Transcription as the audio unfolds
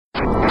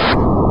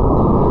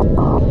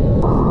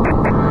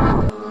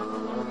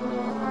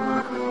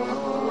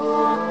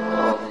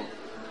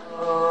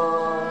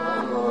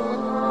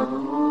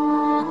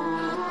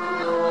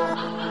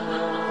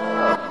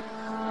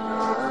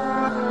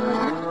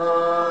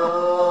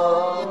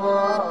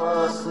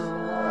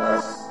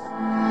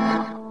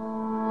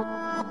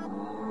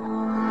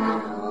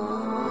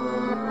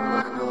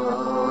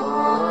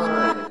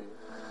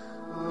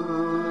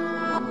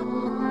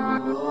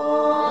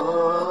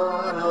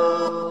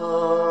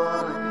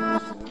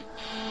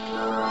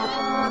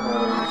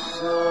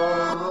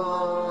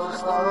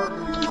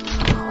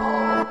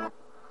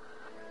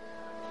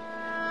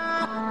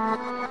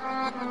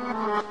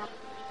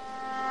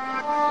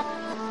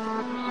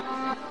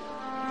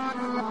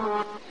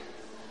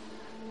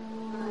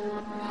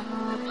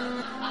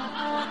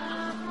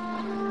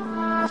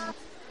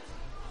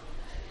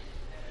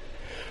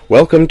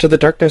Welcome to the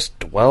Darkness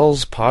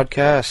Dwells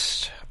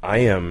podcast. I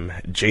am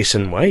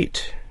Jason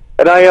White.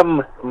 And I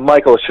am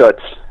Michael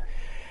Schutz.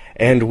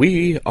 And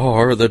we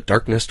are the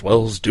Darkness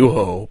Dwells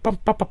duo. Ba,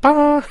 ba, ba,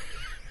 ba.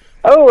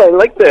 Oh, I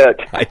like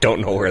that. I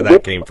don't know where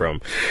that came from.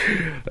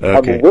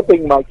 Okay. I'm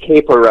whipping my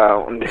cape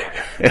around.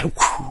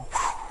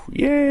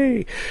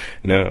 Yay!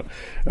 No.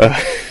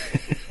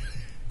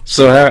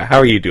 So how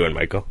are you doing,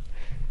 Michael?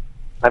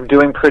 I'm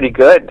doing pretty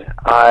good.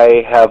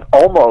 I have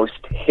almost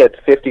hit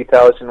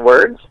 50,000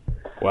 words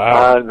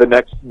on the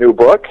next new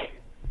book,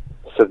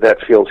 so that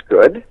feels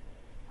good.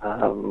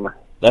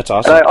 That's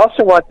awesome. And I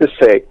also want to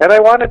say, and I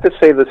wanted to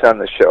say this on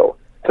the show,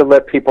 to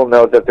let people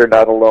know that they're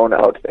not alone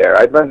out there.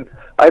 I've been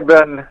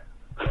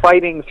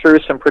fighting through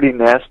some pretty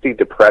nasty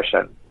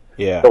depression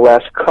the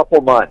last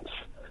couple months.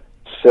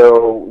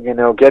 So,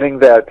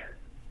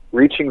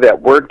 reaching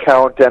that word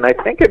count, and I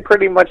think it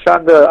pretty much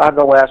on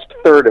the last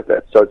third of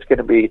it. So it's going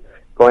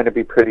to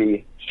be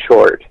pretty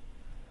short,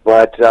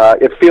 but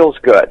it feels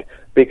good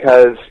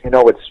because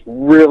it's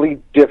really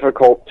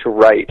difficult to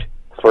write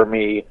for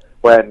me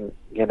when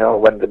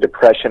the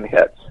depression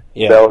hits.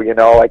 Yeah. So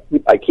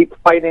I keep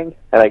fighting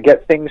and I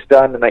get things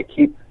done and I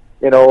keep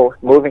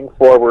moving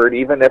forward,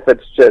 even if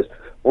it's just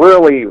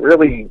really,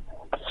 really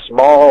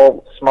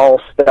small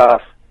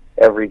stuff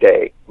every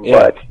day.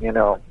 Yeah. But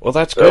well,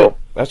 that's good.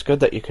 That's good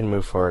that you can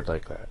move forward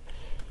like that.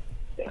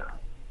 Yeah.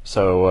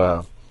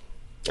 So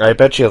I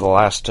bet you the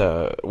last,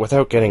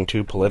 without getting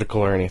too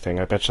political or anything,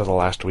 I bet you the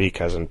last week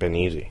hasn't been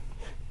easy.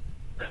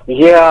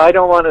 Yeah, I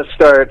don't want to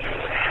start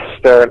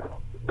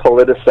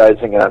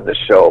politicizing on the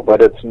show,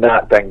 but it's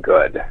not been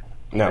good.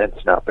 No,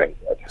 it's not been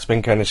good. It's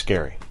been kind of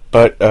scary,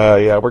 but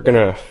we're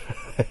gonna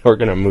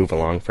move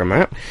along from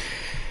that.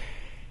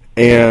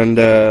 And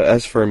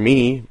as for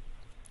me,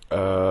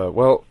 as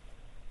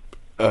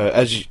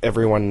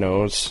everyone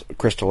knows,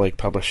 Crystal Lake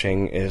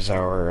Publishing is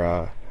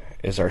our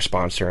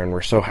sponsor, and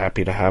we're so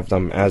happy to have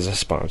them as a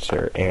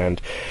sponsor.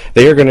 And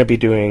they are going to be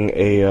doing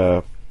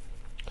an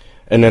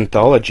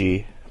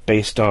anthology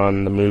based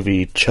on the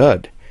movie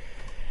Chud.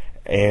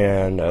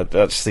 And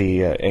that's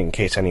in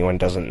case anyone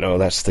doesn't know,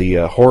 that's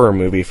the horror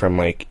movie from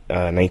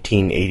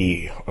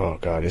 1980. Oh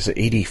God, is it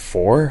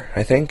 84?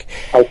 I think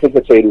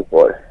it's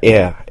 84.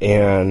 Yeah,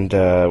 and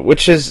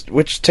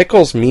which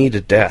tickles me to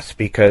death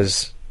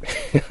because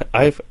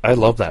I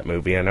love that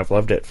movie and I've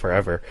loved it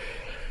forever.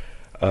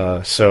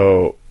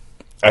 So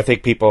I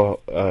think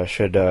people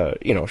should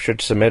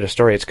submit a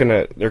story.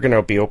 They're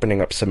gonna be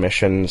opening up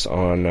submissions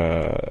on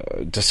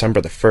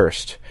December the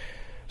 1st.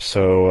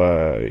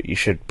 So you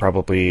should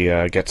probably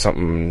get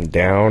something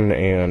down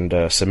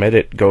and submit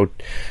it. Go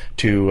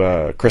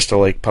to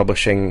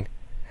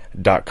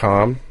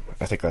crystalllakepublishing.com.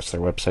 I think that's their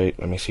website.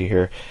 Let me see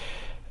here.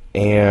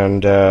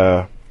 And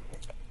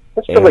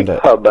Crystal Lake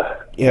Pub.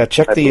 Yeah,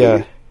 check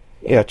the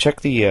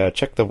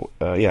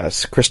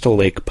it's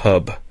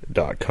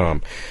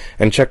crystalllakepub.com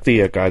and check the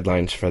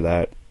guidelines for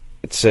that.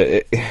 It's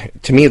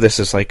to me this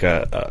is like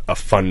a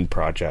fun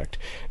project,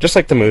 just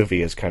like the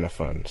movie is kind of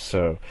fun.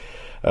 So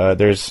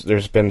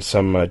there's been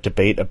some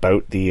debate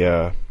about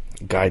the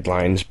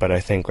guidelines, but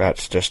I think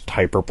that's just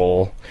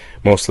hyperbole,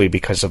 mostly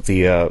because of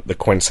the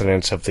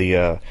coincidence of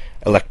the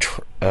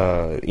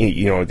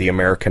the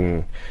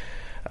American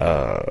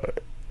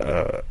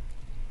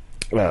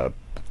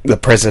the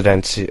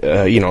presidency,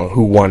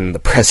 who won the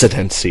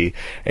presidency,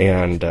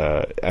 and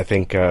I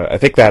think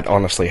that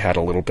honestly had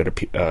a little bit of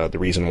the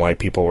reason why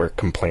people were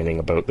complaining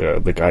about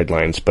the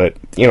guidelines. But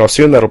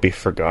soon that'll be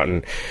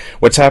forgotten.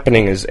 What's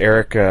happening is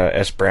Eric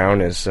S.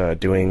 Brown is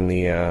editing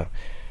the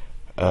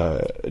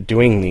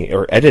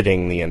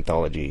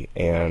anthology,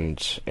 and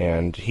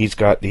he's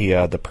got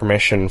the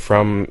permission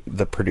from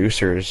the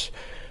producers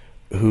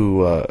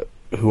who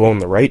own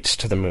the rights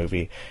to the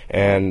movie,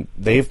 and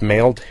they've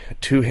mailed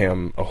to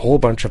him a whole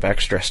bunch of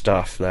extra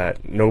stuff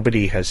that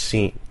nobody has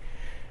seen,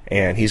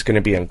 and he's going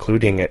to be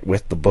including it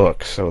with the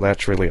book, so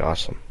that's really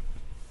awesome.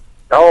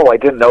 Oh, I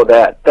didn't know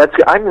that.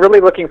 I'm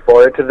really looking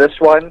forward to this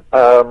one.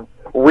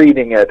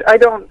 Reading it, I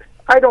don't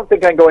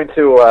think I'm going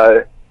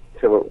to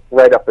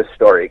write up a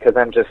story because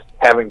I'm just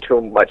having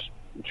too much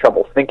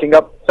trouble thinking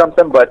up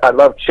something. But I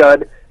love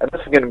Chud, and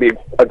this is going to be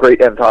a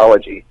great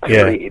anthology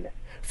to read.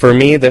 For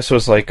me, this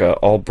was like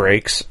all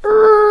breaks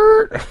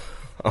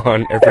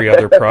on every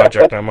other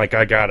project. I'm like,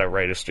 I gotta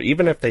write a story,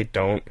 even if they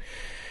don't.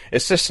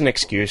 It's just an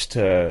excuse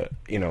to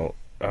to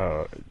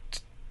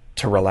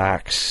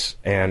relax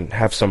and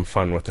have some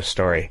fun with the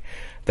story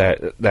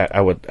that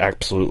I would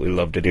absolutely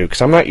love to do.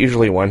 Because I'm not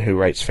usually one who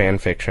writes fan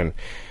fiction,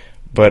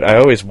 but I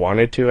always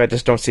wanted to. I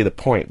just don't see the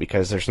point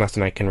because there's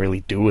nothing I can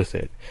really do with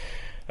it.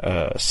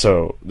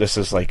 So this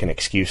is like an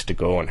excuse to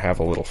go and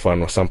have a little fun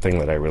with something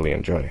that I really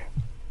enjoy.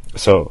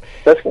 So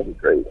that's going to be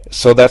great.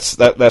 So that's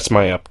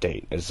my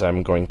update. Is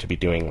I'm going to be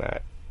doing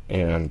that,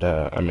 and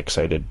I'm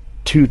excited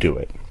to do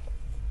it.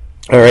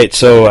 All right.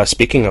 So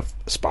speaking of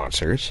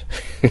sponsors,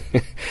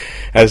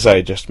 as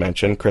I just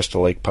mentioned,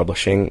 Crystal Lake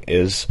Publishing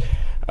is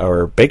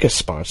our biggest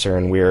sponsor,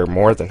 and we are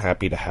more than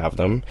happy to have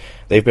them.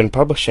 They've been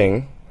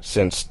publishing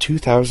since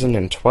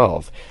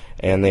 2012,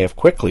 and they have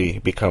quickly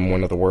become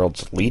one of the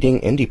world's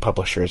leading indie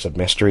publishers of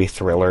mystery,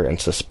 thriller,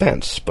 and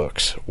suspense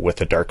books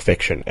with a dark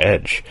fiction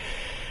edge.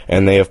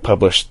 And they have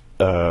published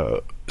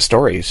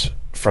stories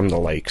from the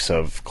likes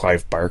of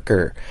Clive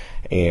Barker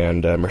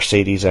and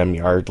Mercedes M.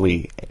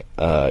 Yardley.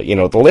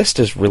 The list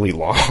is really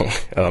long.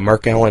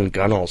 Mark Allen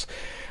Gunnels,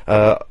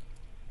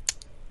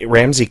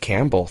 Ramsey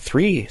Campbell,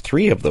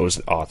 three of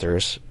those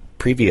authors,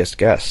 previous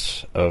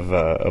guests of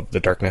the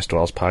Darkness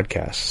Dwells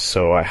podcast.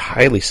 So I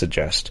highly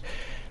suggest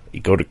you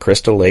go to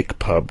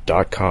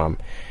crystallakepub.com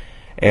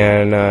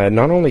and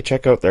not only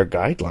check out their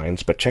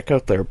guidelines, but check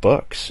out their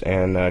books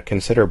and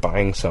consider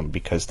buying some,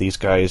 because these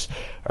guys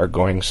are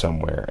going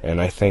somewhere. And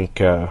I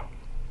think, I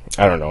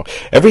don't know,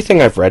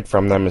 everything I've read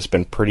from them has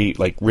been pretty,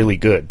 really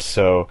good.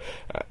 So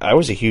I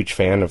was a huge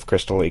fan of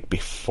Crystal Lake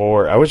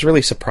before. I was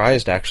really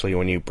surprised, actually,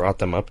 when you brought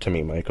them up to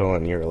me, Michael,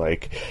 and you're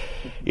like,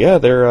 yeah,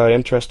 they're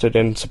interested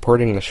in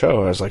supporting the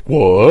show. I was like,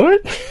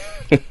 what?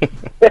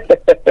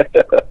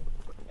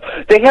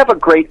 They have a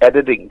great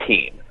editing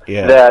team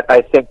that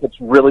I think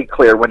it's really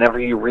clear whenever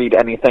you read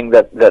anything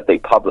that they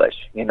publish.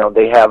 They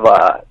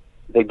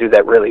do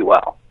that really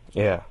well.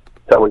 Yeah.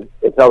 So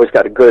it's always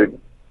got a good,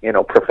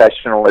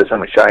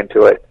 professionalism and shine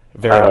to it.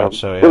 Very much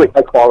so, yeah. Really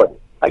high quality.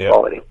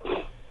 Quality.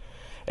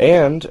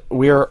 And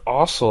we are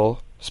also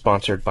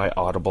sponsored by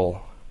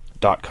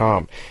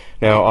Audible.com.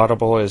 Now,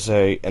 Audible is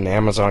an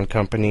Amazon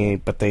company,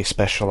 but they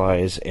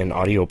specialize in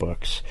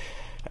audiobooks.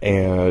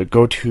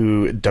 Go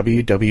to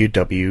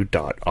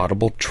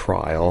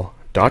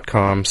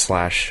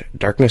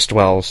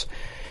www.audibletrial.com/darknessdwells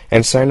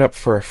and sign up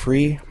for a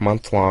free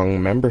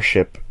month-long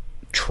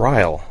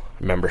trial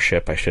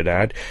membership, I should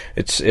add.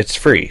 It's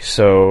free.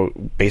 So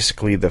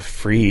basically the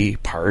free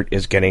part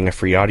is getting a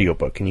free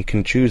audiobook, and you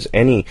can choose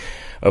any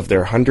of their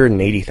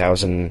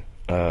 180,000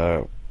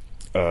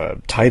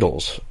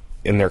 titles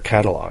in their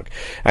catalog.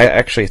 I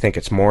actually think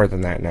it's more than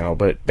that now,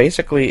 but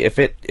basically if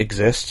it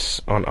exists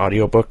on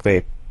audiobook,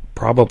 they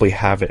probably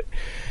have it.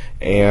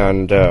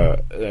 And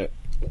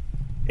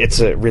it's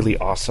a really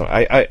awesome.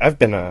 I've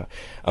been a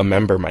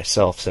member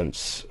myself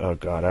since, I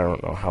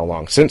don't know how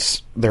long,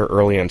 since their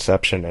early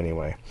inception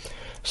anyway.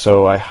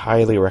 So I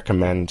highly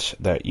recommend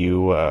that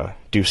you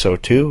do so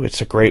too.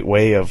 It's a great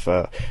way of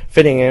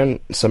fitting in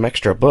some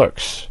extra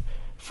books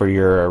for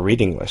your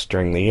reading list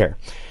during the year.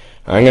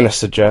 I'm going to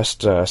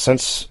suggest,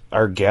 since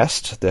our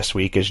guest this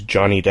week is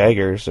Johnny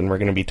Daggers, and we're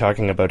going to be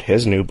talking about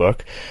his new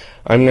book,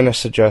 I'm going to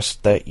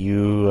suggest that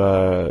you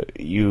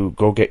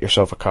go get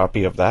yourself a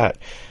copy of that.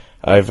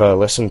 I've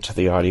listened to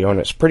the audio, and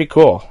it's pretty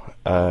cool.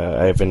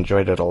 I've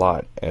enjoyed it a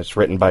lot. It's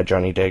written by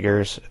Johnny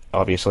Daggers,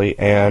 obviously,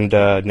 and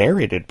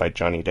narrated by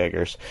Johnny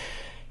Daggers.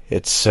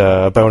 It's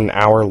about an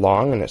hour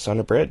long, and it's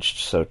unabridged,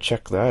 so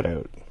check that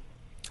out.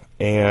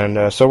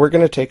 And so we're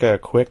going to take a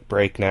quick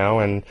break now,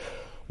 and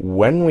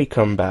when we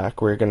come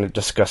back, we're going to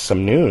discuss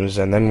some news,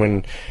 and then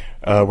when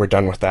we're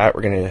done with that,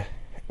 we're going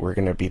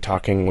to be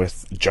talking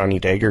with Johnny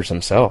Daggers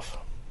himself.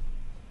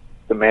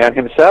 The man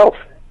himself.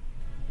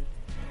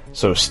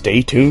 So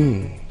stay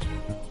tuned.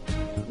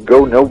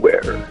 Go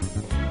nowhere.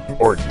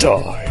 Or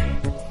die.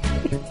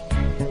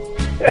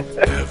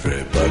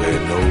 Everybody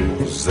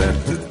knows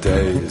that the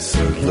dice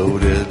are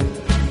loaded.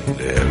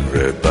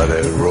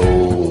 Everybody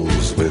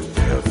rolls with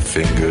their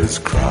fingers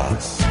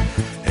crossed.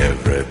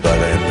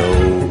 Everybody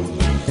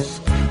knows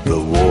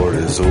the war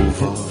is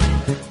over.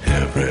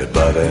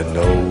 Everybody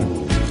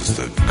knows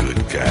the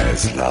good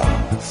guys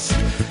lost.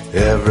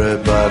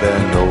 Everybody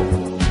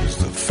knows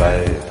the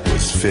fight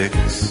was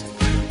fixed.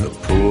 The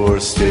poor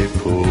stay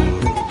poor,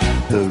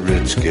 the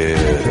rich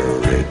get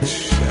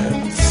rich.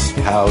 That's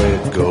how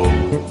it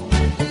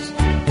goes.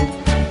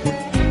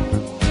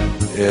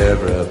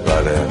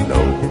 Everybody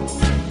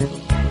knows.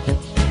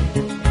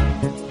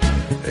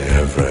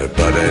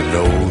 Everybody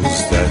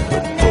knows that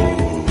the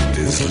boat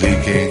is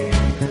leaking.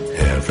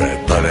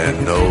 Everybody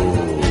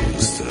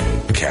knows the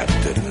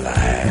captain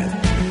lied.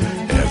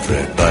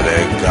 Everybody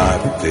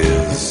got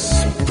this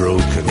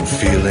broken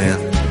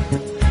feeling,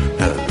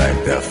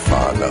 like their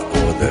father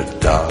or their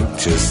dog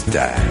just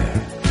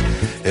died.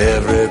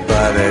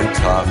 Everybody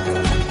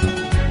talking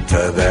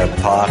to their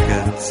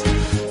pockets.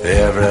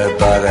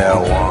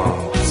 Everybody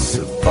wants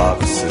a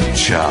box of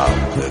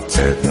chocolates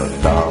and a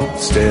long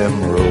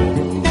stem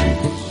rose.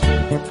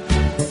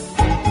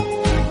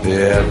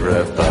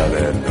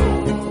 Everybody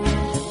knows.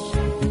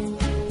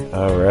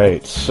 All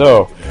right,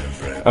 so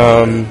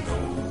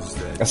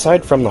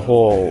aside from the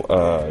whole,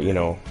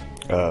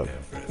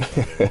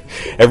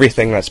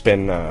 everything that's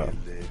been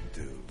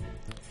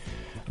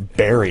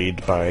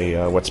buried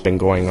by what's been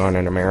going on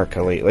in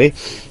America lately,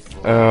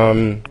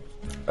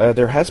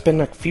 there has been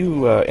a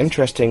few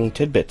interesting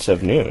tidbits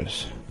of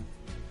news.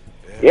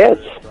 Yes.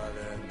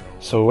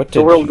 So what did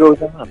the world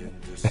goes on?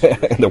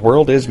 The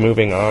world is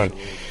moving on.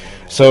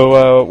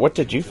 So what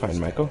did you find,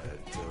 Michael?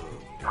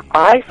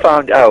 I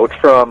found out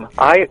from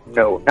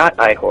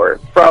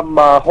from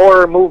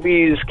Horror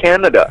Movies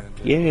Canada,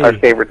 Yay. our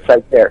favorite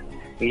site there.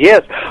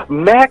 Yes,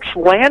 Max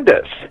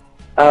Landis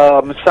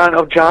son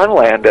of John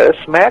Landis,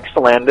 Max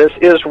Landis,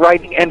 is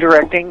writing and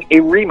directing a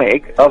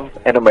remake of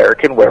An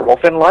American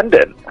Werewolf in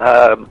London.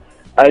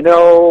 I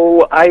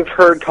know I've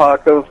heard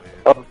talk of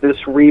this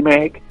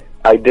remake.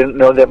 I didn't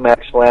know that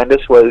Max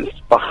Landis was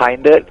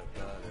behind it.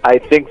 I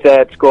think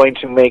that's going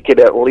to make it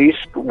at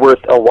least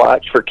worth a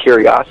watch for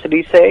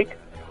curiosity's sake.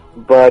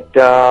 But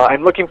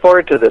I'm looking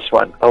forward to this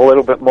one a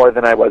little bit more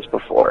than I was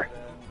before.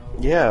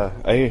 Yeah,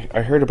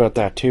 I heard about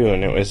that too,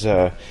 and it was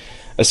a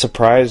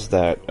surprise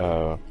that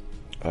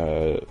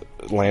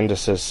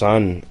Landis'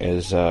 son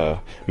is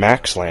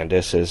Max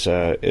Landis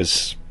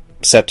is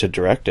set to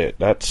direct it.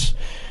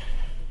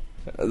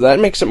 That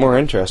makes it more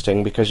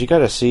interesting because you got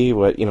to see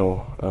what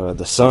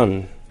the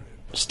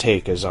son's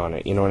take is on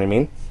it. You know what I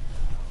mean?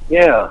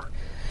 Yeah.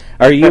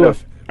 Are you a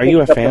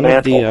fan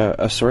of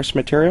the source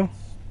material?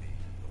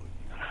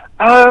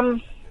 I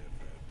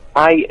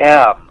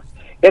am.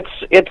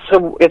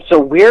 It's a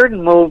weird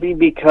movie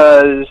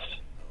because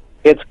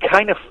it's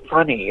kind of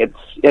funny.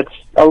 It's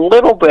a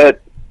little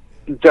bit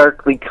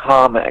darkly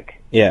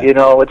comic. Yeah.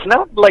 It's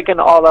not like an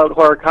all-out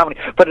horror comedy,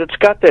 but it's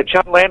got that.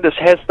 John Landis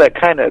has that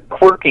kind of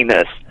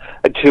quirkiness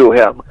to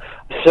him.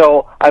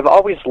 So I've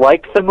always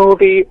liked the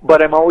movie,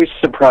 but I'm always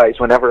surprised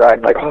whenever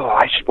I'm like, oh,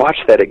 I should watch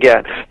that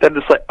again. Then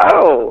it's like,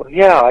 oh,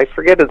 yeah, I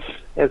forget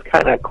it's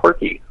kind of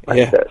quirky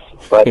like this.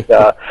 But,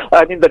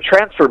 I mean, the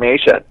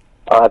transformation,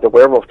 the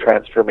werewolf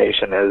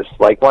transformation is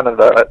like one of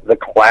the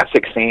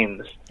classic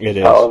scenes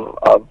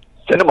of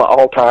cinema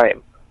all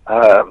time.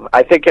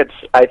 I think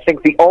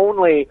the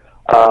only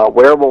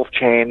werewolf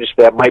change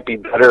that might be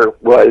better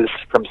was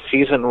from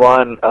season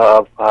 1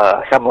 of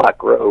Hemlock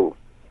Grove.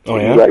 Oh,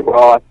 yeah? Eli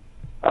Roth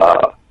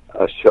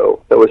a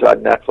show that was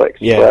on Netflix.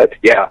 Yeah. But,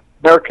 yeah,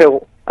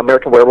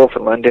 American Werewolf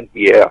in London,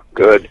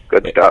 good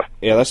stuff.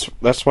 Yeah,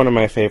 that's one of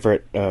my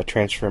favorite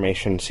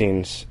transformation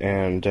scenes,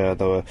 and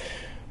the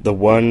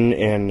one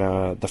in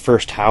the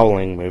first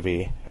Howling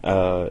movie.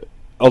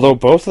 Although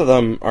both of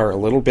them are a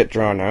little bit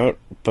drawn out,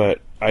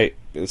 but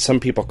some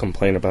people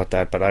complain about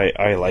that, but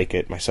I like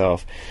it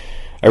myself.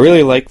 I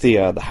really like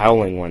the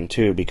Howling one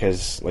too,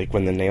 because like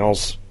when the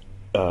nails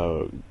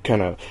kind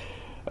of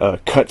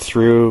cut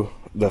through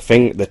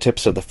the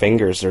tips of the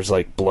fingers, there's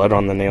like blood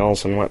on the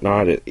nails and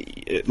whatnot.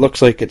 It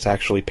looks like it's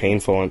actually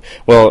painful, and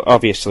well,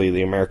 obviously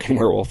the American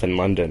Werewolf in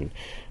London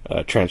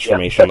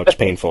transformation looks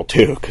painful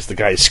too, because the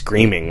guy's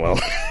screaming while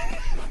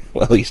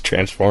he's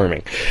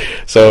transforming.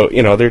 So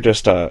they're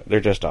just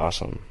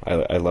awesome.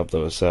 I love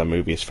those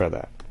movies for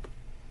that.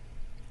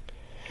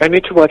 I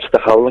need to watch The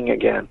Howling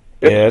again.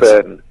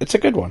 It's a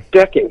good one.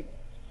 Decades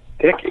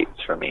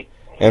for me.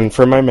 And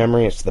for my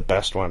memory, it's the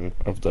best one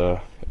of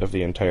the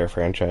entire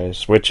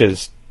franchise, which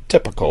is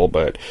typical,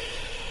 but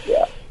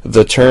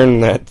the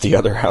turn that the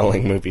other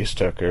Howling movies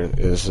took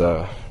is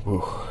you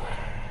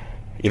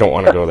don't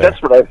want to go there.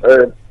 That's what I've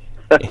heard.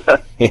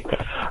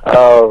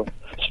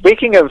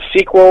 Speaking of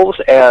sequels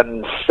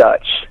and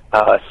such,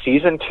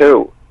 season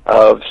 2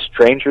 of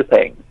Stranger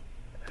Things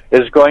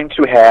is going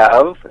to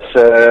have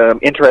some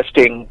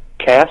interesting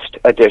cast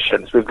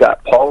additions. We've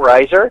got Paul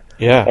Reiser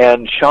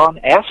and Sean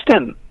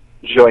Astin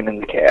joining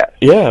the cast.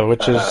 Yeah,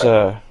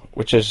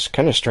 which is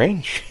kind of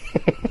strange.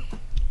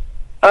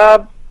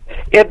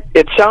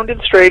 It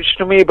sounded strange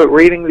to me, but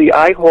reading the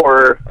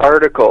iHorror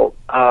article,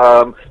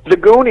 The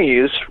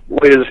Goonies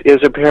is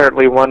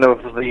apparently one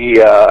of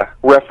the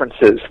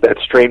references that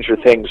Stranger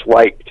Things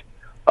liked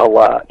a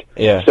lot.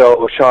 Yeah.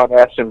 So Sean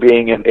Astin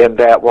being in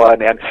that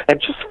one, and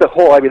just the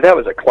whole, I mean, that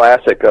was a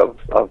classic of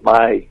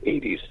my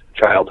 80s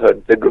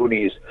childhood, The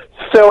Goonies.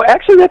 So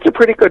actually that's a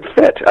pretty good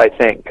fit, I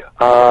think.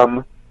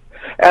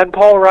 And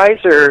Paul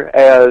Reiser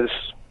as,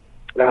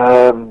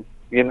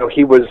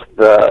 he was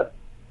the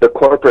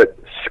corporate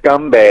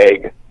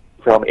scumbag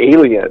from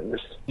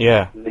Aliens.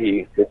 Yeah.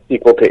 The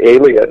sequel to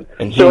Alien.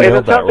 And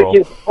it sounds like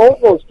he's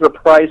almost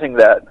reprising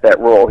that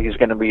role. He's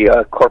going to be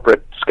a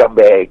corporate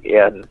scumbag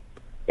in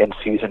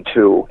season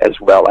 2 as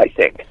well, I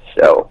think.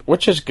 So,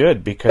 which is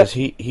good because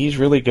he's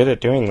really good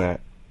at doing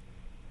that.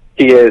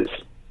 He is.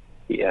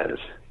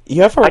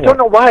 I don't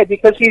know why,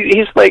 because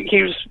he's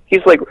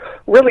like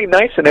really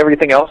nice in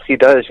everything else he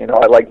does.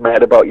 I like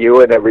Mad About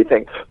You and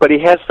everything, but he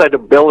has that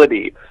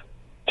ability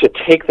to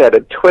take that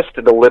and twist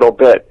it a little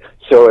bit,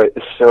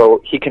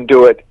 so he can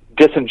do it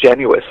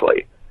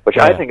disingenuously, which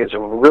I think is a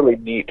really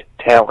neat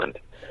talent.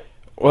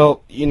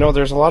 Well,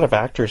 there's a lot of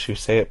actors who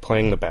say that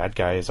playing the bad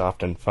guy is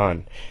often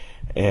fun,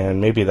 and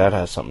maybe that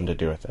has something to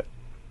do with it.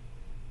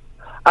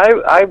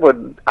 I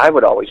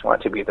would always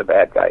want to be the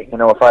bad guy.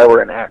 If I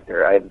were an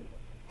actor, I'd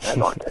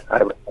want that.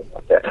 I would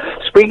want that.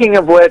 Speaking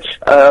of which,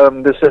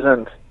 this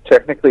isn't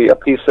technically a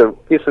piece of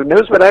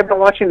news, but I've been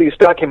watching these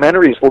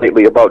documentaries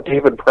lately about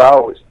David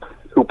Prowse,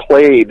 who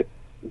played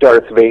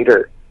Darth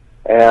Vader.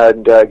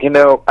 And, I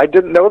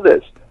didn't know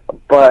this,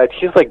 but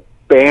he's,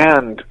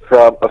 banned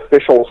from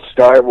official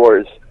Star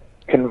Wars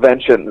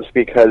conventions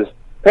because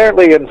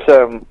apparently in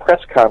some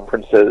press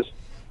conferences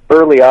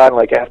early on,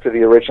 after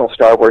the original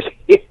Star Wars,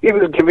 he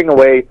was giving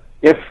away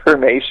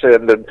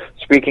information and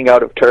speaking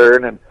out of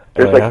turn, and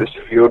There's this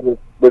feud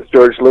with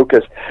George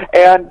Lucas.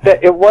 And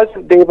it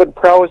wasn't David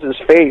Prowse's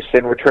face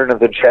in Return of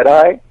the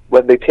Jedi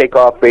when they take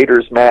off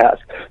Vader's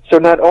mask. So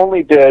not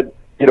only did,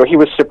 he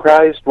was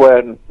surprised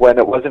when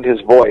it wasn't his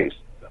voice,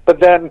 but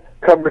then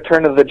come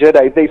Return of the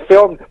Jedi, they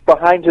filmed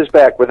behind his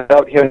back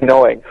without him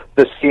knowing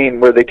the scene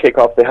where they take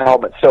off the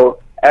helmet.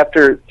 So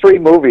after 3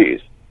 movies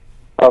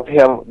of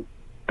him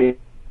being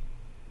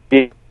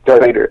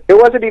Darth Vader, it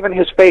wasn't even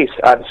his face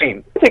on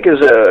scene. I think it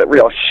was a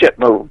real shit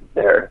move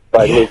there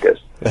by Lucas.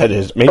 That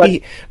is.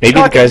 Maybe the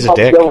guy's a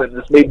dick.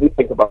 This made me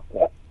think about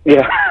that.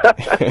 Yeah.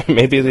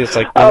 Maybe it's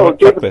like,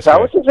 David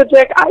Prowse is a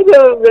dick? I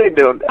really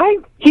don't.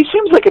 He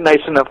seems like a nice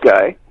enough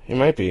guy. He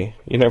might be.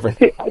 You never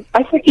know.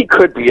 I think he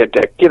could be a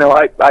dick.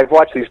 I've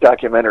watched these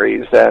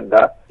documentaries, and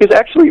he's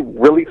actually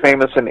really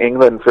famous in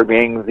England for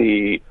being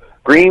the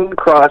Green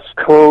Cross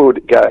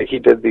Code guy. He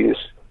did these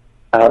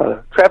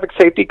traffic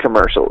safety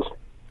commercials.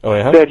 Oh,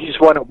 yeah? That he's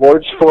won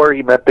awards for.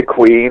 He met the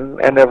Queen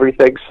and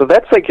everything. So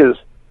that's like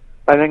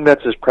I think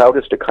that's his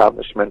proudest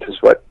accomplishment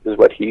is what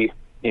he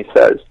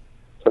says.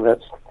 So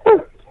that's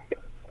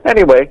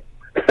anyway,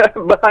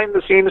 behind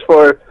the scenes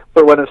for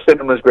one of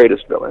cinema's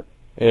greatest villains.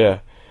 Yeah.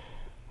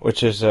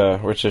 Which is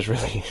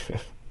really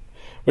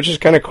which is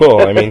kind of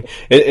cool. I mean,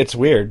 it's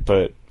weird,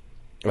 but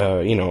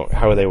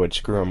how they would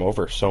screw him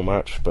over so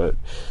much, but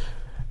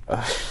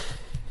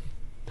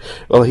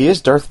well, he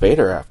is Darth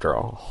Vader after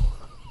all.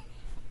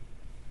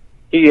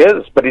 He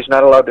is, but he's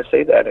not allowed to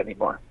say that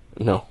anymore.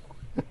 No.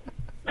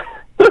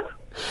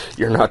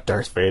 You're not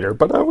Darth Vader,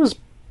 but I was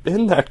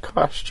in that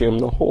costume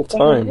the whole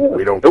time. Yeah.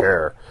 We don't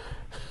care.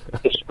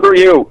 Screw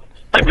you.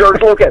 I'm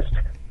George Lucas.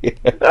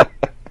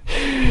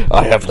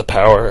 I have the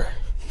power.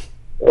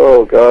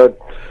 Oh, God.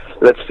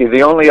 Let's see.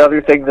 The only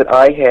other thing that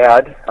I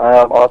had,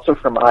 also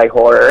from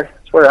iHorror,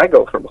 it's where I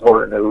go from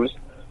horror news,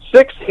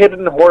 6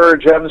 hidden horror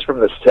gems from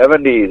the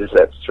 70s.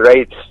 That's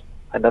right.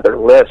 Another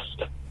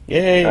list.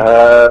 Yay.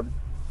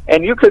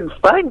 And you can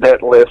find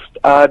that list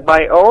on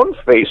my own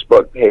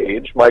Facebook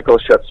page, Michael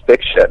Shuts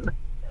Fiction.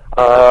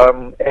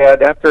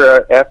 And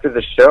after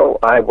the show,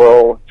 I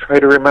will try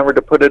to remember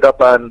to put it up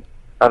on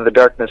the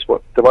Darkness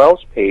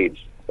Dwells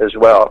page as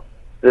well.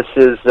 This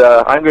is,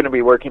 I'm going to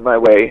be working my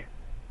way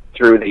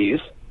through these,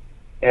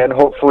 and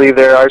hopefully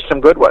there are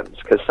some good ones,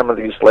 because some of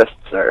these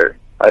lists are,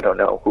 I don't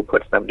know who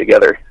puts them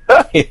together.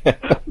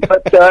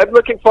 But I'm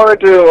looking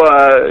forward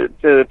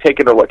to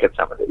taking a look at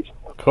some of these.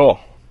 Cool.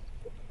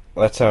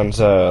 That sounds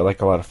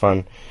like a lot of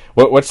fun.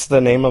 What's the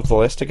name of the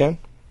list again?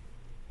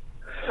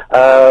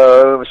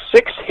 6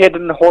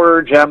 hidden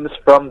horror gems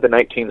from the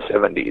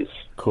 1970s.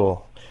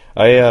 Cool.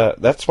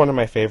 That's one of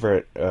my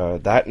favorite.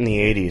 That and the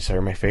 80s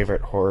are my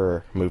favorite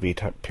horror movie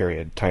time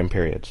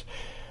periods.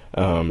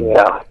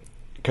 Yeah.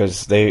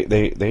 Because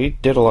they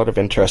did a lot of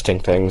interesting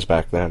things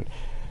back then.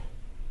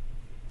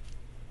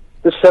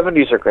 The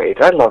 70s are great.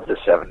 I love the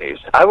 70s.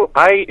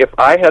 If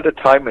I had a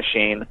time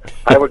machine,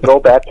 I would go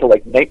back to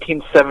like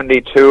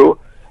 1972,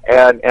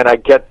 and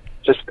I'd get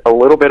just a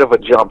little bit of a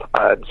jump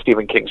on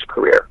Stephen King's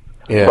career.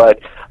 Yeah. But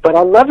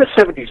I love the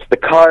 70s. The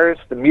cars,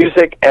 the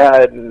music,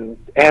 and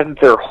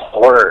their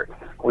horror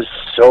was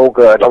so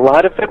good. A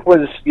lot of it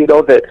was,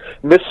 that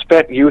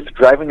misspent youth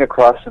driving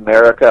across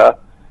America,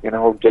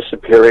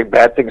 disappearing.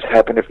 Bad things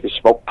happen if you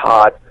smoke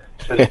pot.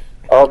 Just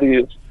all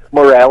these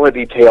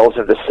morality tales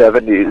of the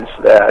 70s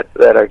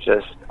that are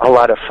just a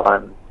lot of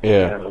fun.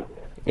 Yeah.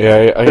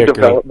 Yeah, I the agree.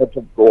 Development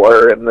of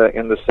gore in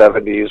the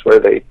 70s, where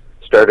they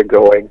started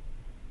going.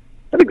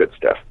 Really good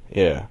stuff.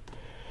 Yeah.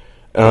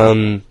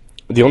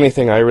 The only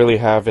thing I really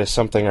have is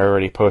something I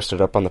already posted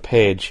up on the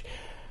page.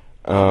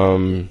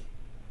 And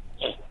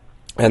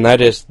that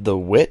is The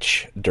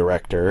Witch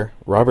director,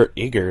 Robert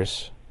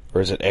Eggers,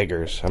 or is it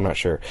Eggers? I'm not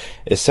sure,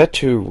 is set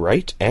to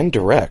write and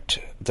direct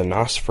the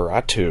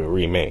Nosferatu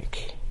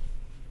remake.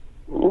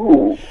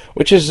 Ooh.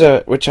 Which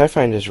I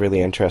find is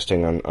really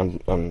interesting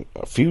on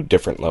a few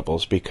different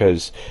levels,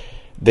 because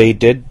they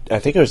did, I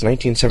think it was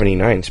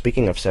 1979,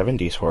 speaking of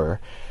 70s horror,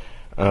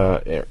 I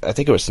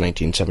think it was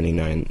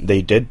 1979,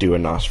 they did do a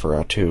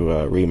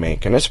Nosferatu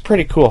remake, and it's a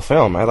pretty cool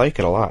film. I like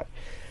it a lot.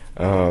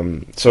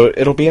 So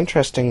it'll be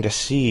interesting to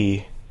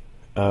see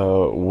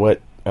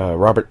what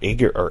Robert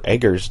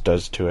Eggers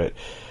does to it,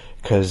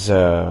 because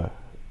I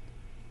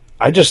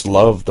just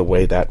love the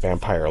way that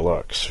vampire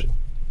looks.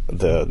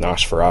 The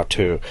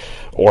Nosferatu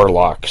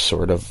Orlok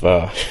sort of,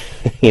 the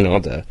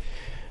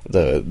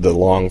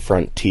long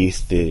front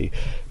teeth, the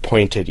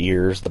pointed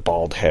ears, the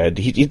bald head.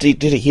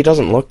 He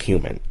doesn't look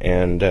human,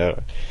 and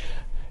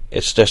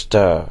it's just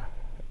I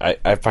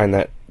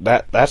find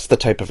that's the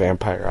type of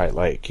vampire I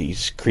like.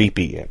 He's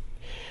creepy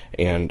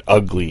and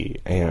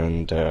ugly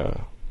and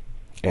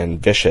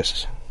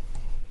vicious.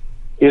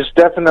 He's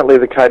definitely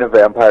the kind of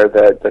vampire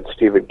that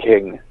Stephen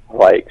King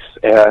likes,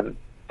 and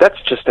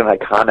that's just an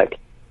iconic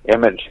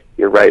image.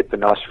 You're right, the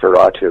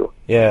Nosferatu.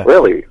 Yeah,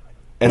 really,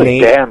 and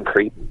damn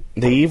creepy.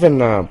 They even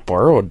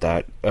borrowed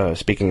that.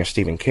 Speaking of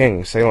Stephen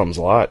King, Salem's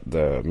Lot,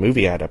 the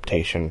movie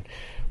adaptation,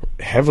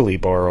 heavily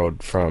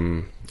borrowed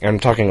from. I'm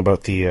talking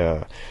about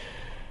the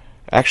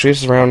Actually,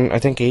 this is around, I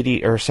think,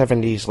 80 or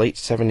 70s, late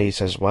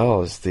 70s as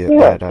well.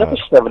 That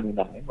was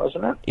 79,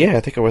 wasn't it? Yeah,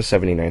 I think it was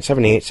 79,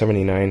 78,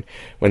 79,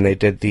 when they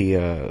did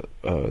the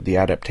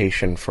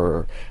adaptation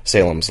for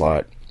Salem's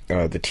Lot,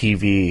 the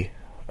TV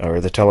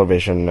or the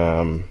television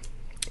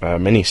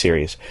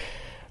miniseries.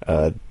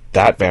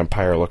 That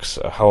vampire looks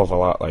a hell of a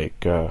lot like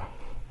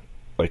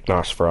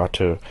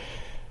Nosferatu,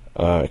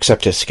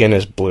 except his skin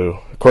is blue.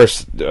 Of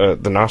course, the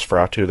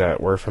Nosferatu that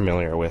we're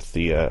familiar with,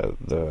 the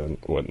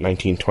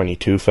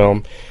 1922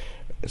 film,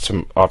 it's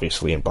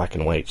obviously in black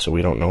and white, so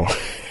we don't know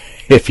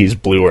if he's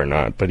blue or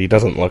not. But he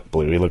doesn't look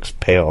blue; he looks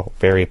pale,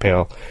 very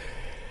pale.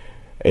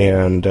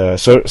 And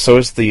so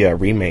is the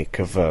remake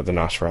of the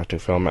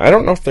Nosferatu film. I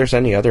don't know if there's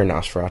any other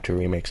Nosferatu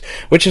remakes,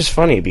 which is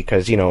funny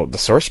because, the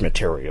source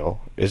material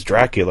is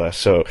Dracula,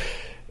 so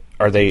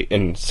are they,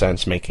 in a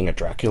sense, making a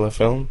Dracula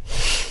film?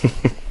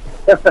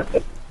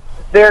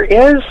 There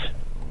is,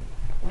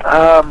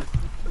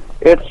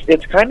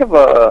 it's kind of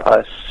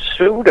a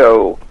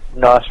pseudo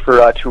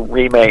Nosferatu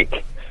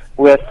remake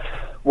with,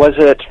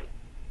 wasn't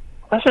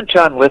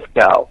John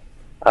Lithgow,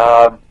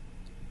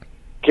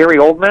 Gary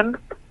Oldman?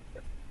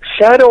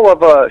 Shadow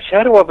of a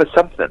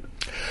something.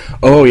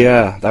 Oh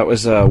yeah, that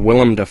was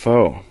Willem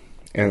Dafoe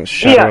and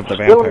Shadow of the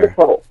Vampire. Willem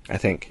Dafoe. I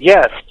think.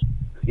 Yes,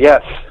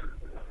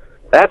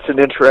 that's an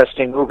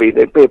interesting movie.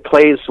 It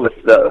plays with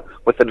the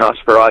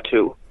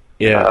Nosferatu.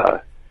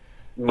 Yeah,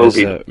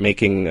 movie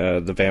making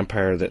the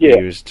vampire that they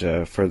used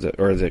for the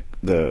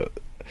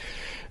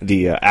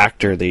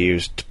actor they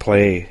used to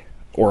play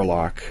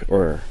Orlok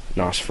or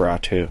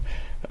Nosferatu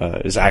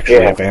is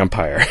actually a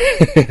vampire,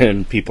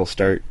 and people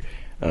start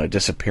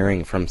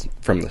disappearing from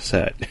the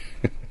set.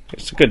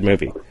 It's a good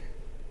movie.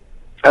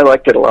 I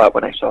liked it a lot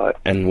when I saw it.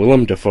 And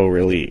Willem Dafoe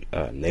really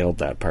nailed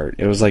that part.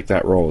 It was like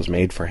that role was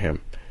made for him.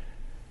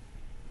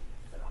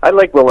 I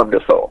like Willem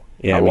Dafoe.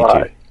 Yeah, me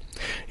too.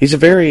 He's a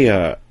very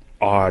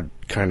odd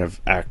kind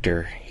of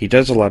actor. He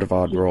does a lot of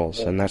odd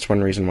roles, and that's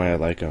one reason why I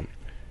like him.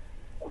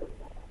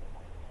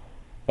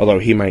 Although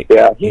he might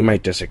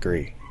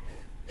disagree.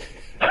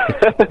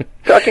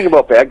 Talking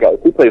about bad guys,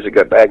 he plays a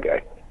good bad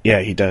guy.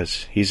 Yeah, he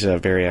does. He's a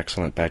very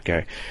excellent bad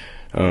guy.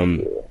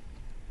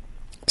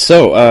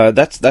 So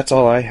that's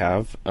all I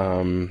have.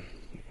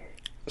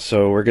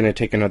 So we're going to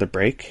take another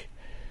break,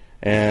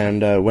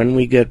 and when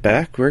we get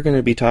back, we're going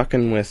to be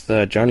talking with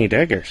Johnny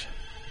Daggers.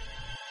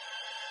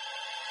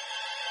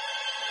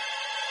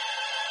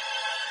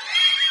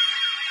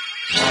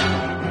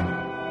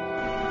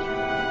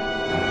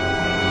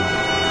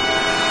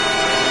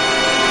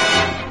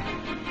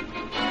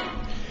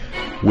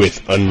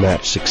 With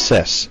unmatched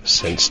success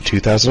since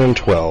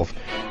 2012,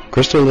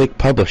 Crystal Lake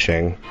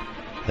Publishing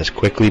has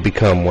quickly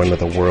become one of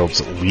the world's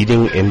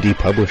leading indie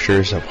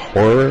publishers of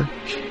horror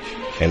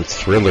and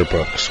thriller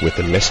books with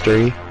a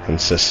mystery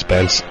and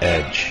suspense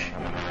edge.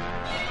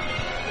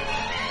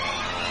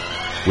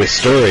 With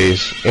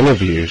stories,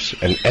 interviews,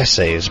 and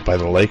essays by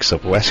the likes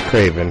of Wes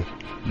Craven,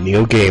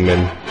 Neil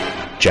Gaiman,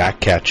 Jack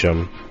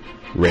Ketchum,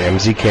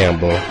 Ramsey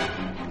Campbell,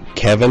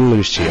 Kevin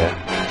Lucia,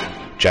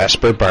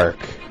 Jasper Bark,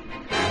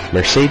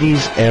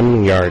 Mercedes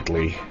M.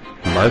 Yardley,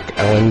 Mark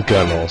Allen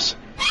Gunnels,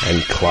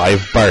 and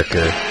Clive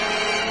Barker,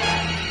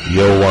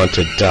 you'll want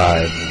to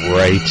dive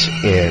right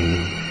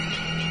in.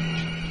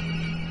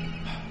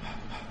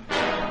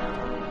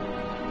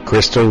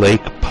 Crystal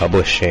Lake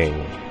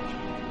Publishing.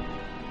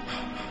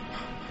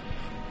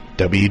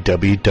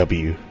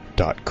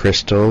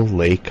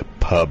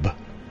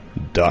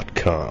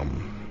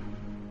 www.crystallakepub.com.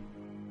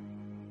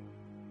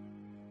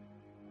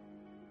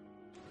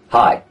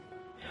 Hi.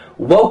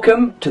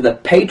 Welcome to the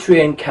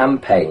Patreon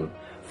campaign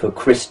for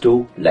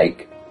Crystal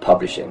Lake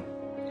Publishing.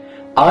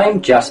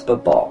 I'm Jasper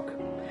Bog.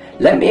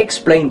 Let me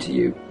explain to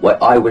you why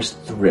I was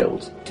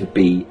thrilled to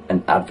be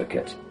an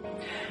advocate.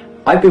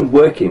 I've been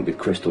working with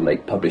Crystal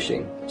Lake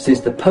Publishing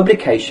since the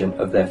publication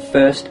of their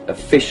first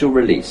official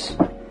release,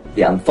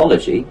 the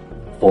anthology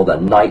For the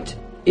Night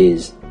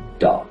is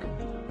Dark.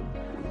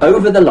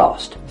 Over the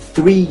last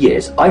 3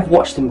 years, I've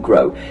watched them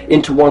grow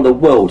into one of the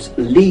world's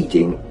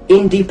leading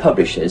indie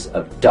publishers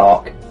of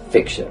dark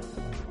fiction.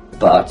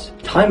 But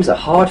times are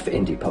hard for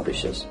indie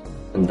publishers,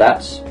 and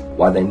that's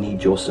why they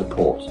need your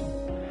support.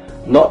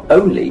 Not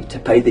only to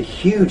pay the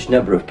huge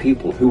number of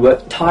people who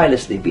work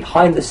tirelessly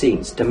behind the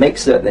scenes to make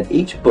certain that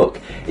each book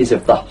is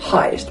of the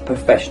highest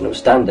professional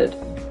standard,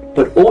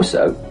 but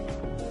also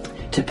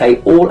to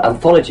pay all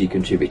anthology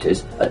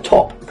contributors a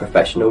top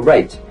professional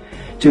rate,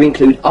 to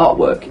include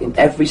artwork in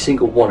every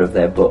single one of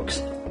their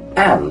books,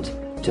 and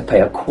to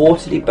pay a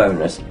quarterly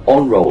bonus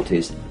on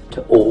royalties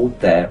to all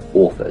their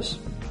authors.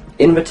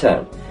 In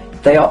return,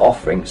 they are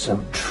offering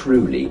some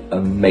truly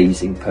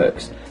amazing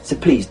perks, so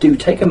please do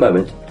take a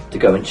moment to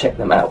go and check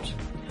them out.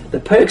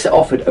 The perks are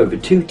offered over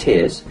 2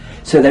 tiers,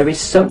 so there is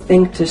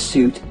something to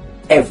suit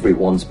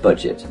everyone's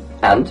budget.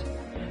 And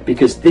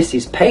because this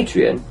is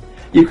Patreon,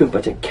 you can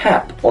put a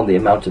cap on the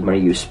amount of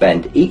money you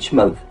spend each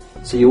month,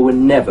 so you will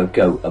never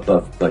go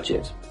above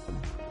budget.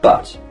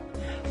 But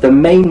the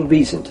main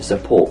reason to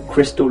support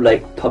Crystal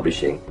Lake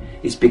Publishing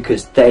is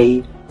because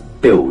they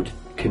build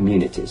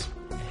communities.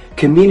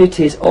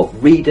 communities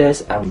of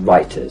readers and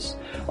writers,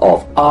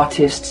 of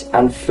artists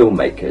and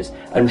filmmakers,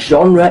 and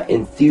genre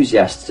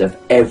enthusiasts of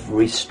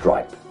every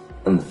stripe.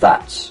 And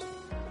that's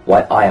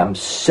why I am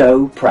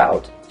so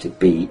proud to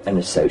be an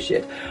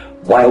associate,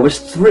 why I was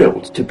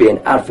thrilled to be an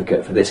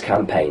advocate for this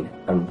campaign,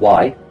 and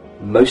why,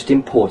 most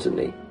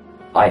importantly,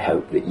 I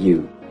hope that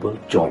you will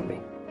join me.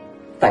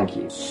 Thank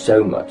you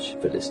so much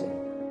for listening.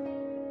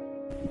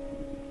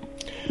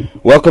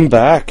 Welcome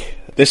back.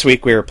 This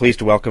week we are pleased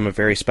to welcome a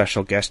very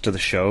special guest to the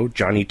show.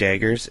 Johnny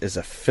Daggers is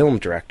a film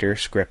director,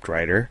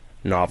 scriptwriter,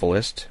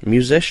 novelist,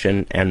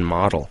 musician, and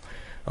model,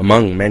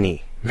 among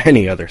many,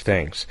 many other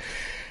things.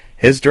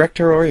 His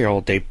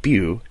directorial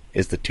debut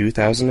is the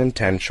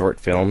 2010 short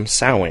film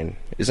Samhain.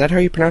 Is that how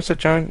you pronounce it,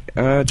 John?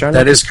 John?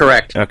 That is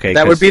correct. Okay,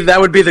 that would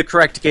be the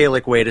correct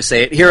Gaelic way to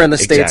say it. Here in the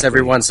States,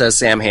 everyone says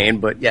Samhain,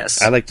 but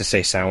yes, I like to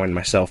say Samhain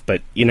myself,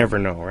 but you never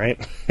know,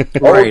 right?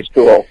 Right.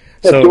 Cool.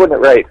 So, doing it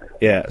right.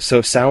 Yeah.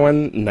 So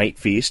Samhain Night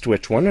Feast,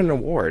 which won an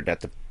award at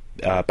the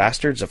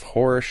Bastards of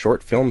Horror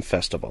Short Film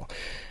Festival.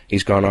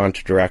 He's gone on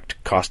to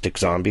direct Caustic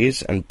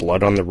Zombies and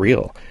Blood on the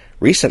Reel.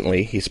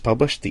 Recently, he's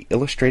published the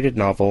illustrated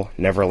novel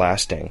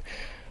Neverlasting,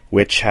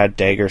 which had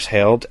Daggers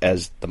hailed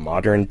as the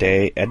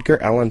modern-day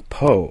Edgar Allan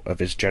Poe of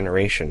his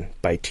generation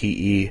by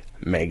TE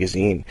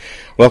Magazine.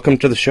 Welcome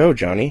to the show,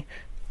 Johnny.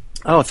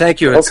 Oh,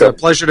 thank you. It's a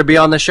pleasure to be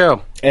on the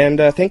show. And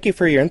thank you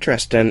for your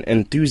interest and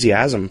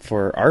enthusiasm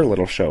for our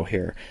little show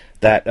here.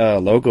 That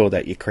logo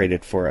that you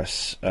created for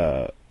us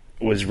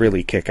was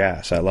really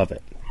kick-ass. I love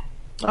it.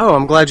 Oh,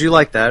 I'm glad you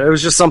like that. It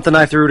was just something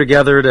I threw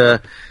together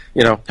to,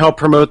 help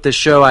promote this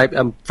show.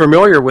 I'm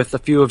familiar with a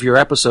few of your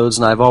episodes,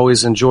 and I've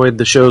always enjoyed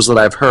the shows that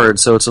I've heard,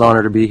 so it's an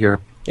honor to be here.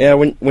 Yeah,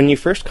 when you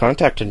first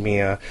contacted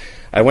me,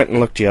 I went and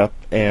looked you up,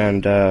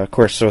 and of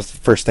course, so the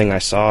first thing I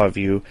saw of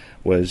you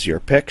was your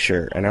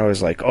picture, and I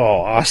was like,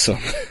 oh, awesome,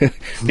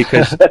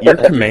 because your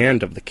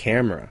command of the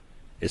camera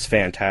is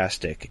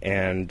fantastic,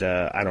 and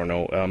I don't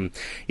know,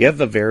 you have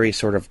a very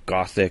sort of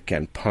gothic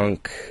and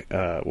punk,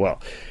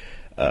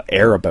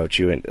 air about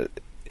you, and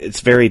it's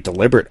very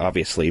deliberate,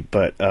 obviously,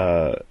 but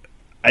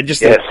I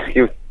just yes,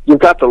 you've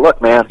got the look,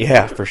 man.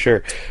 Yeah, for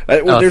sure.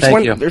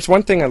 There's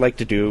one thing I like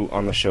to do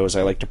on the show is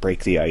I like to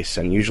break the ice,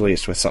 and usually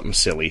it's with something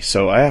silly.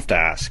 So I have to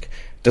ask: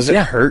 does it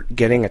hurt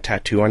getting a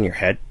tattoo on your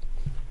head?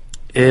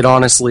 It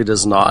honestly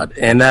does not,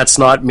 and that's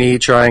not me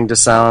trying to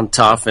sound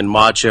tough and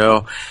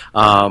macho.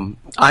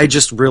 I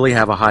just really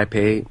have a high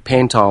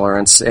pain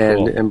tolerance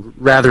and am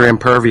rather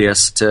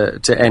impervious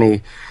to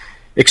any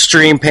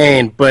extreme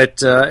pain,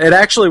 but it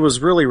actually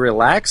was really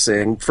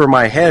relaxing for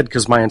my head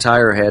because my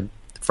entire head,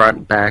 front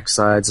and back,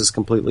 sides, is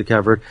completely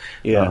covered,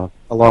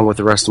 along with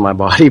the rest of my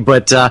body.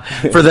 But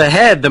for the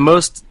head, the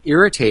most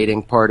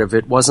irritating part of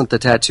it wasn't the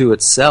tattoo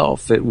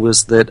itself. It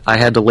was that I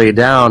had to lay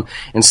down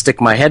and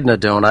stick my head in a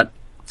donut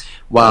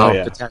while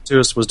the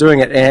tattooist was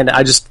doing it, and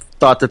I just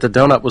thought that the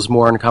donut was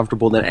more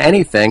uncomfortable than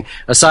anything.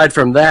 Aside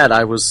from that,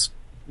 I was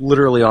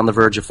literally on the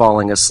verge of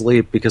falling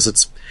asleep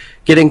because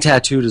getting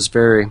tattooed is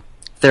very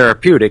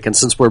therapeutic, and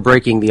since we're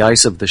breaking the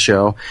ice of the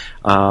show,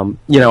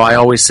 I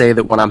always say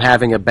that when I'm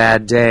having a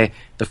bad day,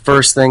 the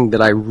first thing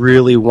that I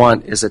really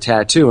want is a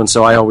tattoo, and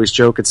so I always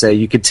joke and say,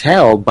 you could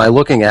tell by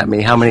looking at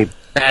me how many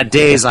bad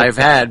days I've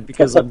had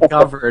because I'm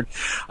covered.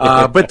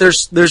 But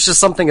there's just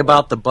something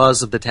about the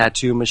buzz of the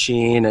tattoo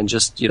machine and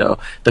just,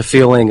 the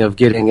feeling of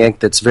getting ink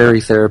that's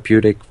very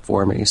therapeutic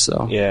for me.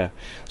 So yeah,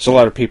 there's a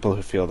lot of people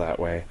who feel that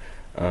way.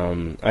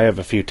 I have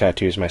a few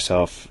tattoos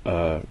myself,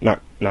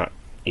 not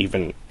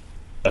even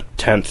a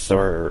tenth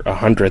or a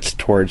hundredth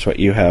towards what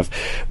you have,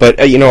 but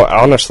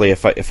honestly,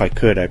 if I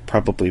could, I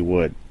probably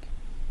would.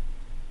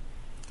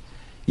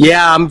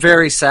 Yeah, I'm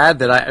very sad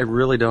that I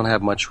really don't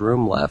have much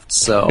room left.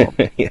 So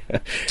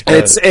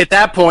it's at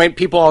that point,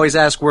 people always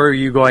ask, "Where are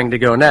you going to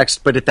go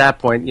next?" But at that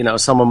point,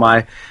 some of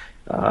my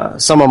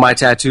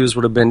tattoos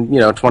would have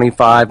been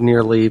 25,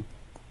 nearly,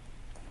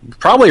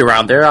 probably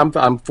around there.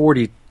 I'm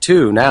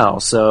 42 now,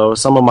 so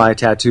some of my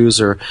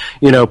tattoos are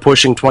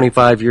pushing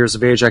 25 years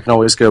of age. I can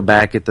always go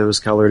back, get those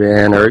colored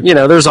in, or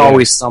there's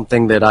always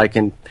something that I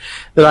can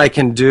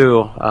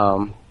do.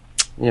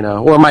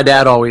 Or my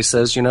dad always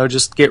says,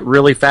 just get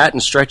really fat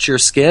and stretch your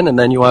skin, and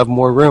then you'll have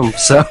more room.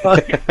 So,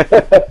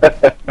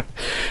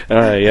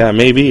 yeah,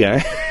 maybe.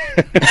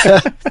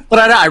 But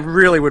I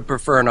really would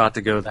prefer not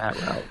to go that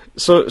route.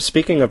 So,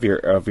 speaking of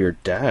your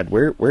dad,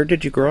 where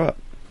did you grow up?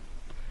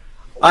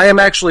 I am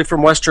actually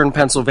from Western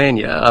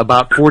Pennsylvania,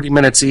 about 40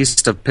 minutes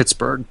east of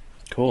Pittsburgh.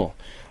 Cool.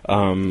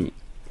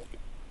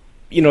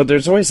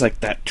 There's always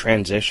like that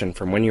transition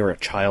from when you were a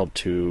child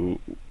to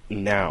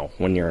now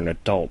when you're an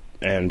adult.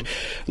 And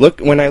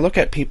when I look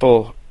at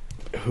people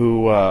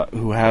who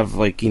have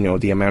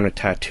the amount of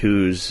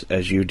tattoos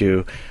as you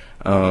do,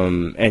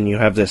 and you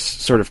have this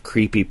sort of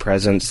creepy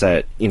presence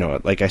that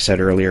like I said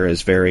earlier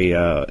is very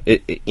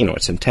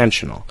it's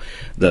intentional.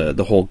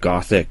 The whole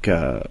gothic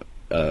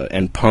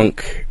and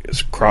punk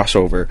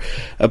crossover.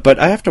 But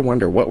I have to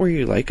wonder, what were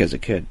you like as a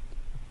kid?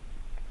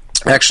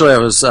 Actually, I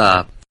was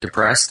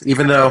depressed,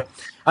 even though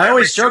I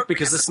always joke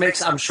because this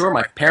makes, I'm sure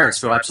my parents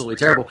feel absolutely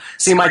terrible.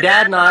 See, my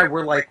dad and I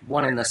were like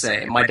one and the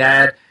same.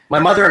 My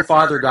mother and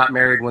father got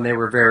married when they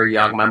were very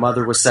young. My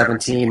mother was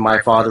 17, my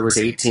father was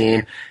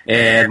 18,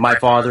 and my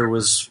father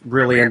was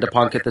really into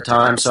punk at the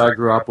time, so I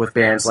grew up with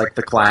bands like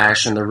The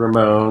Clash and The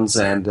Ramones,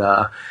 and,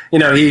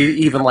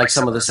 he even liked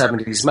some of the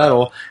 70s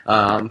metal,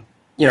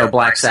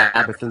 Black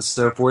Sabbath and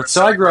so forth.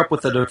 So I grew up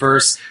with a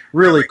diverse,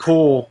 really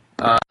cool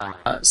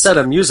set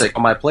of music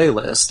on my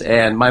playlist,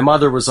 and my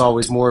mother was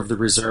always more of the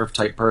reserved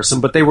type person,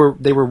 but they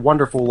were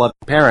wonderful, loving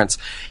parents.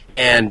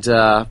 And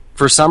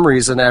for some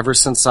reason, ever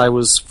since I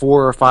was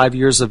 4 or 5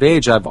 years of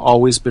age, I've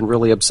always been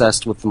really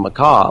obsessed with the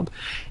macabre.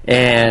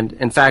 And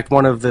in fact,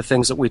 one of the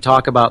things that we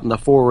talk about in the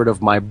foreword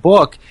of my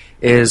book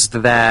is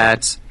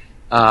that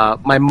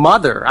my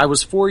mother, I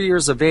was 4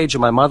 years of age,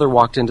 and my mother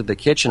walked into the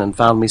kitchen and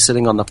found me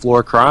sitting on the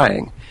floor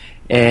crying.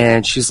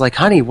 And she's like,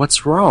 "Honey,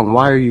 what's wrong?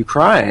 Why are you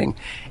crying?"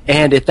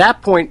 And at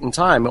that point in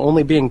time,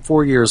 only being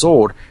 4 years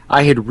old,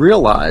 I had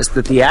realized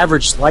that the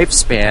average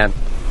lifespan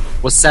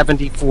was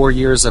 74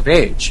 years of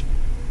age.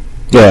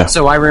 Yeah.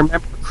 So I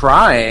remember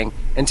crying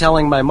and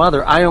telling my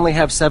mother, "I only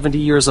have 70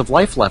 years of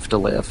life left to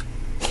live."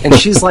 And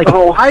she's like,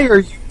 "Why are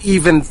you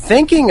even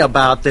thinking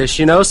about this?"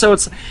 So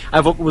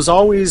I was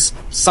always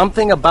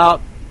something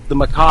about the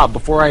macabre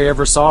before I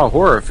ever saw a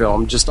horror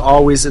film. It's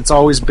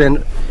always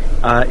been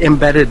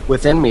embedded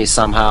within me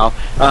somehow.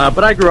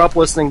 But I grew up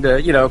listening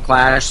to,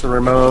 Clash, the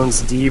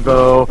Ramones,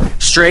 Devo,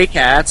 Stray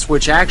Cats,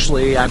 which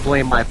actually I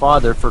blame my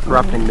father for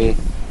corrupting me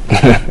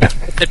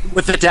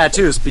with the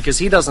tattoos, because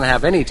he doesn't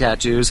have any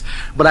tattoos.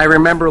 But I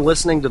remember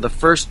listening to the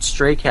first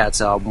Stray Cats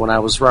album when I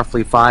was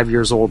roughly 5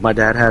 years old. My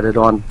dad had it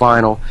on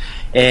vinyl,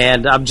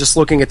 and I'm just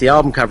looking at the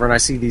album cover, and I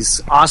see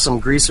these awesome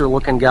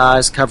greaser-looking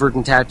guys covered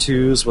in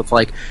tattoos with,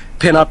 like,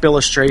 pin-up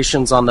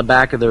illustrations on the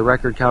back of their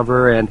record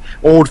cover and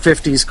old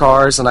 50s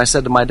cars. And I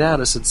said to my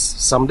dad, I said,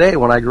 "Someday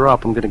when I grow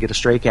up, I'm going to get a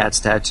Stray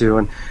Cats tattoo."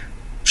 And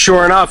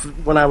sure enough,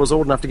 when I was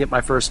old enough to get my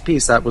first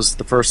piece, that was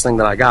the first thing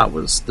that I got,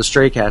 was the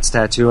Stray Cats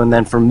tattoo. And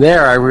then from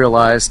there, I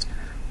realized,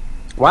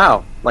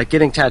 wow, like,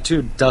 getting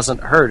tattooed doesn't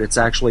hurt. It's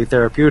actually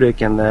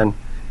therapeutic. And then,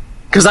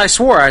 because I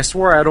swore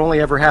I'd only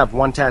ever have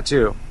one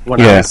tattoo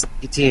when I was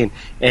 18,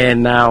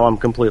 and now I'm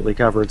completely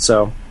covered.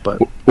 So,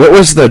 but what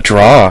was the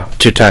draw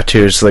to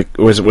tattoos? Like,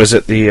 was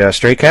it the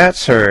Stray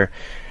Cats, or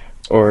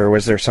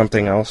was there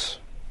something else?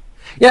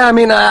 Yeah, I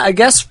mean, I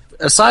guess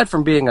aside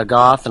from being a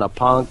goth and a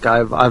punk,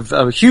 I'm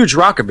a huge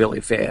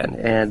rockabilly fan,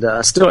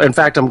 and still, in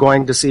fact, I'm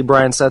going to see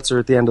Brian Setzer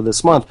at the end of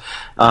this month.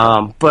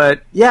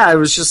 But yeah, I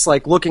was just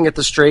like looking at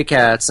the Stray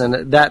Cats,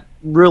 and that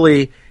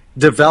really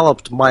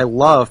developed my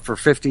love for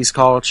 50s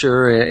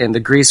culture and the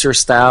greaser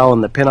style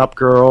and the pinup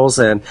girls,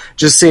 and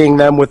just seeing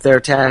them with their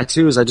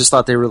tattoos. I just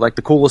thought they were like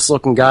the coolest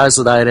looking guys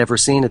that I had ever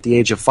seen at the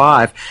age of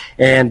 5.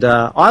 And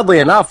oddly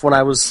enough,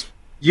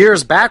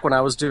 years back when I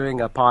was doing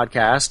a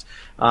podcast,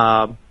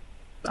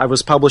 I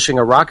was publishing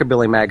a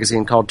rockabilly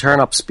magazine called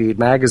Turn Up Speed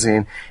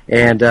magazine,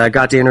 and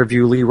got to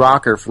interview Lee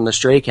Rocker from the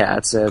Stray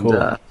Cats. And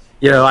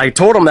cool. I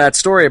told him that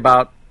story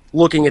about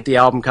looking at the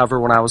album cover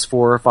when I was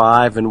 4 or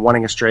 5 and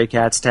wanting a Stray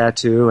Cats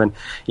tattoo, and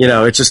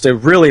it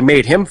really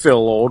made him feel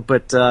old.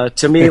 But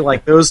to me,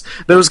 like, those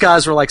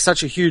guys were like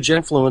such a huge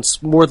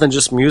influence, more than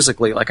just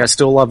musically. Like, I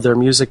still love their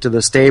music to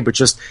this day, but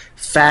just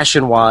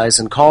fashion wise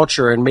and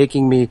culture, and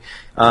making me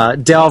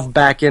delve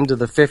back into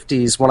the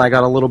 50s when I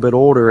got a little bit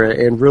older,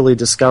 and really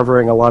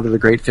discovering a lot of the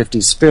great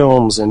 50s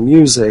films and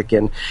music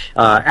and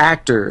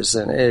actors,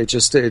 and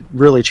it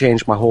really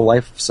changed my whole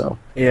life. So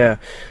yeah.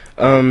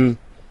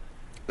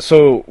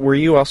 So, were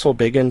you also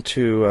big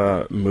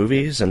into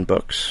movies and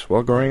books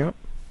while growing up?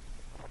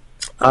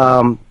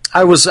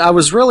 I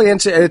was really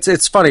into it.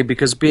 It's funny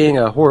because being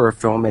a horror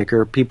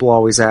filmmaker, people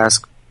always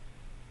ask,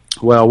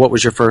 well, what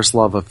was your first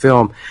love of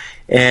film?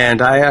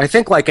 And I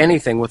think, like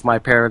anything with my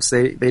parents,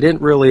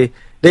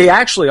 they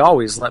actually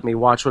always let me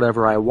watch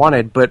whatever I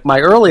wanted, but my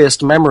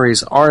earliest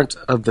memories aren't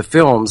of the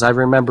films. I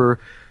remember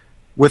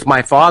with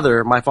my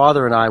father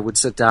and I would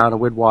sit down and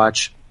we'd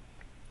watch,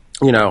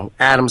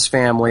 Addams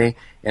Family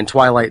and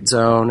Twilight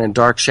Zone and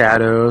Dark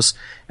Shadows,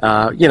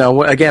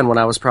 again, when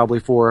I was probably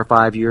 4 or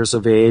 5 years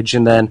of age.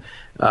 And then,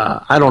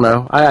 I don't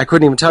know, I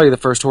couldn't even tell you the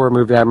first horror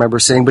movie I remember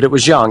seeing, but it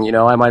was young,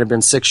 I might have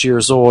been 6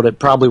 years old. It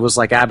probably was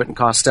like Abbott and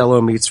Costello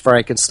meets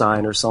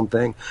Frankenstein or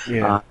something,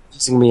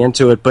 teasing me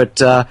into it.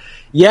 But,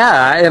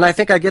 and I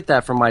think I get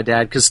that from my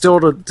dad, because still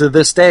to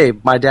this day,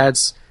 my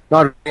dad's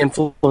not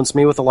influenced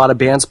me with a lot of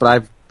bands, but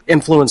I've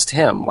influenced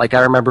him. Like,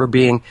 I remember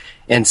being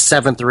in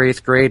 7th or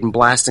 8th grade and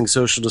blasting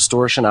Social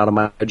Distortion out of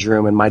my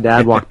bedroom, and my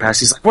dad walked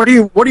past. He's like, what are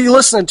you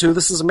listening to?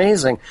 This is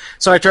amazing.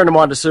 So I turned him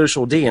on to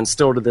Social D, and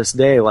still to this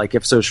day, like,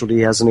 if Social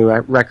D has a new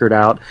record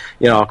out,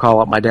 I'll call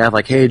up my dad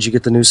like, hey, did you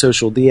get the new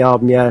Social D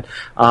album yet?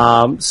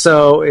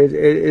 So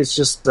it's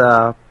just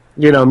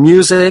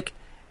music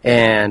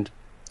and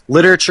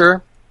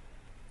literature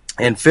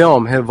and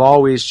film have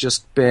always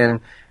just been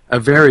a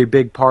very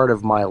big part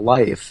of my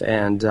life.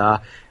 And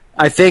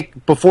I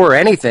think before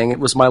anything, it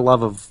was my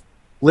love of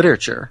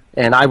literature,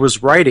 and I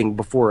was writing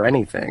before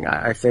anything.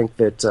 I think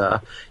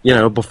that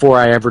before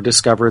I ever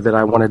discovered that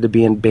I wanted to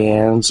be in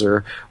bands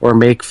or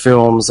make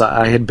films,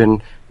 I had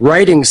been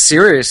writing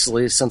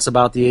seriously since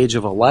about the age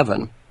of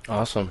 11.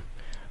 Awesome.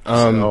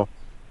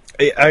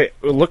 I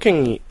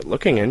looking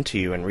into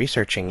you and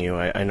researching you,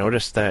 I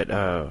noticed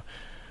that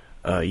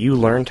you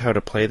learned how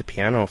to play the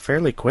piano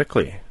fairly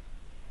quickly.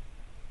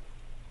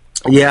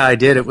 Yeah, I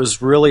did. It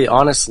was really,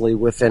 honestly,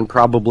 within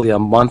probably a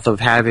month of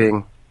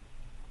having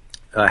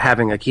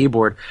a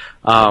keyboard.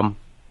 I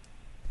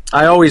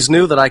always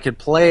knew that I could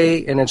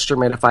play an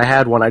instrument if I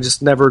had one. I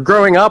just never,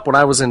 growing up when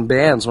I was in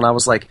bands, when I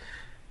was like,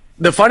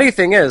 the funny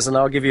thing is, and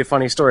I'll give you a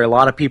funny story, a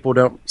lot of people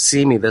don't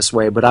see me this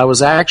way, but I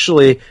was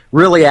actually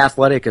really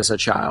athletic as a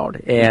child,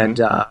 and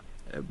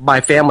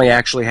my family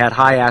actually had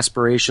high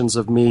aspirations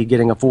of me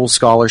getting a full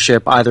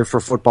scholarship either for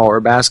football or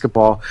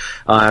basketball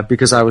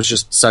because I was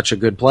just such a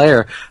good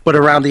player. But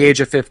around the age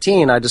of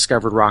 15, I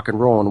discovered rock and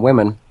roll and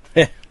women.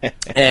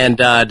 And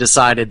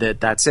decided that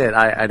that's it.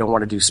 I don't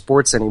want to do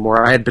sports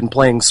anymore. I had been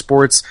playing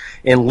sports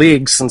in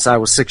leagues since I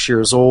was 6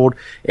 years old,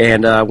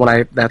 and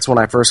that's when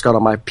I first got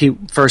on my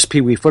first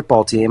Pee Wee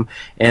football team,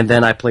 and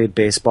then I played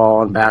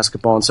baseball and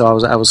basketball, and so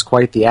I was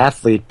quite the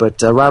athlete.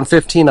 But around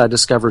 15, I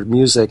discovered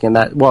music, and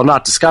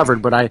not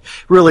discovered, but I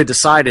really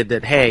decided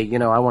that, hey,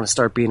 I want to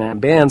start being in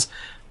bands.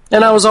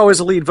 And I was always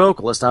a lead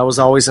vocalist. I was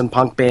always in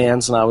punk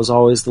bands, and I was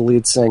always the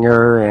lead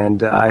singer,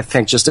 and I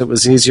think just it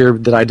was easier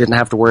that I didn't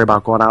have to worry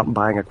about going out and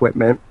buying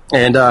equipment.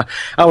 And I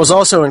was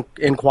also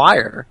in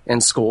choir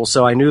in school,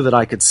 so I knew that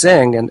I could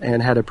sing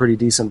and had a pretty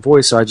decent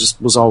voice, so I just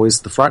was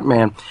always the front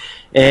man.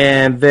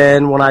 And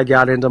then when I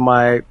got into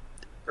my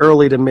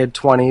early to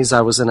mid-20s,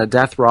 I was in a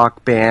death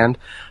rock band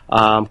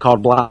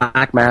called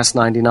Black Mass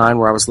 99,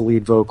 where I was the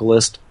lead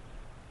vocalist.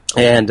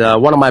 And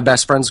one of my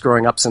best friends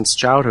growing up since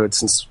childhood,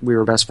 since we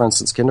were best friends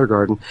since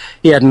kindergarten,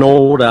 he had an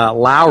old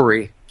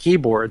Lowry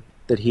keyboard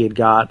that he had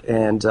got,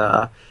 and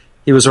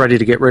he was ready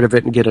to get rid of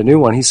it and get a new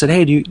one. He said,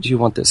 hey, do you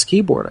want this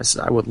keyboard? I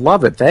said, I would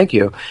love it, thank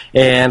you.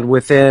 And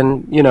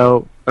within,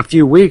 a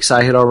few weeks,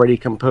 I had already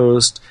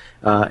composed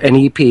an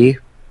EP.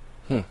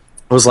 It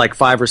was like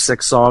 5 or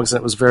 6 songs, and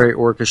it was very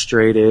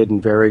orchestrated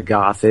and very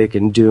gothic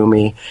and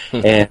doomy.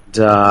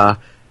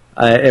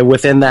 And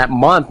within that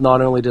month,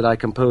 not only did I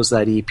compose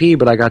that EP,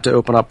 but I got to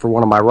open up for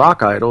one of my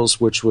rock idols,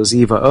 which was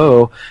Eva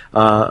O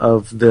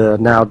of the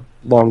now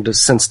long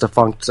since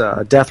defunct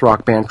death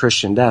rock band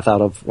Christian Death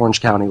out of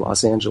Orange County,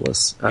 Los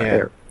Angeles.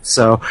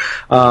 So,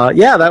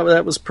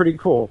 that was pretty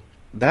cool.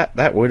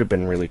 That would have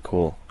been really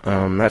cool.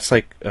 That's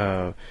like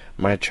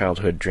my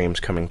childhood dreams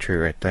coming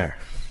true right there.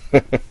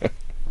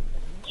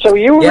 So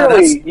you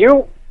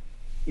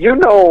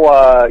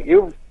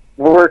you've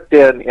worked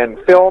in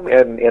film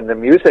and in the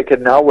music,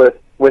 and now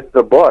with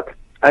the book.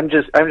 I'm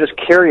just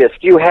curious.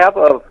 Do you have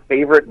a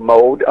favorite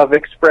mode of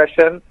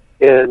expression?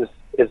 Is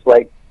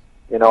like,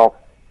 do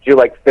you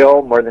like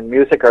film more than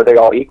music? Are they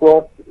all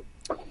equal?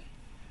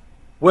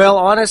 Well,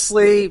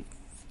 honestly,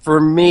 for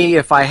me,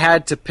 if I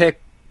had to pick,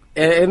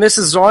 and this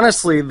is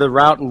honestly the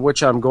route in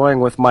which I'm going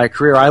with my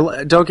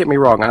career. Don't get me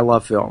wrong, I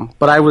love film,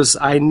 but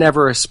I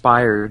never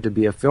aspired to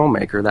be a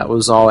filmmaker. That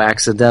was all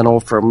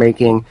accidental from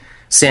making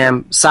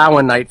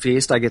Samhain Night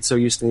Feast. I get so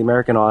used to the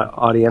American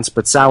audience,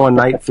 but Samhain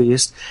Night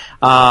Feast.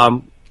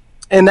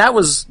 And that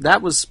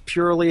was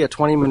purely a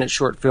 20-minute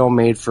short film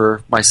made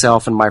for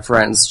myself and my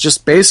friends,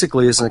 just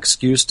basically as an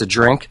excuse to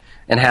drink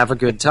and have a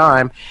good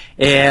time.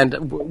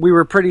 And we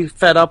were pretty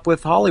fed up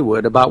with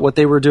Hollywood about what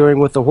they were doing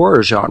with the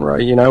horror genre.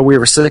 We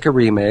were sick of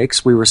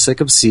remakes, we were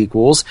sick of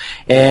sequels,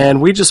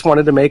 and we just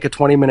wanted to make a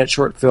 20-minute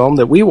short film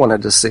that we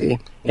wanted to see.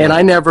 And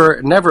I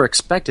never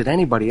expected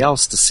anybody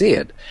else to see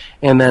it.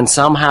 And then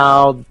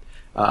somehow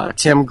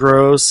Tim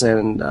Gross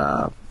and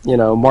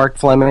Mark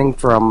Fleming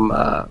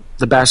from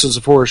the Bastards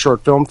of Horror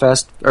Short Film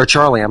Fest, or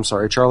Charlie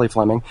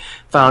Fleming,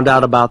 found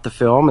out about the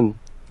film, and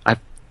I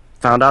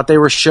found out they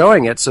were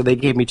showing it, so they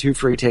gave me 2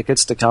 free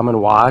tickets to come and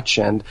watch,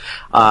 and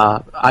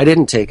I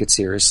didn't take it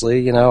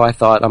seriously. I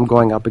thought, I'm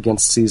going up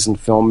against seasoned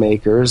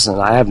filmmakers, and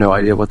I have no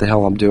idea what the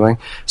hell I'm doing.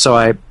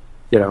 So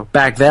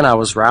back then I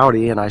was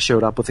rowdy, and I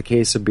showed up with a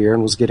case of beer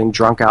and was getting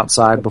drunk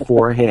outside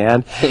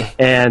beforehand,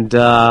 and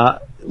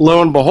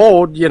lo and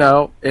behold,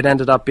 it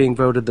ended up being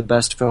voted the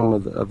best film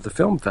of the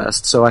film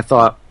fest. So I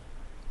thought,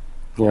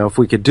 if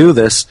we could do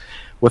this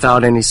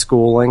without any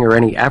schooling or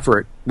any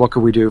effort, what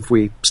could we do if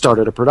we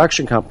started a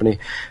production company?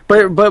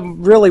 But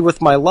really, with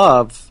my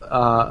love,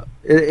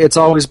 it's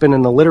always been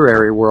in the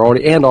literary world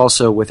and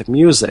also with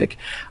music.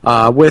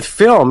 With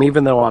film,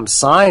 even though I'm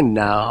signed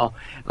now,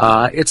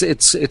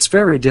 it's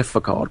very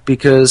difficult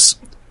because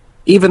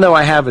even though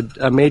I have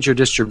a major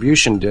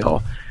distribution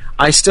deal,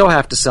 I still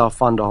have to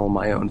self-fund all of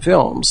my own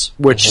films,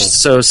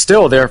 so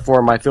still,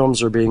 therefore, my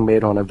films are being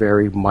made on a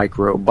very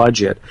micro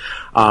budget.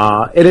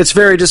 And it's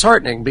very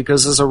disheartening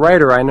because as a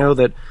writer, I know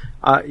that,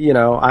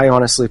 I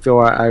honestly feel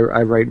I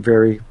write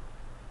very,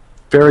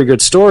 very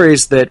good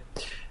stories that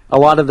a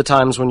lot of the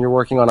times when you're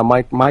working on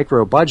a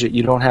micro budget,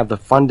 you don't have the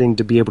funding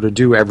to be able to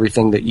do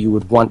everything that you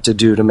would want to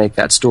do to make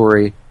that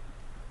story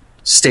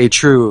stay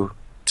true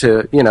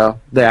to,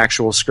 the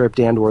actual script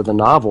and or the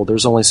novel.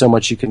 There's only so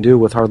much you can do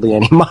with hardly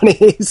any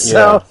money.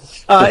 So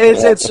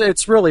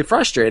it's really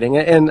frustrating.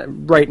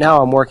 And right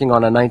now I'm working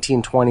on a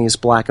 1920s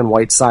black and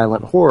white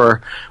silent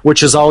horror, which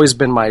has always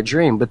been my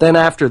dream. But then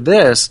after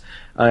this,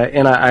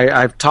 and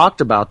I've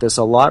talked about this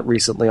a lot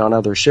recently on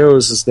other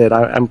shows, is that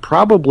I'm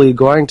probably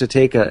going to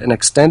take an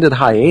extended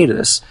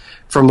hiatus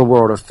from the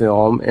world of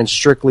film and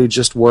strictly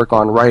just work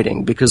on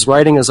writing, because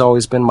writing has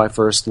always been my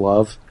first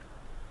love.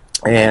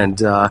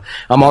 And I'm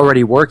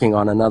already working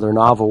on another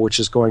novel, which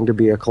is going to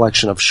be a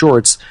collection of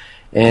shorts,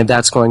 and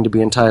that's going to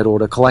be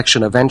entitled A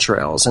Collection of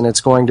Entrails. And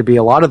it's going to be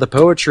a lot of the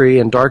poetry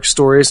and dark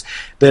stories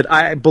that,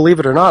 I believe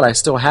it or not, I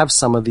still have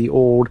some of the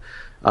old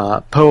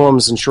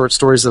poems and short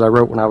stories that I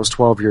wrote when I was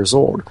 12 years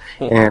old.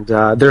 And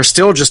they're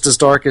still just as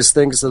dark as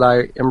things that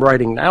I am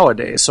writing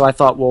nowadays. So I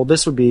thought, well,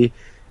 this would be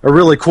a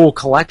really cool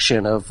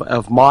collection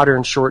of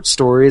modern short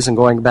stories, and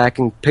going back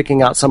and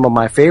picking out some of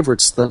my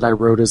favorites that I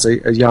wrote as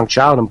a young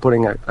child and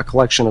putting a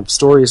collection of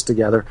stories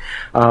together.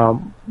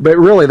 But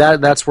really,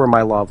 that's where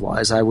my love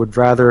lies. I would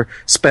rather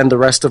spend the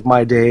rest of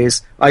my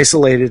days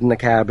isolated in a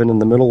cabin in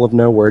the middle of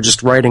nowhere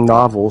just writing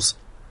novels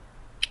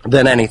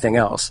than anything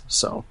else.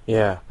 So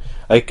yeah.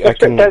 That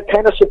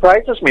kind of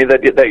surprises me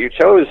that you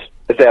chose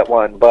that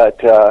one, but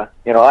I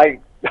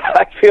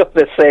feel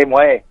the same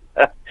way.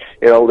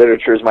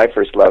 Literature is my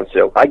first love,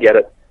 so I get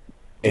it.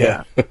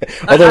 Yeah.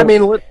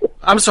 Although,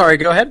 I'm sorry,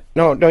 go ahead.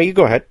 No, you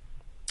go ahead.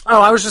 Oh,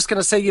 I was just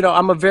going to say,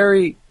 I'm a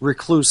very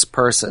recluse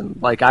person.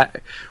 Like,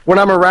 when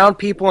I'm around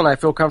people and I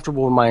feel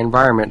comfortable in my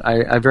environment,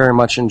 I very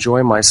much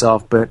enjoy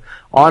myself. But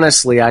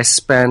honestly, I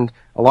spend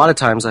a lot of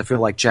times, I feel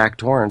like Jack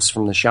Torrance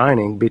from The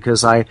Shining,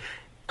 because I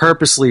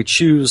purposely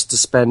choose to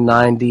spend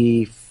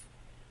 98%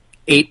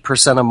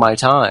 of my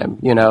time,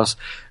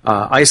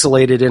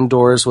 isolated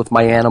indoors with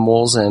my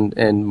animals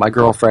and my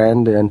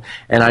girlfriend, and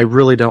I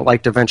really don't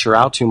like to venture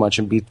out too much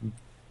and be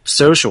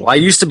social. I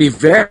used to be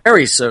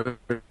very social,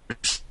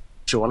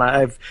 and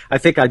I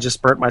think I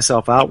just burnt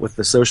myself out with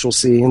the social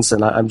scenes,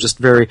 and I'm just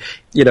very,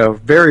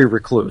 very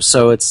recluse.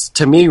 So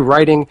to me,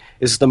 writing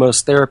is the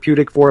most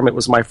therapeutic form. It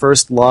was my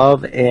first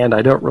love, and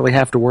I don't really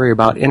have to worry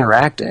about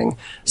interacting. Yeah.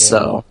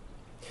 So,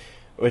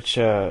 which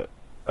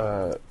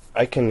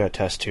I can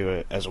attest to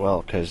it as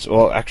well, because,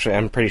 actually,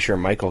 I'm pretty sure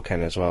Michael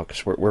can as well,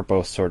 because we're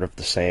both sort of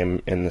the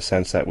same in the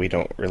sense that we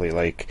don't really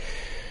like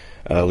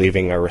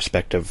leaving our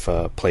respective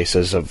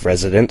places of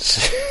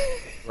residence.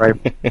 Right.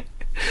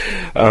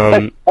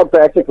 I'm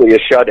practically a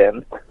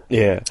shut-in.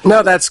 Yeah.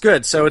 No, that's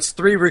good. So it's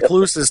three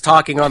recluses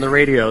talking on the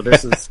radio.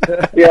 This is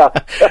yeah.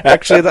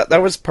 Actually,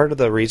 that was part of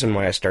the reason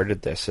why I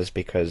started this, is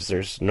because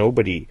there's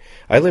nobody.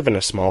 I live in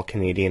a small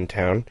Canadian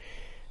town,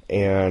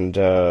 and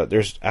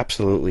there's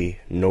absolutely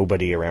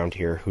nobody around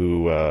here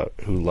who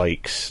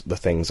likes the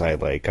things I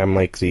like. I'm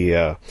like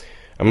the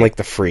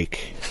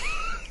freak,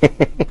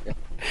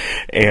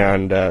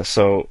 and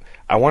so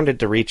I wanted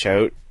to reach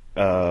out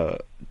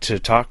to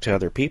talk to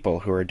other people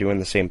who are doing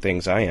the same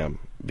things I am,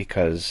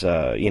 because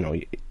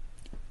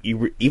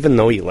even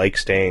though you like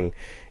staying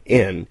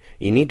in,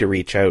 you need to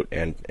reach out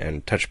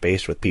and touch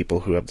base with people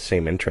who have the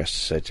same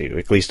interests as you.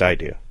 At least I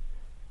do.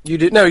 You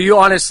do. No,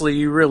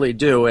 you really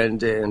do.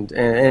 And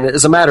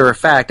as a matter of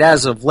fact,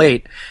 as of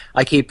late,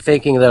 I keep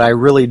thinking that I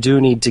really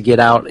do need to get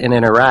out and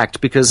interact,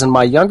 because in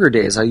my younger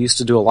days, I used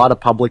to do a lot of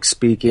public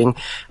speaking.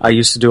 I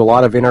used to do a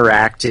lot of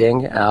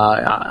interacting.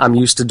 I'm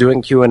used to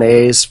doing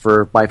Q&As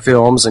for my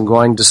films and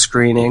going to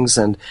screenings,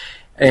 and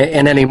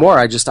anymore,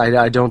 I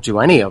don't do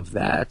any of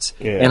that.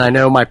 Yeah. And I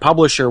know my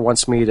publisher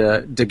wants me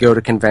to go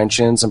to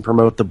conventions and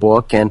promote the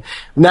book. And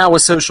now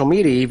with social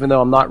media, even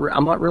though I'm not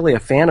really a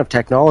fan of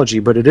technology,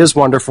 but it is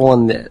wonderful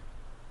in the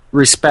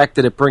respect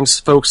that it brings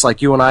folks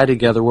like you and I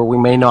together where we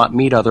may not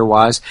meet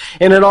otherwise.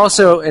 And it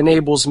also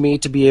enables me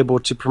to be able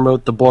to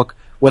promote the book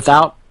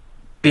without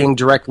being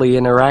directly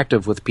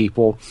interactive with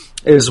people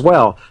as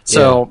well.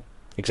 So yeah,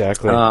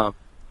 exactly.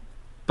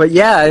 But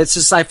yeah, it's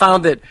just, I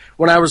found that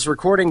when I was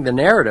recording the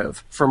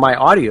narrative for my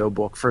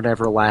audiobook for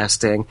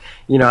Neverlasting,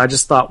 I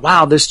just thought,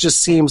 wow, this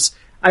just seems,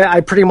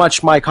 I pretty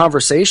much, my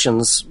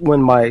conversations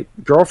when my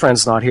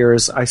girlfriend's not here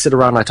is I sit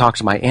around and I talk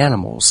to my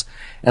animals.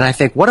 And I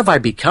think, what have I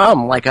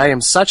become? Like, I am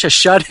such a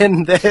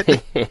shut-in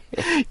that,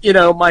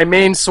 my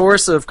main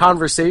source of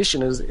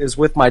conversation is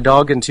with my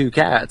dog and two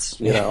cats,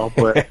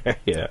 but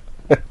yeah.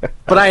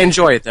 But I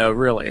enjoy it, though,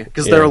 really,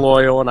 because they're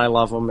loyal and I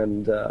love them,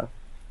 and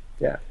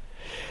yeah.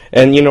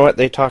 And you know what?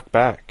 They talk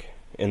back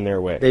in their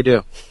way. They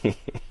do.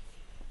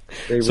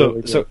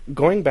 So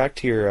going back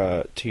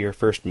to your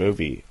first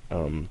movie,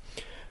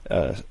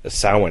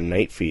 Samhain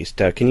Night Feast,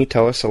 can you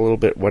tell us a little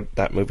bit what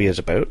that movie is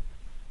about?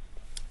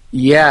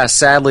 Yeah,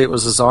 sadly, it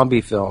was a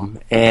zombie film,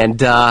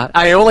 and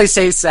I only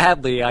say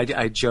sadly.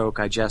 I joke,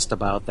 I jest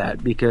about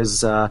that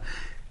because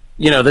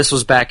this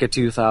was back at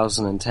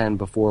 2010,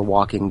 before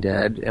Walking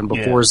Dead, and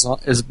before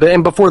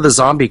the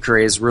zombie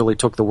craze really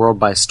took the world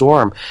by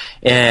storm.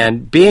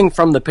 And being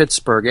from the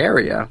Pittsburgh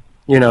area,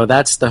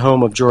 that's the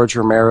home of George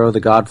Romero, the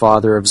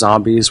godfather of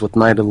zombies with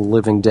Night of the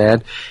Living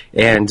Dead.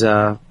 And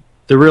the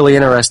really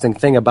interesting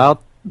thing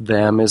about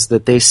them is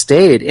that they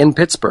stayed in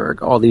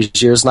Pittsburgh all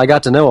these years, and I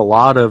got to know a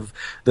lot of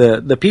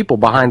the people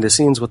behind the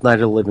scenes with Night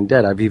of the Living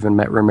Dead. I've even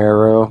met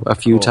Romero a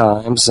few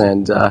times,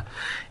 and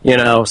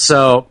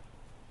so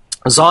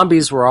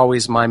zombies were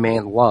always my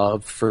main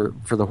love for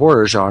the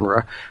horror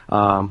genre.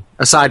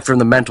 Aside from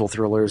the mental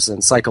thrillers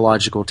and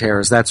psychological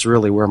terrors, that's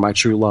really where my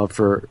true love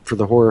for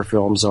the horror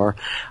films are.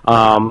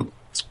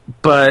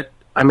 But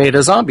I made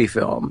a zombie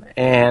film,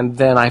 and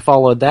then I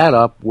followed that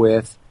up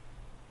with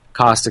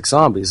Caustic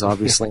Zombies,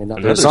 obviously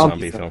another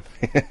zombie film.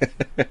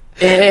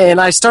 And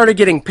I started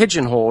getting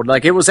pigeonholed.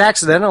 Like, it was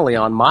accidentally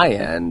on my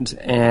end,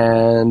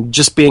 and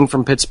just being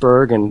from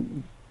Pittsburgh,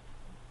 and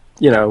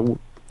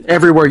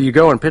everywhere you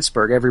go in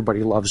Pittsburgh,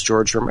 everybody loves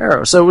George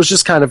Romero. So it was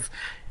just kind of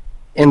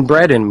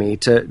inbred in me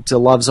to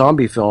love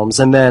zombie films.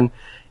 And then,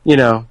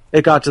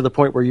 it got to the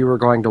point where you were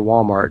going to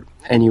Walmart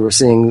and you were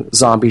seeing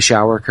zombie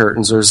shower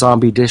curtains or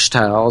zombie dish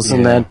towels,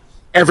 and then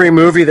every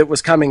movie that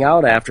was coming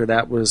out after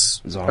that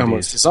was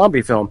almost a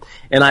zombie film.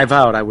 And I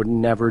vowed I would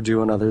never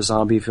do another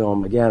zombie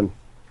film again.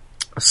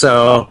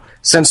 So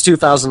since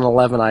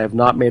 2011, I have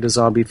not made a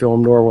zombie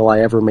film, nor will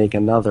I ever make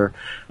another.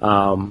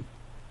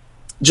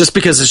 Just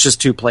because it's just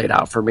too played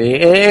out for me.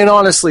 And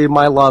honestly,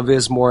 my love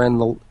is more in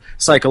the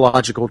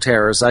psychological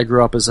terrors. I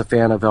grew up as a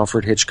fan of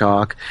Alfred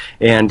Hitchcock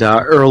and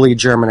early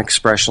German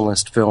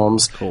expressionist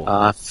films.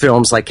 Cool.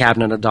 Films like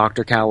Cabinet of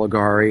Dr.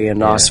 Caligari and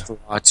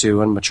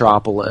Nosferatu and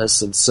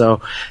Metropolis. And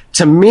so,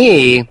 to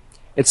me,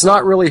 it's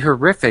not really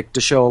horrific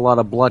to show a lot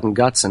of blood and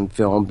guts in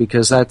film,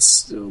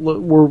 because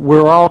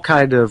we're all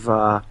kind of...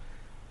 I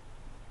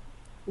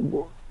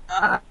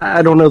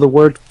don't know the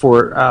word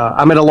for it.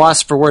 I'm at a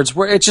loss for words.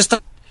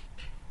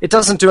 It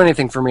doesn't do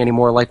anything for me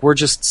anymore. Like, we're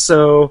just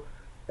so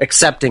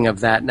accepting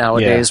of that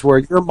nowadays, where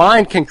your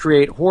mind can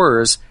create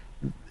horrors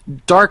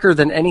darker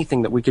than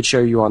anything that we could show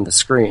you on the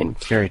screen.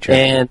 Very true.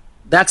 And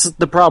that's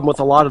the problem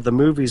with a lot of the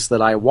movies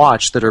that I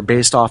watch that are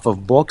based off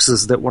of books,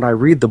 is that when I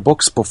read the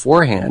books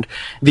beforehand,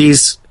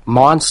 these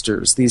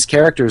monsters, these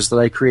characters that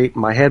I create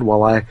in my head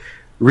while I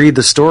read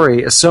the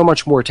story, is so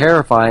much more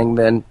terrifying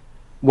than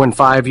when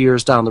 5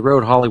 years down the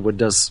road Hollywood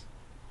does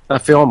a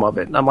film of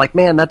it. And I'm like,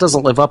 man, that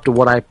doesn't live up to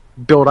what I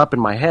built up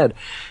in my head.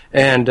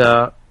 And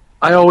I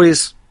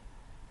always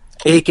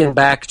ache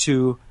back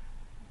to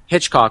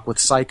Hitchcock with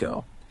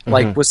Psycho.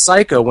 Like, with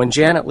Psycho, when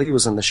Janet Leigh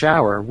was in the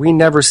shower, we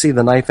never see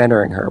the knife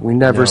entering her. We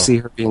never see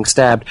her being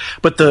stabbed.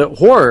 But the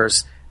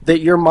horrors that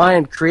your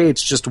mind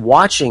creates just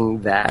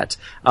watching that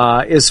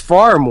is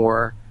far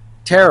more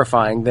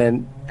terrifying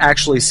than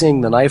actually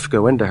seeing the knife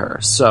go into her.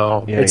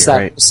 So it's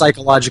that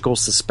psychological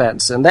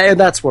suspense. And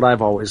that's what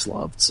I've always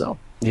loved. So.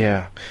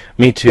 Yeah,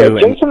 me too. Yeah,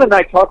 Jason and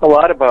I talk a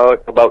lot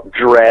about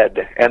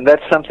dread, and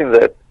that's something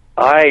that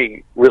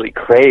I really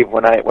crave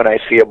when I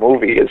see a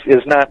movie.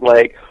 Is not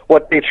like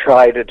what they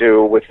try to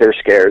do with their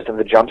scares and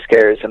the jump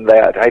scares and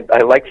that. I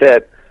like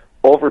that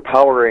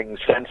overpowering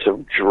sense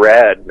of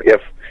dread.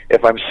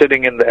 If I'm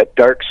sitting in that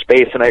dark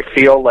space and I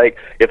feel like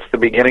it's the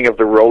beginning of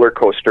the roller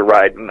coaster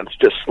ride and it's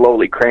just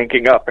slowly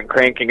cranking up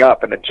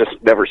and it just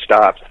never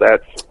stops.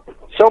 That's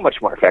so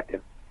much more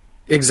effective.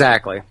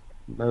 Exactly.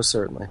 Most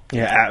certainly.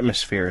 Yeah,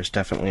 atmosphere is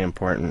definitely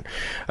important.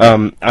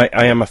 I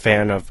am a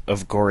fan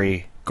of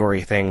gory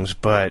things,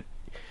 but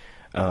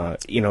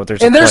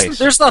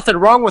there's nothing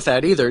wrong with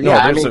that either.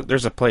 No,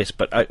 there's a place,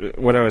 but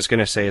what I was going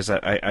to say is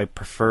that I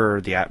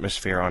prefer the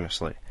atmosphere,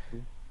 honestly.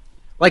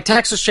 Like,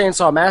 Texas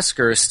Chainsaw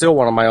Massacre is still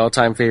one of my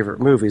all-time favorite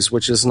movies,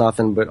 which is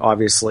nothing but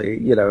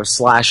obviously,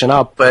 slashing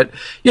up. But,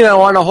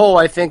 on a whole,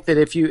 I think that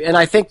and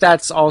I think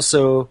that's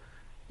also,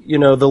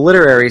 the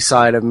literary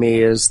side of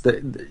me is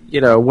that,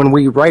 when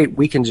we write,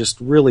 we can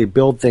just really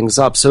build things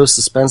up so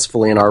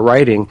suspensefully in our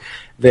writing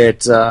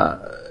that,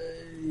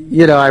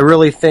 I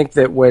really think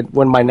that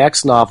when my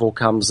next novel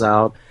comes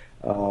out,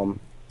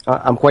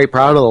 I'm quite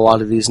proud of a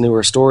lot of these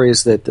newer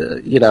stories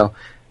that,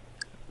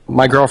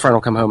 my girlfriend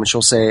will come home and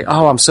she'll say,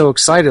 "Oh, I'm so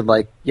excited."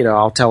 Like,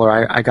 I'll tell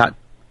her I got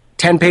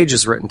 10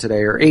 pages written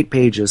today or 8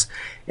 pages.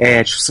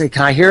 And she'll say,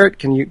 "Can I hear it?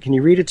 Can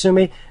you read it to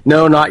me?"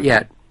 "No, not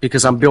yet,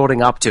 because I'm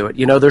building up to it."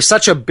 There's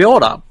such a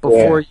build up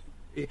before,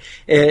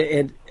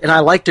 and I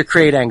like to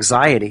create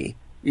anxiety,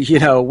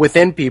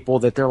 within people,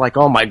 that they're like,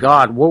 "Oh my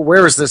God,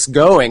 where is this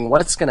going?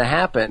 What's going to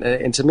happen?"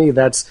 And to me,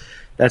 that's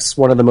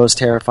one of the most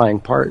terrifying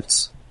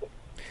parts.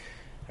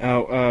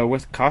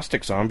 With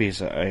Caustic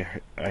Zombies, I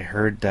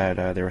heard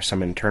that there were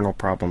some internal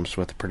problems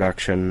with the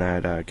production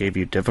that gave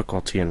you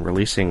difficulty in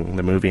releasing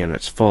the movie in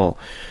its full.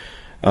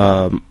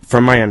 From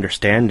my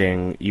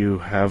understanding, you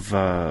have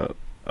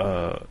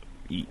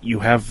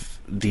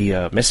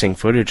the missing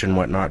footage and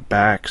whatnot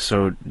back.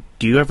 So,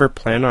 do you ever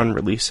plan on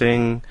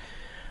releasing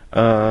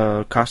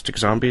Caustic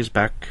Zombies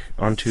back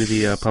onto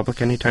the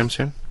public anytime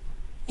soon?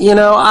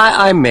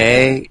 I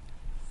may.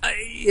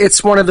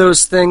 It's one of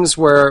those things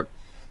where,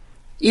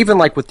 even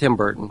like with Tim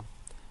Burton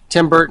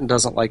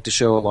doesn't like to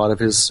show a lot of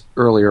his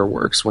earlier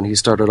works when he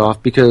started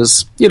off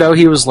because,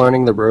 he was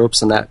learning the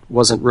ropes and that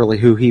wasn't really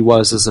who he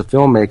was as a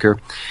filmmaker.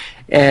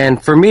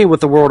 And for me, with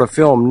the world of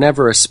film,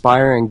 never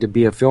aspiring to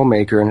be a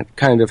filmmaker and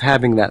kind of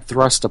having that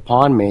thrust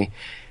upon me,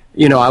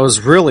 I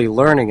was really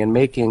learning and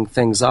making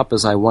things up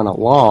as I went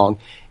along.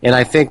 And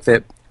I think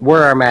that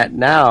where I'm at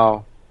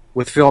now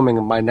with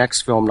filming my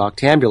next film,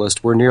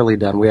 Noctambulist, we're nearly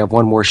done. We have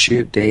one more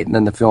shoot date, and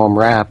then the film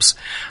wraps.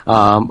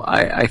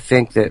 I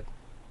think that,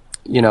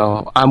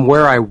 I'm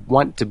where I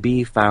want to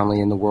be finally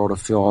in the world of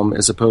film,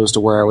 as opposed to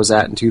where I was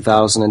at in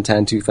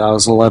 2010,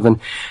 2011.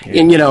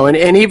 Yeah.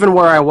 And even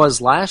where I was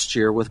last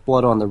year with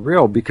Blood on the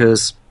Reel,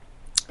 because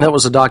that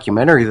was a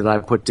documentary that I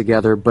put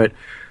together, but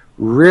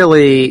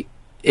really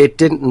it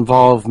didn't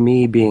involve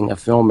me being a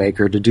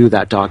filmmaker to do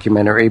that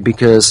documentary,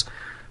 because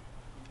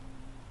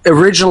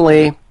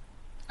originally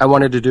I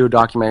wanted to do a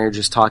documentary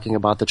just talking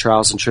about the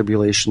trials and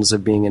tribulations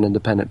of being an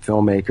independent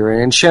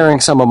filmmaker and sharing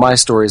some of my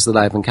stories that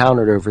I've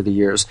encountered over the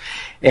years.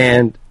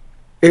 And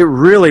it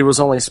really was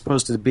only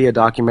supposed to be a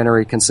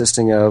documentary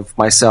consisting of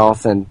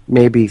myself and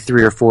maybe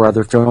 3 or 4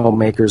 other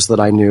filmmakers that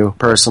I knew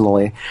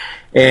personally.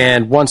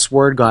 And once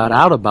word got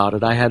out about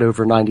it, I had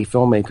over 90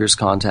 filmmakers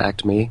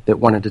contact me that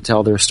wanted to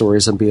tell their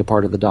stories and be a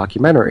part of the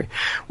documentary.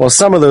 Well,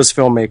 some of those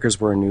filmmakers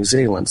were in New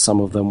Zealand, some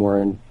of them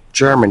were in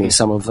Germany,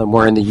 some of them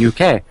were in the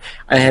UK.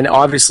 And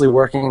obviously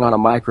working on a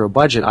micro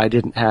budget, I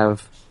didn't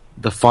have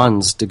the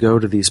funds to go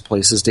to these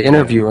places to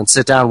interview and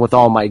sit down with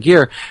all my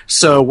gear.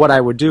 So what I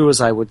would do is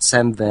I would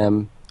send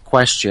them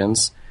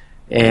questions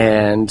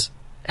and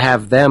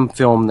have them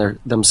film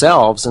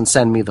themselves and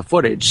send me the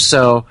footage.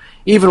 So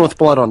even with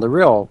Blood on the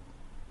Reel,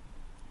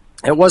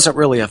 it wasn't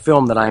really a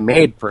film that I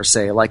made per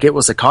se. Like, it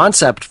was a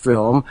concept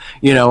film,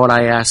 and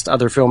I asked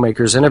other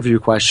filmmakers interview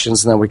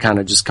questions, and then we kind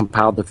of just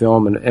compiled the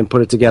film and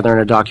put it together in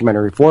a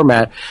documentary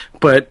format.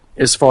 But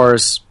as far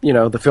as, the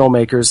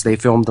filmmakers, they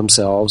filmed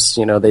themselves,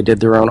 they did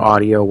their own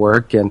audio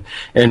work, and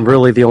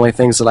really the only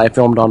things that I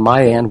filmed on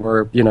my end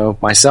were,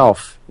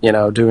 myself,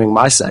 doing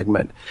my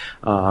segment.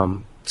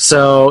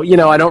 So,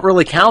 I don't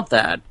really count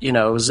that,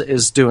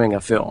 as doing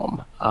a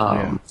film.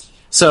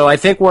 So I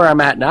think where I'm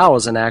at now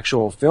as an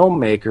actual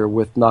filmmaker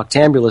with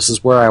Noctambulist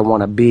is where I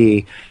want to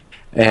be,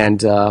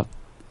 and I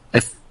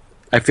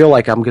feel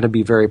like I'm going to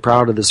be very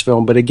proud of this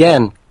film. But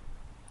again,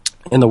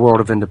 in the world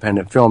of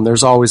independent film,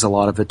 there's always a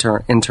lot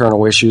of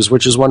internal issues,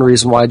 which is one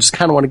reason why I just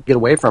kind of want to get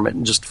away from it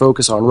and just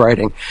focus on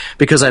writing,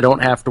 because I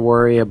don't have to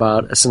worry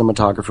about a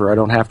cinematographer, I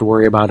don't have to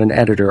worry about an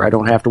editor, I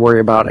don't have to worry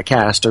about a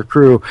cast or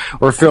crew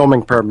or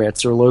filming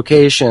permits or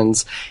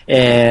locations,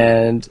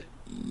 and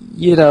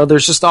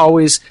there's just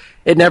always...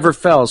 It never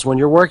fails. When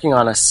you're working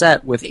on a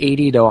set with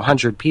 80 to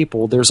 100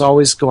 people, there's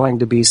always going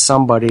to be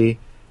somebody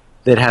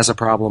that has a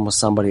problem with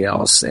somebody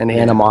else, and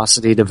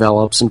animosity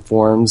develops and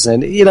forms,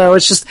 and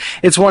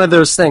it's one of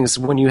those things.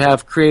 When you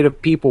have creative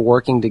people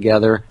working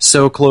together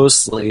so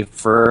closely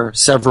for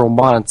several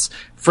months,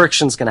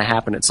 friction's going to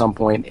happen at some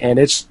point, and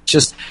it's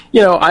just,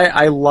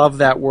 I love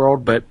that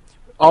world, but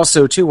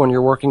also, too, when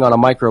you're working on a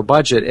micro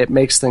budget, it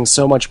makes things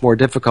so much more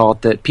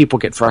difficult that people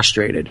get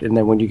frustrated. And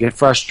then when you get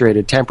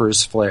frustrated,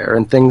 tempers flare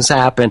and things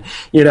happen,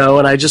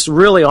 and I just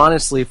really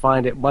honestly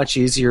find it much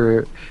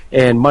easier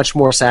and much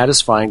more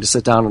satisfying to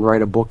sit down and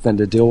write a book than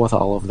to deal with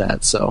all of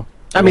that. So,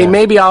 I mean,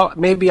 maybe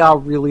I'll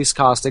release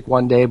Caustic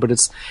one day, but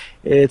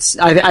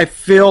I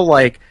feel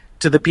like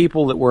to the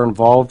people that were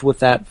involved with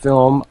that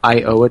film,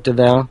 I owe it to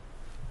them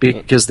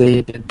because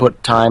they did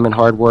put time and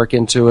hard work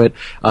into it.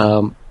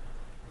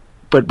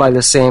 But by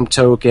the same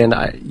token,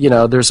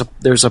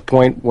 there's a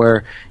point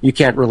where you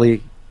can't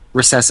really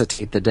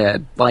resuscitate the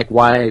dead. Like,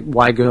 why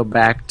go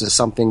back to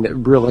something that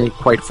really,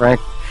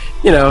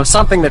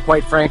 something that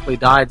quite frankly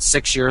died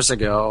 6 years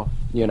ago,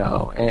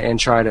 and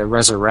try to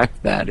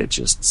resurrect that? It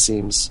just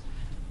seems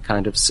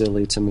kind of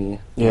silly to me.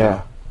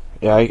 Yeah,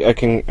 I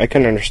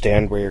can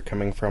understand where you're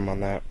coming from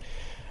on that.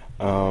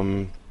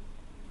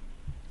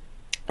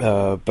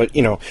 But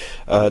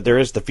there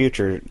is the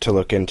future to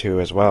look into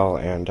as well,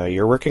 and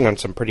you're working on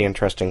some pretty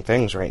interesting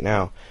things right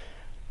now.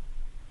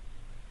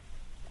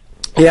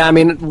 Yeah, I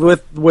mean,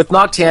 with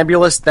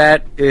Noctambulist,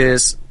 that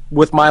is,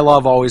 with my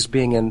love always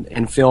being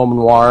in film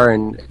noir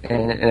and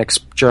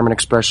German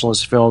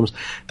expressionist films,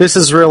 this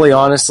is really,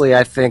 honestly,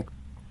 I think,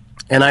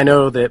 and I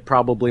know that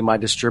probably my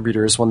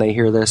distributors, when they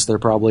hear this, they're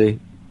probably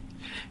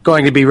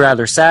going to be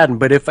rather saddened,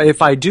 but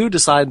if I do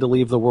decide to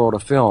leave the world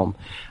of film,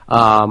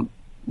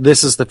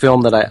 this is the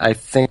film that I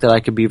think that I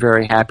could be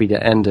very happy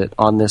to end it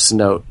on this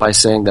note by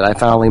saying that I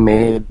finally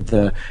made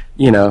the,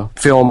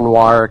 film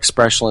noir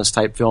expressionist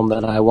type film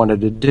that I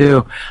wanted to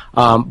do.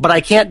 But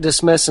I can't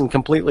dismiss and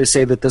completely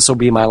say that this will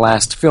be my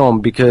last film,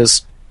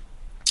 because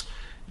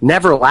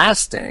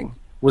Neverlasting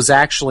was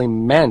actually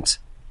meant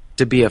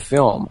to be a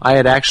film. I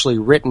had actually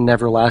written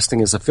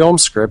Neverlasting as a film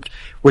script,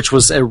 which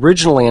was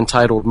originally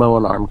entitled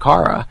Moen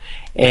Armkara,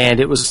 and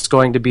it was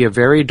going to be a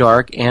very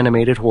dark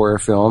animated horror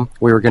film.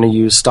 We were going to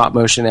use stop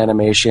motion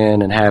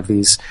animation and have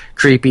these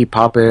creepy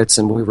puppets,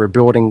 and we were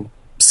building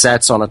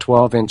sets on a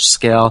 12-inch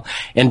scale,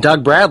 and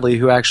Doug Bradley,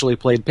 who actually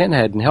played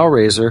Pinhead in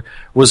Hellraiser,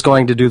 was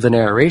going to do the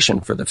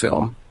narration for the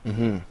film.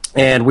 Mm-hmm.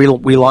 And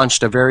we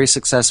launched a very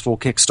successful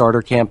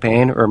Kickstarter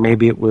campaign, or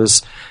maybe it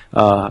was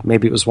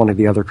one of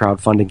the other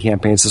crowdfunding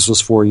campaigns. This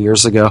was 4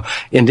 years ago.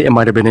 It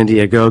might have been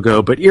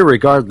Indiegogo, but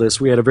irregardless,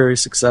 we had a very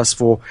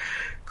successful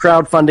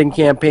crowdfunding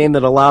campaign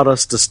that allowed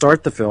us to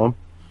start the film,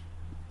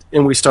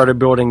 and we started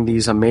building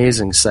these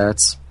amazing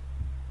sets.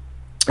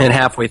 And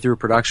halfway through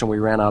production, we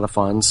ran out of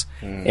funds.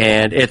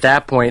 And at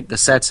that point, the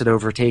sets had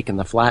overtaken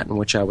the flat in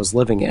which I was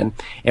living in,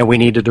 and we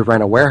needed to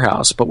rent a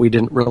warehouse, but we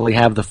didn't really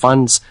have the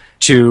funds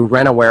to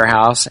rent a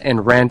warehouse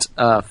and rent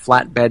a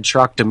flatbed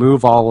truck to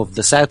move all of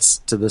the sets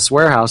to this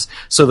warehouse.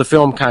 So the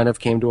film kind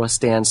of came to a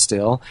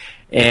standstill,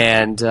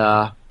 and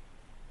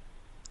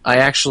I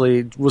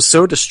actually was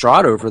so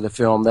distraught over the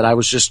film that I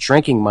was just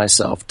drinking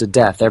myself to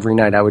death. Every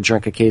night I would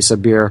drink a case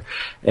of beer,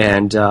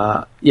 and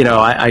I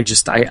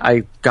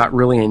got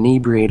really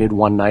inebriated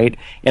one night,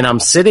 and I'm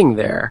sitting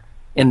there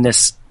in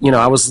this,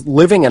 I was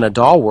living in a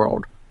doll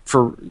world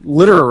for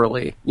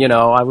literally,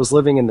 I was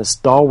living in this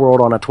doll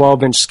world on a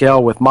 12-inch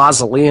scale with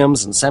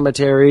mausoleums and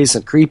cemeteries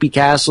and creepy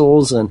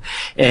castles and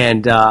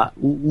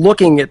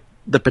looking at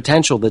the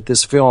potential that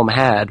this film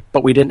had,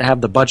 but we didn't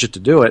have the budget to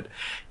do it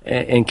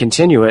and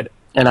continue it.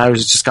 And I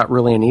just got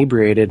really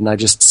inebriated, and I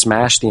just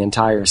smashed the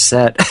entire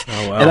set.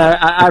 Oh, wow. And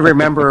I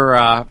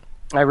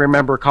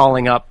remember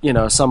calling up,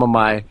 some of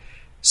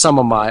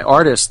my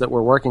artists that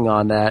were working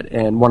on that,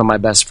 and one of my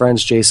best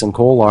friends, Jason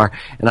Kolar,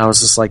 and I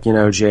was just like,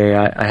 Jay,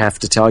 I have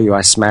to tell you,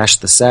 I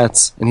smashed the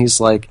sets. And he's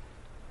like,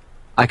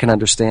 I can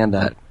understand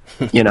that,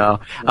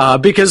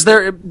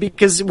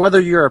 because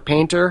whether you're a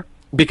painter.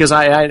 Because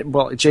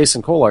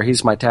Jason Kolar,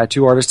 he's my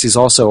tattoo artist. He's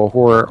also a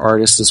horror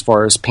artist as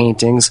far as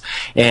paintings.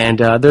 And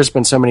there's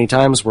been so many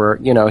times where,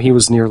 he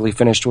was nearly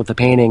finished with the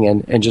painting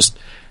and just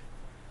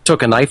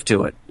took a knife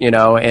to it,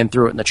 and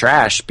threw it in the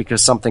trash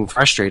because something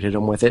frustrated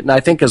him with it. And I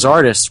think as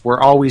artists,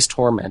 we're always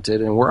tormented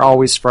and we're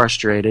always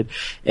frustrated.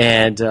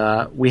 And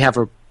we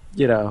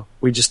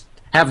just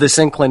have this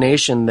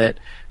inclination that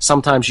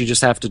sometimes you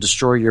just have to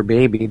destroy your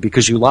baby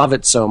because you love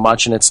it so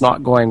much and it's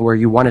not going where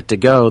you want it to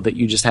go that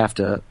you just have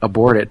to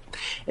abort it.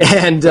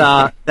 And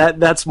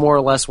that's more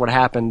or less what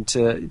happened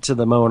to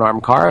the Moan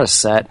Armkara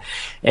set.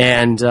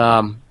 And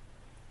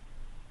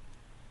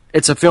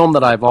it's a film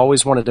that I've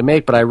always wanted to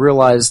make, but I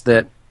realized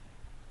that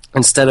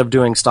instead of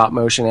doing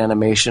stop-motion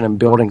animation and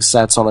building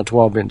sets on a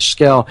 12-inch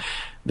scale,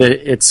 that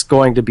it's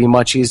going to be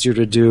much easier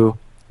to do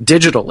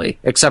digitally,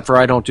 except for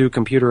I don't do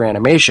computer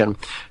animation.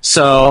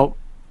 So,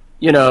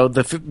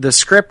 the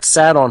script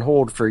sat on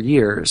hold for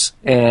years,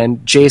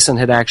 and Jason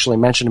had actually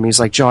mentioned to me, he's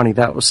like, Johnny,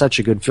 that was such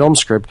a good film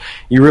script.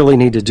 You really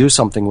need to do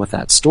something with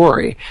that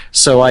story.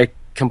 So I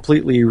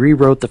completely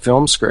rewrote the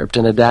film script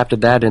and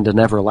adapted that into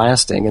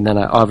Neverlasting, and then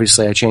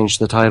I changed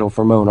the title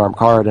from Moan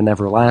Armkara to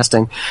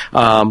Neverlasting.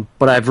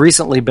 But I've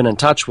recently been in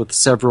touch with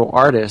several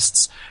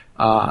artists,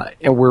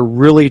 and we're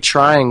really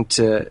trying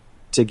to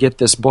get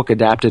this book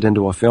adapted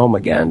into a film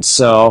again.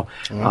 So,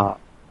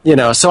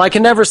 so I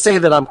can never say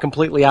that I'm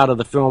completely out of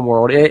the film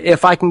world.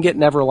 If I can get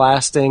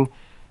Neverlasting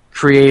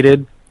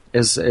created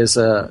as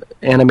a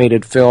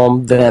animated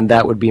film, then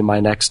that would be my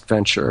next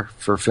venture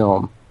for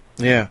film.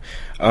 Yeah.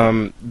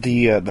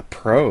 The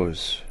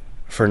prose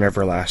for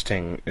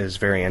Neverlasting is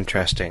very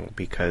interesting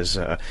because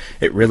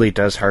it really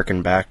does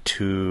harken back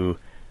to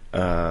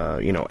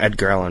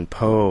Edgar Allan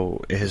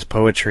Poe, his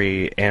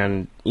poetry,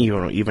 and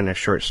even his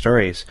short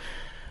stories.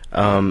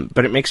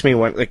 But it makes me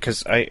wonder,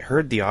 because I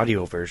heard the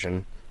audio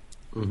version.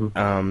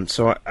 Mm-hmm.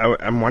 So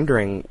I'm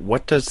wondering,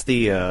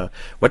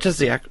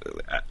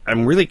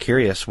 I'm really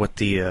curious what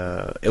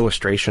the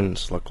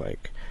illustrations look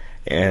like,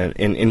 and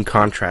in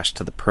contrast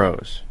to the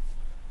prose.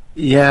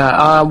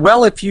 Yeah,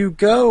 if you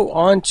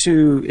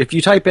if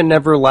you type in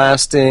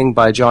Neverlasting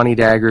by Johnny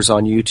Daggers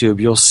on YouTube,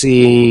 you'll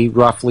see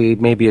roughly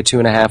maybe a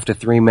 2.5 to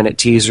 3 minute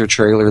teaser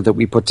trailer that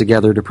we put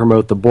together to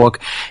promote the book,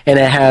 and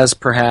it has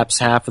perhaps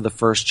half of the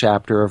first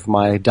chapter of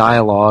my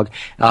dialogue,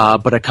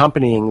 but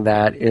accompanying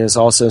that is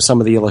also some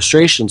of the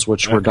illustrations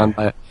which were done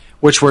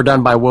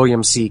by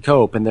William C.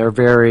 Cope, and they're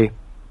very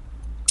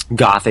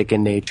Gothic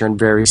in nature and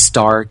very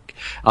stark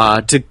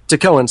to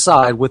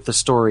coincide with the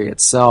story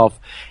itself.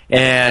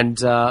 And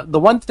the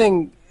one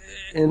thing,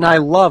 and I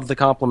love the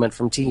compliment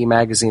from TE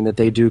Magazine that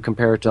they do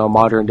compare it to a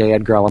modern-day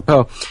Edgar Allan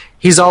Poe.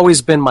 He's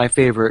always been my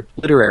favorite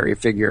literary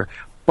figure,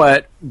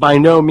 but by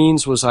no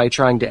means was I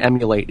trying to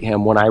emulate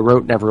him when I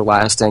wrote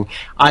Neverlasting.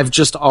 I've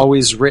just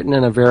always written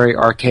in a very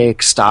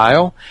archaic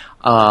style.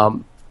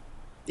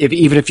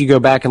 Even if you go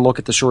back and look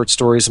at the short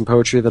stories and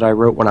poetry that I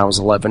wrote when I was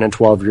 11 and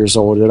 12 years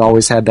old, it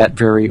always had that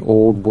very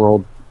old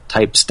world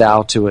type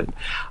style to it.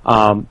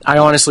 I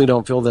honestly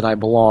don't feel that I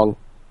belong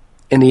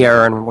in the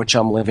era in which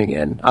I'm living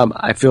in.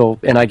 I feel,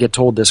 and I get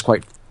told this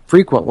quite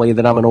frequently,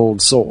 that I'm an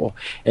old soul,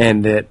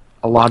 and that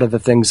a lot of the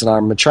things that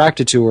I'm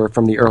attracted to are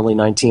from the early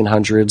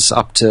 1900s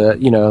up to,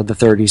 the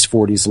 30s,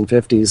 40s, and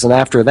 50s. And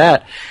after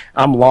that,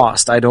 I'm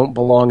lost. I don't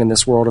belong in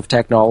this world of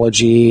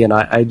technology, and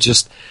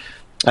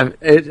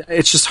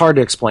it's just hard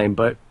to explain,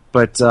 but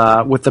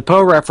with the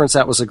Poe reference,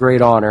 that was a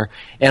great honor,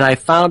 and I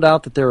found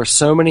out that there are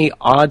so many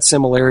odd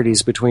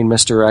similarities between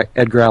Mr.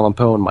 Edgar Allan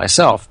Poe and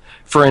myself.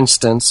 For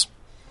instance,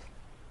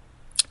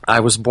 I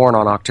was born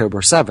on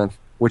October 7th,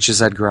 which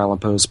is Edgar Allan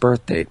Poe's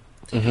birth date.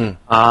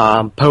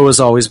 Mm-hmm. Poe has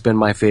always been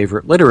my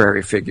favorite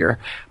literary figure,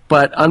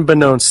 but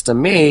unbeknownst to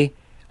me,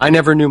 I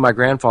never knew my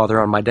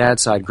grandfather on my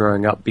dad's side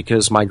growing up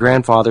because my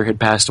grandfather had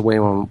passed away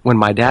when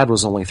my dad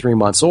was only 3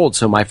 months old.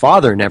 So my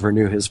father never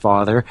knew his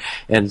father,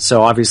 and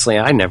so obviously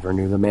I never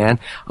knew the man.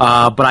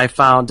 But I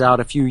found out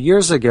a few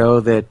years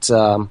ago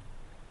that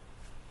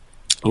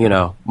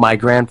my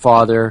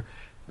grandfather.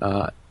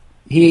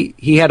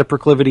 He had a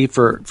proclivity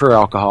for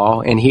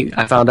alcohol, and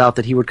I found out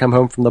that he would come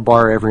home from the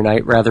bar every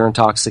night rather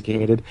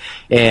intoxicated,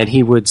 and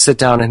he would sit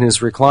down in his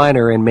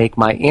recliner and make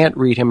my aunt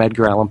read him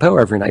Edgar Allan Poe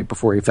every night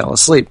before he fell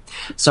asleep.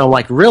 So I'm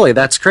like, really?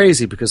 That's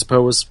crazy, because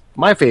Poe was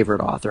my favorite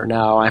author.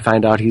 Now I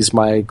find out he's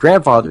my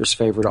grandfather's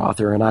favorite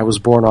author, and I was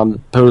born on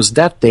Poe's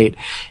death date.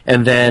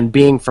 And then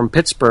being from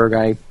Pittsburgh,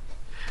 I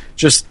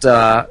just...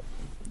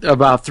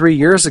 about 3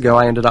 years ago,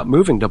 I ended up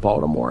moving to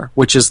Baltimore,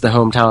 which is the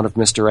hometown of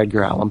Mr.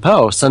 Edgar Allan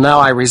Poe. So now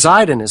I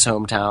reside in his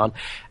hometown,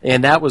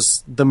 and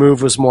the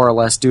move was more or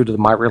less due to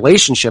my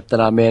relationship that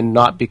I'm in,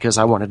 not because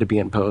I wanted to be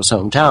in Poe's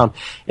hometown.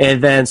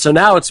 And then, so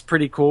now it's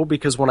pretty cool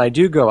because when I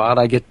do go out,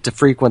 I get to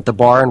frequent the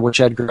bar in which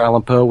Edgar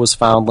Allan Poe was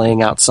found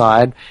laying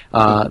outside,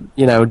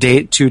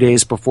 2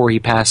 days before he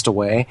passed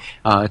away.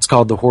 It's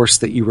called The Horse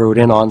That You Rode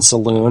In On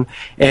Saloon.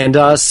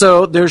 And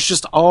so there's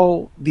just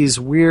all these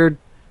weird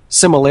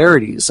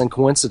similarities and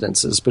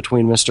coincidences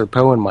between Mr.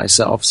 Poe and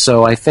myself.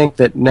 So I think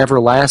that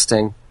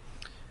Neverlasting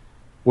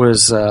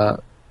was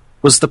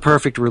the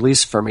perfect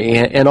release for me.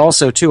 And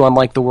also, too,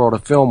 unlike the world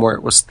of film where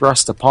it was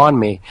thrust upon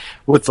me,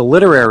 with the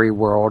literary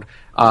world,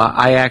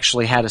 I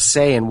actually had a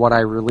say in what I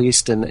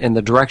released in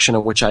the direction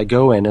in which I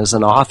go in as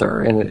an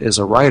author and as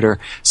a writer.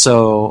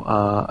 So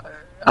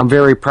I'm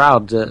very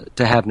proud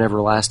to have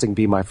Neverlasting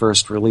be my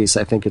first release.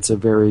 I think it's a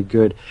very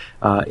good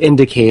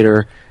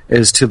indicator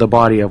as to the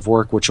body of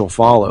work which will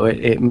follow.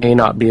 It may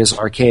not be as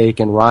archaic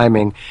and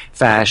rhyming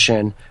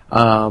fashion,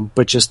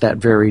 but just that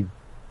very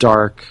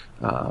dark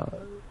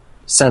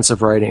sense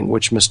of writing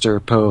which Mr.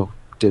 Poe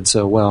did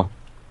so well.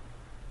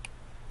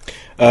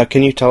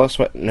 Can you tell us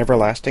what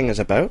Neverlasting is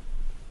about?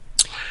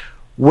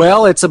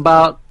 Well,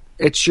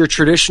 it's your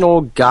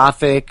traditional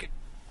gothic,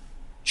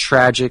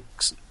 tragic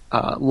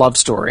love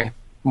story,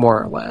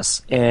 more or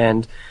less.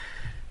 And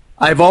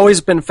I've always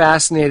been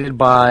fascinated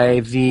by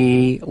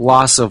the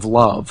loss of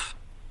love.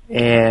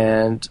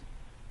 And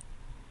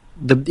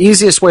the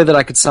easiest way that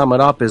I could sum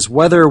it up is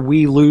whether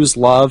we lose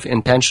love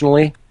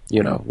intentionally,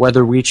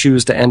 whether we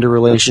choose to end a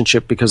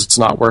relationship because it's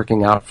not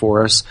working out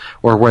for us,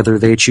 or whether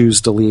they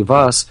choose to leave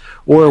us,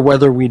 or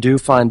whether we do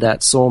find that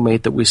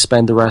soulmate that we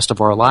spend the rest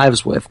of our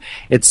lives with,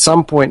 at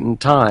some point in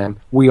time,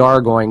 we are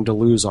going to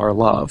lose our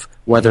love,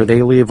 whether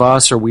they leave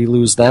us or we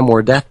lose them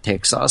or death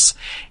takes us.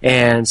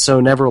 And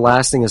so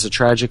Neverlasting is a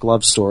tragic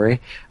love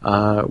story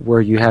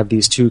where you have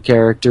these two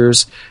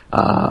characters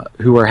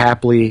who are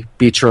happily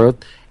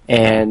betrothed,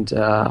 and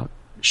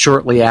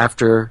shortly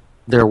after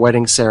their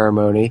wedding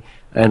ceremony,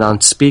 an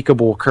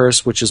unspeakable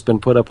curse which has been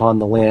put upon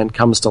the land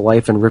comes to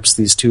life and rips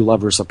these two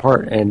lovers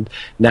apart. And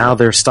now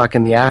they're stuck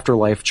in the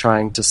afterlife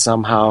trying to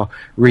somehow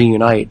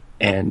reunite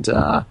and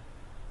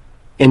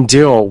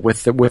deal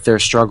with their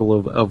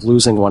struggle of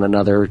losing one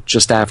another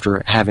just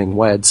after having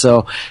wed.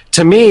 So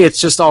to me, it's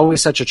just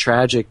always such a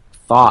tragic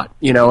thought,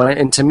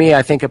 and to me,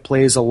 I think it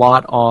plays a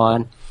lot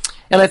on,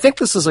 and I think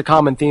this is a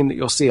common theme that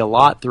you'll see a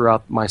lot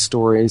throughout my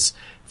stories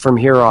from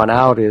here on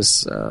out,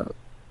 is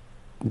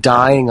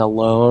dying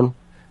alone.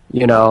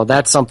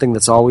 That's something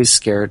that's always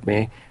scared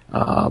me.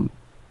 I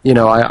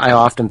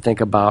often think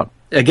about,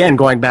 again,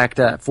 going back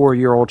to that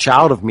 4-year-old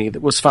child of me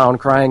that was found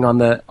crying on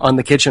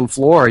the kitchen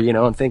floor,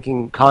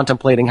 and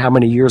contemplating how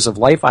many years of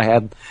life I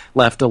had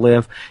left to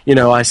live.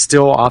 I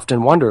still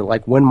often wonder,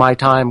 like, when my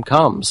time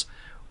comes,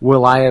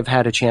 will I have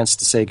had a chance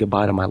to say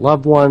goodbye to my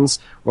loved ones,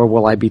 or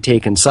will I be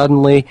taken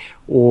suddenly,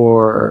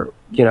 or,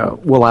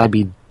 will I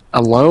be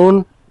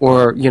alone,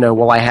 or,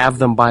 will I have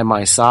them by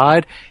my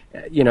side?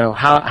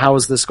 How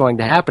is this going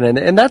to happen?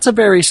 And that's a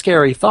very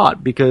scary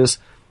thought, because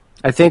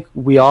I think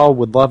we all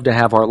would love to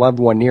have our loved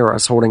one near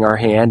us, holding our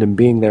hand and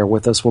being there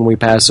with us when we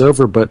pass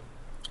over, but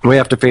we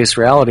have to face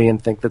reality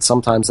and think that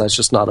sometimes that's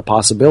just not a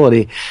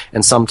possibility,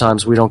 and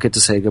sometimes we don't get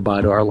to say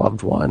goodbye to our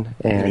loved one,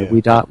 and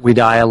we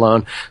die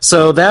alone.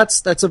 So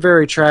that's a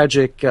very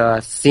tragic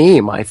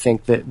theme, I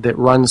think, that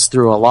runs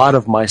through a lot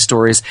of my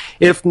stories,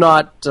 if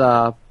not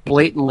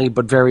blatantly,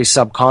 but very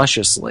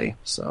subconsciously,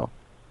 so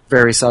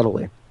very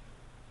subtly.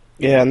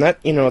 Yeah, and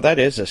that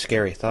is a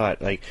scary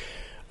thought. Like,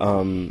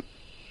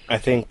 I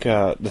think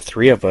the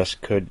three of us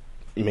could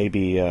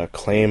maybe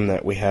claim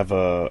that we have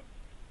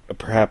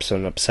perhaps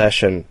an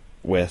obsession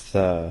with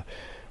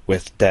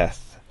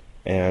death,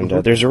 and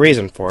there's a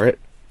reason for it.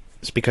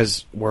 It's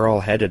because we're all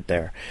headed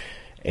there,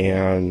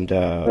 and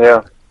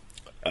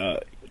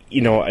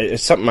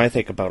it's something I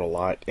think about a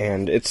lot,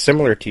 and it's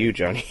similar to you,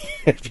 Johnny,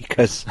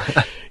 because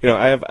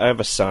I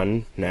have a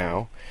son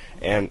now,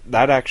 and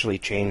that actually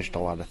changed a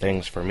lot of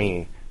things for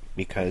me.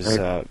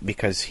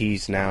 Because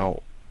he's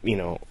now,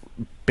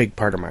 big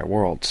part of my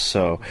world.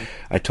 So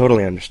I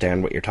totally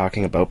understand what you're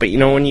talking about. But,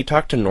 when you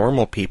talk to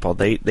normal people,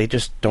 they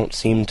just don't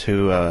seem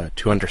to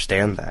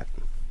understand that.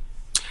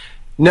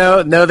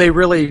 No, they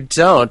really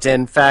don't.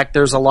 In fact,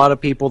 there's a lot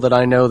of people that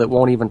I know that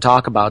won't even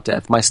talk about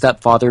death. My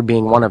stepfather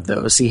being one of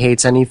those. He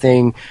hates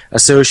anything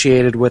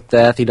associated with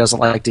death. He doesn't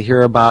like to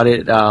hear about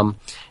it.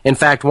 In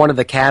fact, one of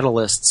the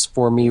catalysts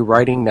for me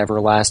writing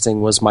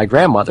Neverlasting was my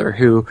grandmother,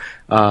 who,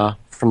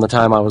 from the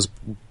time I was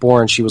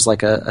born, she was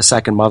like a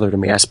second mother to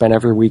me. I spent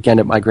every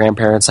weekend at my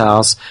grandparents'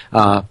 house.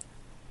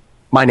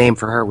 My name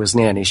for her was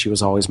Nanny. She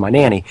was always my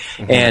nanny,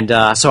 and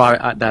so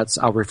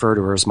I'll refer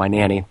to her as my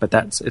nanny. But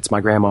it's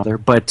my grandmother.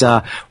 But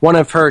one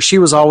of her, she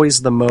was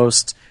always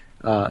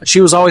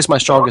she was always my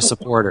strongest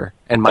supporter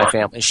in my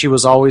family. She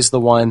was always the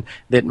one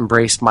that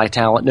embraced my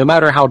talent, no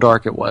matter how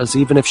dark it was.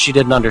 Even if she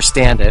didn't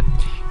understand it,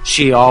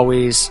 she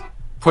always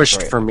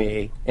pushed for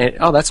me. And,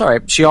 oh, that's all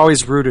right. She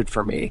always rooted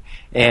for me,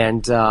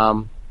 and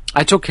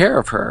I took care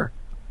of her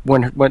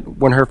when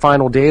her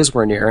final days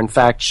were near. In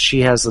fact,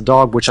 she has a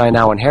dog which I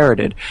now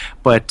inherited,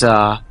 but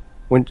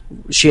when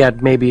she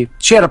had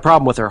a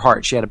problem with her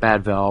heart. She had a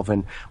bad valve,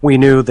 and we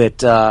knew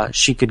that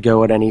she could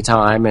go at any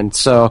time, and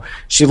so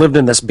she lived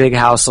in this big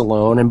house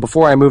alone. And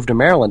before I moved to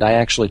Maryland, I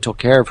actually took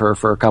care of her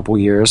for a couple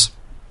years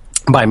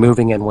by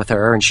moving in with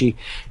her, and she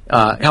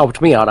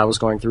helped me out. I was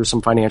going through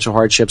some financial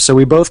hardships, so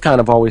we both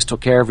kind of always took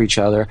care of each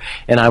other,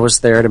 and I was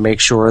there to make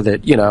sure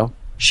that,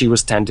 she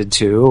was tended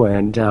to,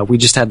 and we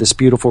just had this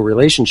beautiful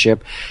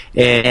relationship.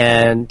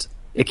 And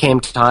it came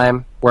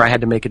time where I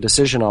had to make a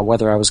decision on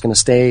whether I was going to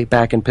stay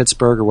back in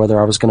Pittsburgh or whether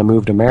I was going to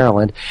move to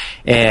Maryland.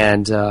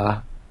 And,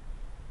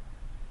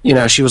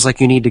 she was like,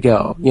 you need to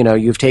go.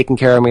 You've taken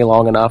care of me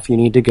long enough. You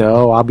need to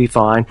go. I'll be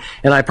fine.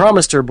 And I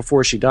promised her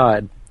before she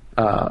died,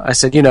 I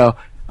said,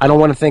 I don't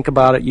want to think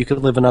about it. You could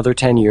live another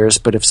 10 years,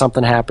 but if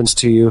something happens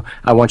to you,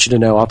 I want you to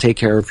know I'll take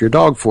care of your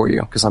dog for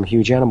you, because I'm a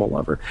huge animal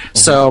lover. Mm-hmm.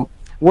 So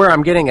where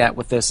I'm getting at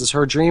with this is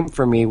her dream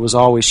for me was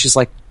always, she's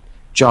like,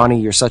 Johnny,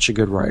 you're such a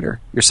good writer.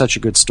 You're such a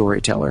good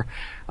storyteller.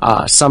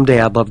 Someday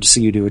I'd love to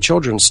see you do a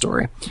children's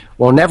story.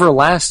 Well,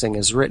 Neverlasting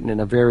is written in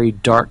a very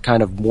dark,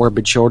 kind of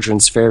morbid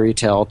children's fairy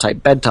tale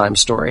type bedtime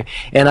story.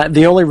 And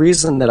the only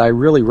reason that I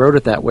really wrote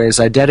it that way is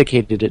I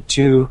dedicated it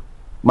to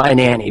my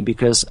nanny,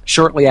 because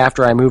shortly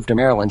after I moved to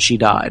Maryland, she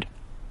died.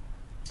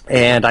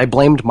 And I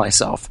blamed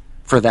myself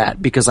for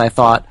that, because I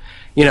thought,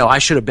 I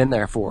should have been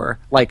there for her.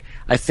 Like,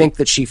 I think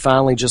that she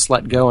finally just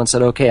let go and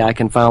said, okay, I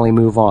can finally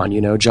move on.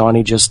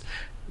 Johnny just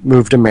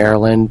moved to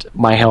Maryland.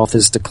 My health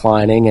is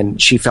declining,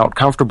 and she felt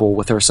comfortable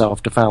with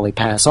herself to finally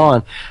pass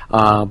on.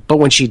 But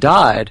when she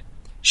died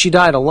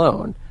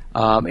alone.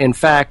 In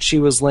fact, she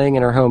was laying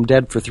in her home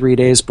dead for 3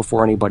 days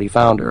before anybody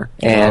found her.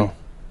 And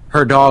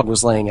her dog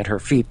was laying at her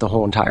feet the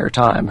whole entire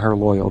time, her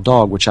loyal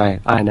dog, which I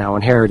now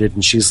inherited,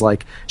 and she's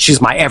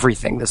my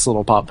everything, this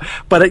little pup.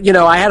 But,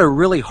 I had a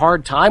really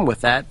hard time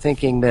with that,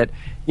 thinking that,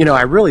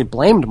 I really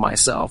blamed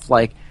myself.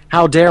 Like,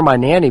 how dare my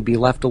nanny be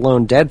left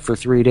alone dead for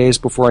 3 days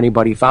before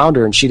anybody found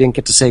her, and she didn't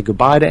get to say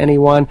goodbye to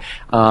anyone.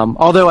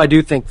 Although I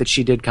do think that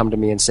she did come to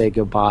me and say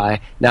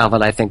goodbye. Now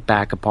that I think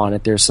back upon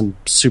it, there's some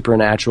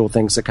supernatural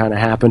things that kind of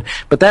happened.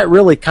 But that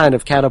really kind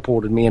of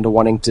catapulted me into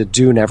wanting to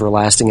do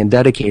Neverlasting and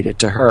dedicate it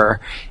to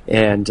her.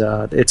 And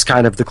it's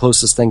kind of the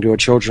closest thing to a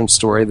children's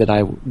story that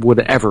I would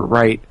ever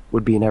write,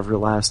 would be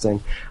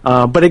Neverlasting.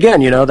 But again,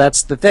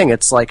 that's the thing.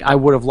 It's like, I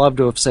would have loved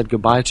to have said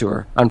goodbye to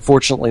her.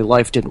 Unfortunately,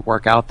 life didn't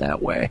work out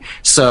that way.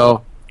 So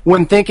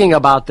when thinking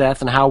about death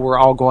and how we're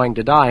all going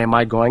to die, am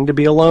I going to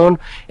be alone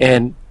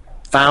and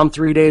found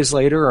 3 days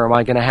later, or am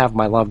I going to have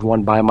my loved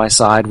one by my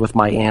side with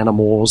my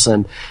animals?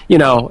 And,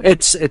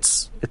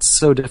 it's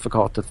so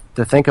difficult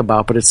to think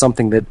about, but it's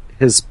something that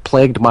has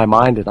plagued my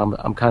mind and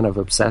I'm kind of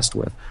obsessed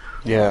with.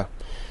 Yeah,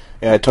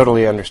 I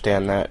totally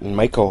understand that. And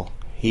Michael,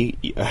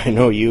 I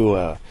know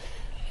you,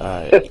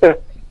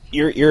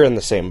 you're in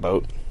the same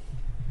boat.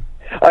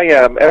 I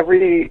am.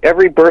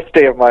 Every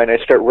birthday of mine, I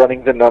start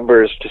running the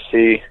numbers to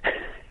see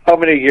how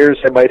many years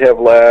I might have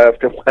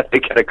left and what I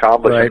can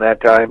accomplish in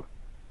that time.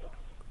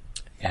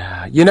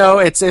 Yeah,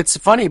 it's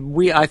funny.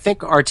 I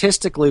think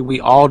artistically we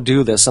all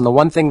do this, and the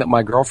one thing that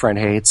my girlfriend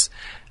hates,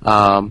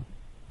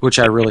 which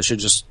I really should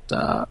just,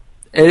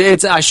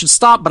 I should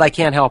stop, but I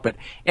can't help it.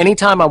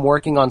 Anytime I'm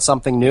working on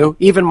something new,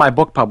 even my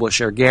book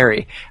publisher,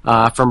 Gary,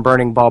 from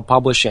Burning Bulb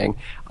Publishing,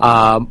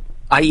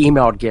 I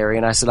emailed Gary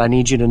and I said, I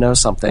need you to know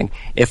something.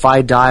 If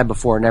I die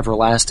before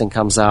Neverlasting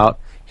comes out,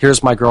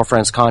 here's my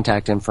girlfriend's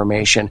contact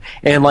information.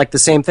 And like the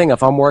same thing,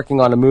 if I'm working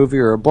on a movie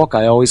or a book,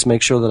 I always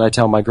make sure that I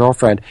tell my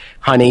girlfriend,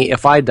 honey,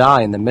 if I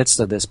die in the midst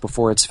of this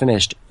before it's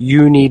finished,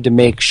 you need to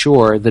make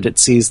sure that it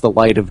sees the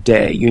light of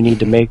day. You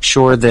need to make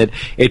sure that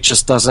it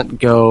just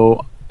doesn't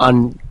go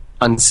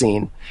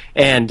unseen.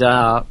 And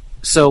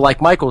so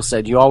like Michael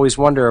said, you always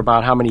wonder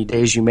about how many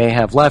days you may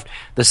have left.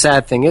 The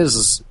sad thing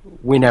is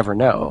we never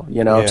know.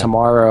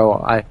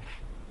 Tomorrow I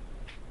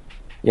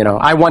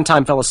one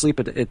time fell asleep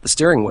at the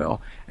steering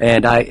wheel,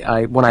 and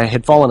I when I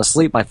had fallen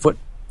asleep, my foot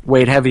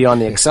weighed heavy on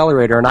the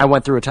accelerator, and I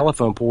went through a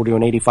telephone pole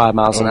doing 85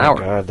 miles an hour. Oh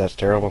my God, that's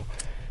terrible.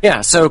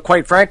 Yeah, so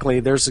quite frankly,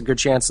 there's a good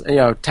chance,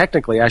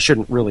 technically I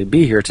shouldn't really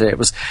be here today. It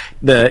was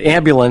the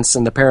ambulance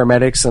and the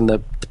paramedics and the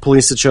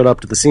police that showed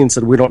up to the scene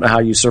said, we don't know how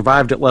you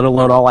survived it, let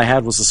alone all I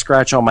had was a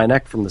scratch on my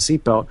neck from the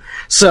seatbelt.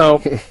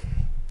 So,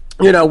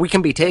 we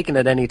can be taken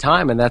at any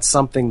time, and that's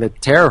something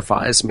that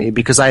terrifies me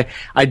because I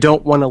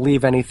don't want to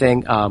leave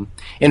anything.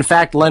 In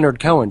fact, Leonard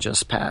Cohen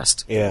just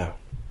passed. Yeah.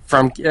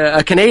 From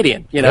a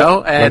Canadian,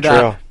 and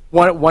Montreal.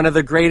 One of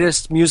the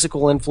greatest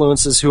musical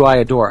influences who I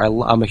adore.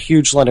 I'm a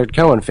huge Leonard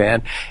Cohen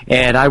fan,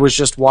 and I was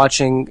just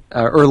watching,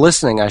 or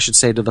listening, I should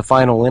say, to the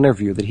final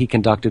interview that he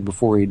conducted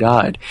before he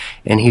died.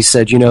 And he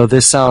said,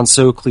 this sounds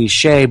so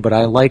cliche, but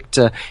I like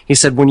to, he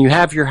said, when you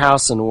have your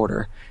house in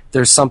order,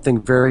 there's something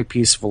very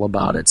peaceful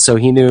about it. So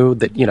he knew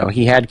that,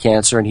 he had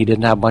cancer and he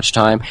didn't have much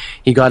time.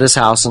 He got his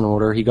house in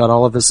order. He got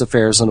all of his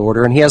affairs in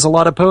order, and he has a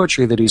lot of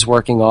poetry that he's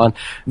working on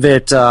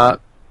that,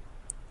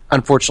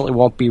 unfortunately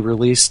won't be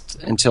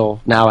released until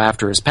now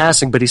after his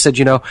passing. But he said,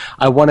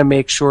 I want to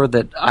make sure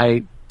that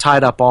I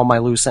tied up all my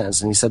loose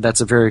ends. And he said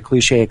that's a very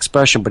cliche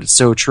expression, but it's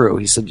so true.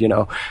 He said,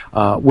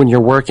 when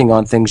you're working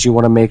on things, you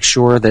want to make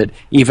sure that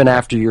even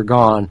after you're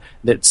gone,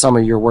 that some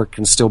of your work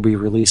can still be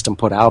released and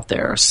put out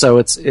there. So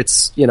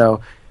it's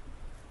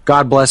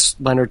God bless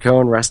Leonard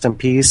Cohen, rest in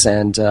peace,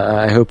 and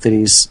I hope that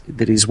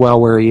he's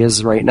well where he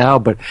is right now.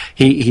 But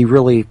he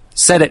really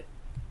said it,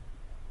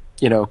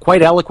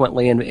 quite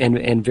eloquently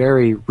and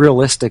very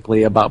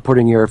realistically about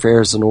putting your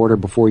affairs in order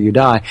before you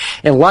die.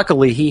 And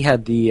luckily, he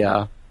had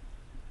the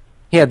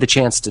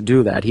chance to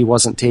do that. He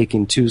wasn't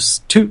taken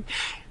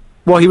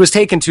well, he was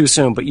taken too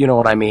soon, but you know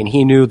what I mean.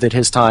 He knew that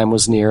his time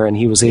was near, and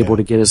he was able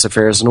to get his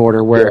affairs in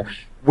order. Where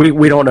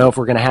we don't know if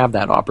we're going to have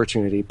that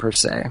opportunity per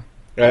se.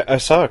 I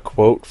saw a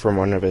quote from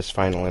one of his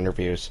final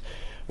interviews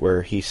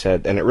where he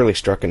said, and it really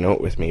struck a note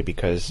with me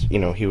because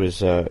he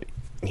was.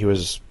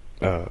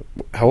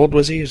 How old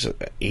was he? He was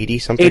 80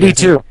 something?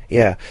 82.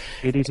 Yeah.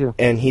 82.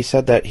 And he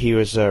said that he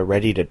was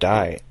ready to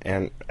die.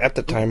 And at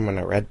the time when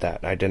I read that,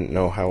 I didn't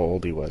know how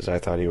old he was. I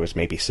thought he was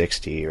maybe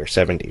 60 or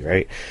 70,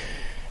 right?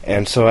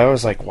 And so I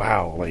was like,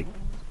 wow, like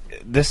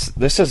this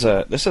is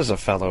a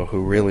fellow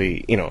who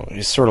really,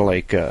 is sort of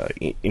like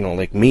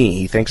like me.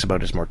 He thinks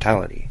about his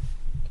mortality.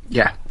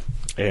 Yeah.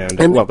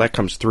 And well, that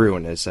comes through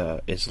in his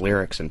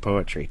lyrics and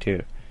poetry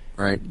too.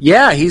 Right.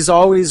 Yeah, he's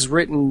always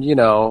written,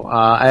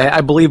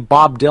 I believe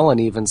Bob Dylan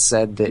even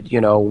said that,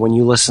 when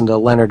you listen to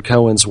Leonard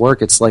Cohen's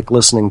work, it's like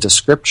listening to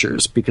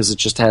scriptures because it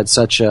just had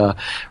such a,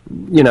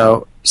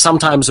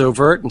 sometimes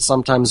overt and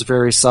sometimes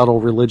very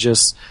subtle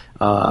religious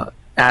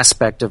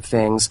aspect of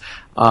things.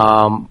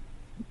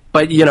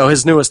 But,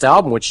 his newest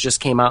album, which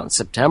just came out in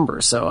September,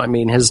 so,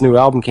 his new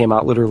album came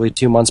out literally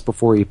 2 months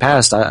before he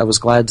passed. I was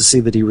glad to see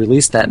that he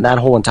released that, and that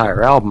whole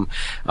entire album,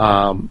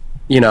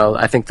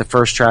 I think the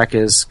first track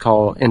is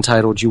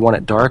entitled You Want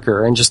It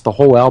Darker, and just the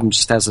whole album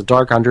just has a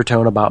dark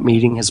undertone about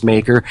meeting his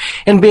maker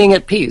and being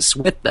at peace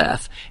with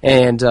death.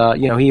 And,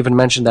 he even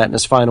mentioned that in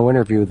his final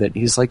interview that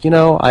he's like,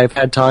 I've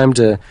had time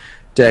to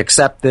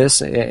accept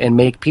this and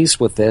make peace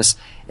with this.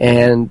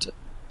 And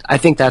I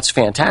think that's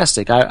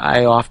fantastic.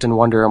 I often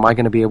wonder, am I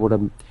going to be able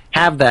to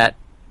have that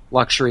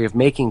luxury of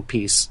making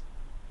peace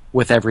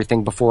with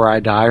everything before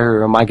I die,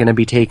 or am I going to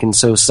be taken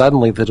so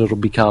suddenly that it'll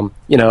become,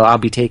 I'll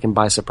be taken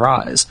by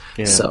surprise.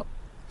 Yeah.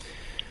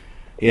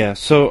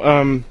 So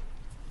and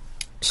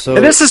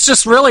this is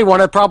just really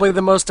one of probably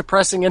the most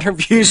depressing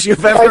interviews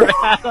you've ever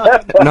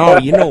had. No,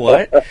 you know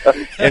what?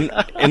 And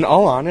in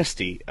all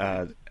honesty,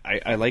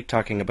 I like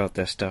talking about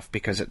this stuff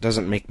because it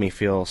doesn't make me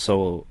feel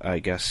so, I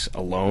guess,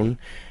 alone,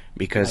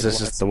 because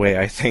this is the way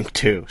I think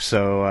too.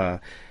 So,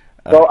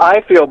 well, I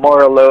feel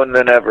more alone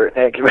than ever.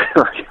 Thank you very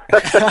much.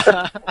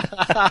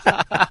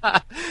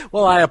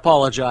 Well, I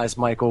apologize,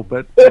 Michael,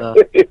 but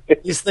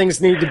these things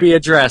need to be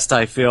addressed,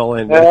 I feel.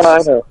 And I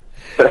know.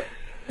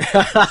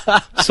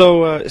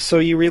 So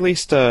you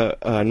released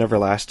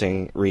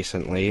Neverlasting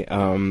recently.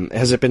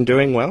 Has it been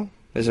doing well?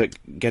 Is it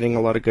getting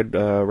a lot of good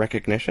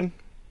recognition?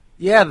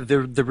 Yeah,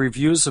 the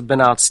reviews have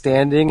been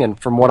outstanding, and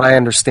from what I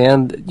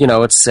understand,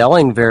 it's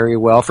selling very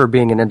well for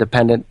being an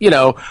independent,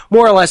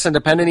 more or less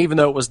independent, even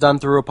though it was done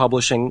through a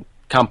publishing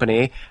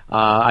company.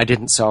 I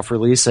didn't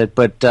self-release it,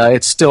 but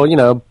it's still,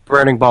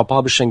 Burning Ball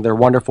Publishing, they're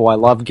wonderful. I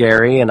love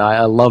Gary, and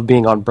I love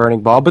being on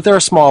Burning Ball, but they're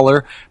a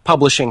smaller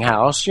publishing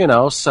house,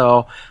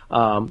 so,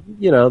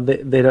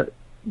 they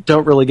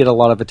don't really get a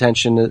lot of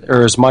attention,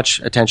 or as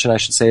much attention, I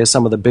should say, as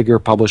some of the bigger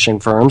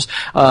publishing firms.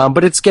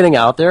 But it's getting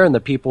out there, and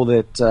the people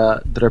that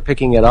are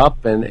picking it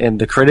up, and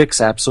the critics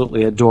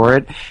absolutely adore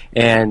it.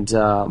 And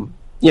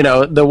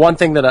the one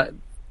thing that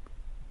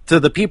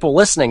to the people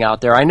listening out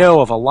there, I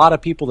know of a lot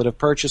of people that have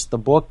purchased the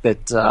book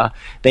that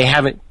they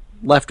haven't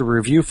left a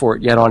review for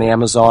it yet on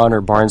Amazon or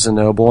Barnes &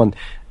 Noble, and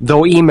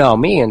they'll email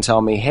me and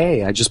tell me,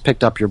 hey, I just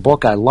picked up your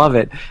book, I love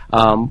it.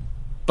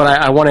 But But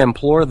I want to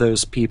implore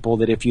those people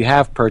that if you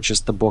have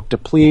purchased the book to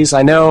please,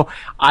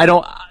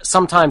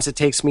 sometimes it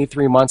takes me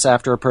 3 months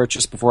after a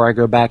purchase before I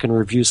go back and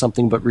review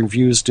something, but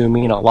reviews do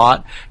mean a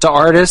lot to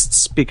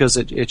artists because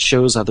it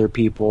shows other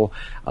people.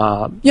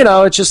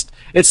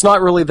 It's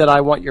not really that I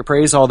want your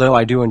praise, although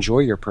I do enjoy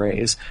your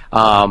praise.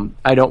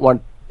 I don't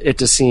want it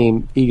to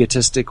seem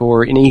egotistic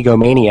or an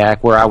egomaniac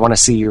where I want to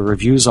see your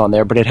reviews on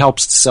there, but it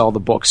helps to sell the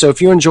book. So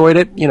if you enjoyed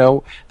it,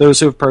 those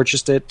who have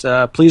purchased it,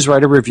 please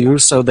write a review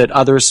so that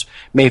others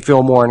may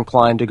feel more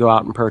inclined to go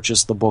out and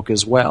purchase the book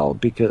as well,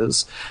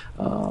 because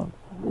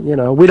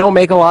we don't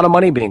make a lot of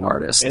money being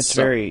artists. That's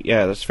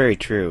very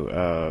true.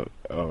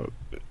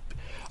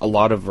 A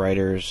lot of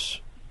writers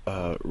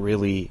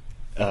really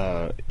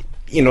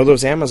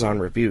those Amazon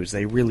reviews,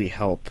 they really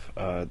help.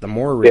 The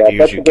more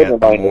reviews you get,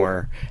 the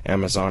more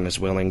Amazon is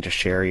willing to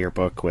share your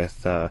book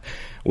with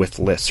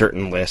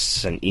certain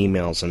lists and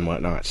emails and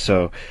whatnot.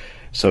 So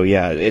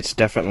yeah, it's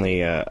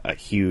definitely a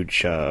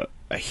huge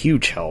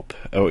help.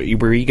 Oh,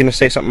 were you going to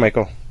say something,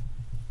 Michael?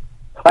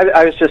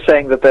 I was just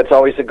saying that's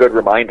always a good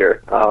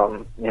reminder.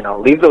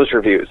 Leave those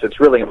reviews.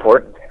 It's really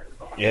important.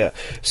 Yeah.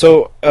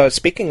 So,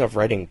 speaking of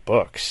writing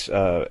books,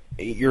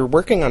 you're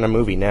working on a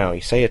movie now.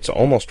 You say it's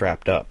almost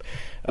wrapped up.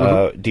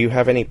 Do you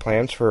have any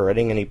plans for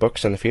writing any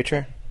books in the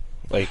future?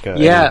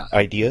 Any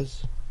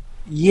ideas?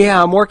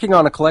 Yeah, I'm working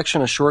on a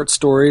collection of short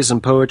stories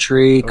and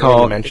poetry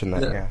called... You mentioned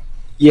that, yeah.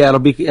 Yeah, it'll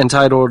be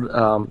entitled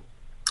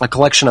A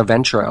Collection of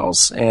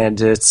Entrails, and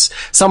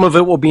some of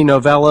it will be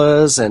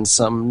novellas and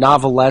some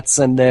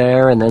novelettes in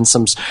there, and then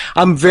some...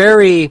 I'm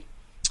very...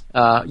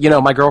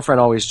 my girlfriend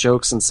always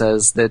jokes and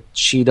says that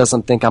she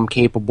doesn't think I'm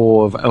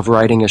capable of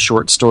writing a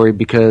short story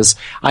because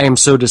I am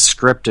so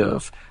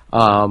descriptive.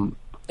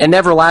 And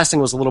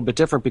Everlasting was a little bit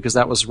different because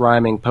that was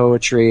rhyming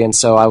poetry, and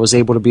so I was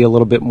able to be a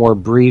little bit more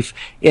brief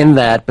in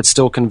that, but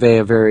still convey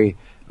a very,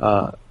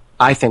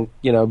 I think,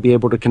 be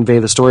able to convey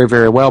the story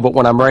very well. But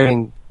when I'm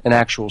writing an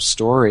actual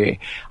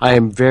story, I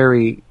am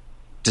very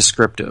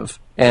descriptive.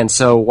 And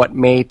so what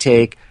may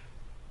take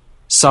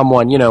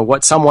someone,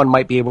 what someone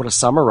might be able to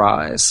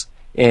summarize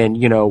in,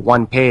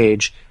 1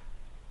 page,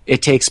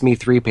 it takes me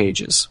 3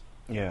 pages.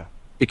 Yeah.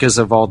 Because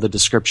of all the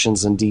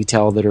descriptions and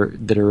detail that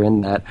are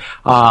in that.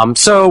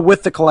 So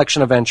with the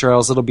collection of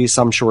entrails, it'll be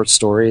some short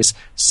stories,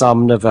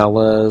 some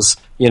novellas,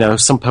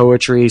 some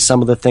poetry, some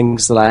of the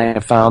things that I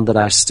have found that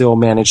I still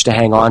managed to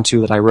hang on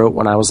to that I wrote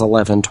when I was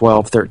 11,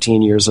 12,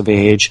 13 years of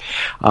age.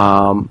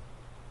 And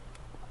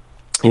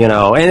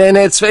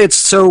it's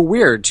so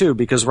weird too,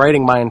 because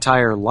writing my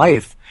entire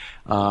life,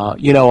 a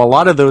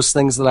lot of those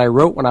things that I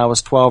wrote when I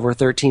was 12 or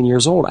 13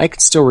 years old, I can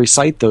still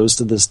recite those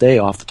to this day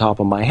off the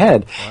top of my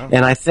head. Wow.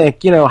 And I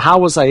think, how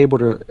was I able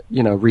to,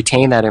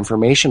 retain that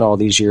information all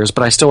these years?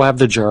 But I still have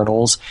the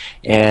journals,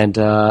 and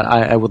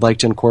I would like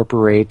to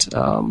incorporate,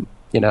 some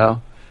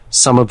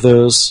of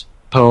those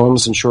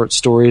poems and short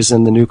stories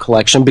in the new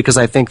collection, because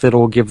I think that it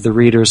will give the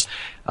readers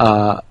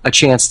a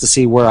chance to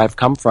see where I've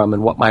come from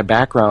and what my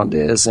background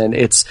is. And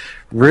it's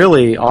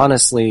really,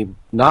 honestly,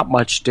 not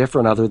much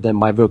different other than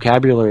my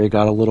vocabulary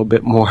got a little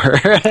bit more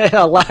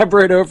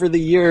elaborate over the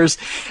years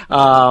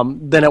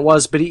than it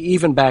was. But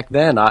even back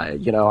then,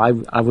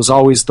 I was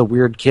always the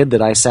weird kid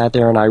that I sat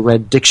there and I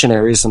read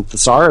dictionaries and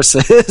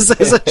thesauruses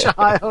as a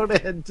child.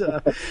 And,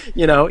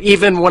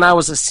 even when I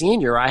was a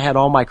senior, I had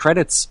all my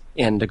credits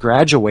in to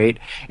graduate,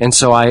 and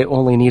so I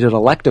only needed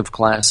elective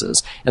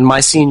classes. And my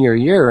senior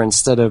year,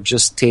 instead of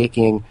just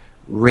taking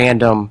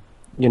random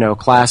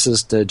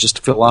classes to just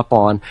fill up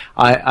on,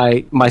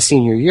 my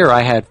senior year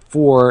I had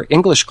 4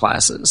 English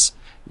classes,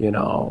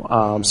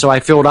 so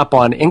I filled up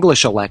on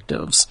English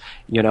electives,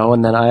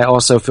 and then I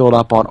also filled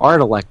up on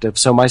art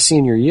electives. So my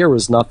senior year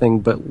was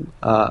nothing but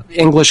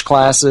English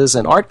classes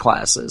and art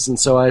classes, and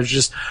so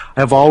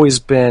I've always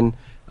been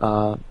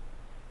a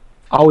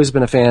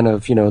fan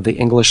of the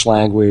English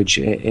language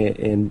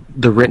and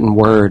the written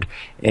word,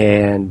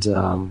 and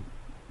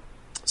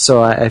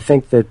so I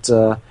think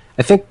that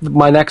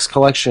my next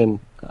collection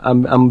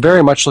I'm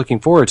very much looking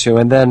forward to.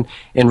 And then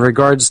in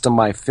regards to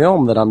my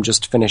film that I'm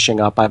just finishing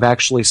up, I've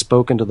actually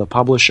spoken to the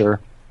publisher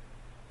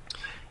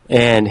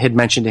and had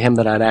mentioned to him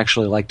that I'd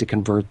actually like to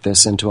convert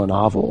this into a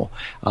novel,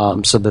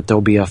 so that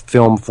there'll be a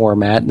film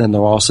format and then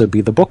there'll also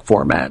be the book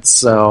format.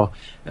 So,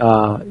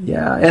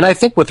 yeah. And I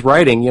think with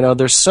writing,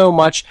 there's so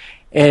much,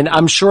 and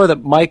I'm sure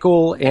that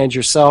Michael and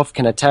yourself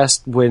can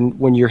attest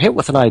when you're hit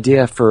with an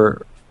idea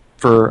for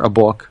a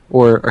book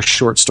or a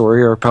short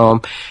story or a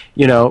poem,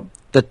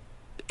 that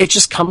it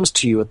just comes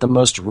to you at the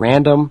most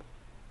random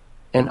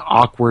and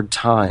awkward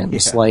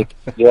times.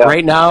 Yeah.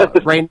 Right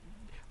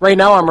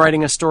now I'm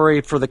writing a story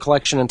for the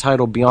collection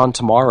entitled Beyond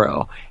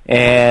Tomorrow,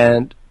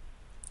 and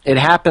it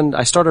happened,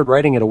 I started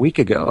writing it a week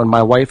ago, and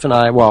my wife and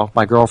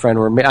my girlfriend,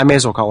 I may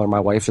as well call her my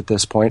wife at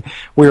this point,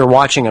 we were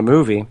watching a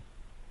movie,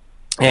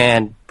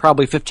 and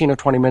probably 15 or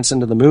 20 minutes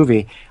into the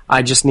movie,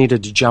 I just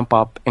needed to jump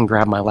up and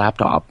grab my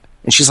laptop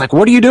And she's like,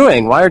 what are you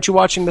doing? Why aren't you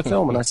watching the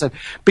film? And I said,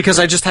 because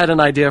I just had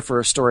an idea for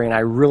a story, and I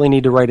really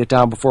need to write it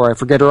down before I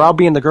forget, or I'll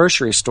be in the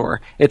grocery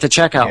store at the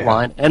checkout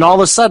line, and all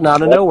of a sudden,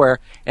 out of nowhere,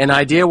 an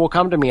idea will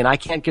come to me, and I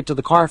can't get to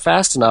the car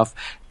fast enough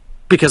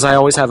because I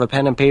always have a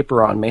pen and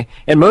paper on me.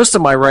 And most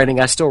of my writing,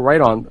 I still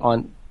write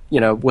on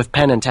with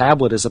pen and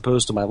tablet as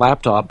opposed to my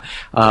laptop.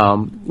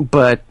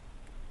 But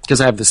because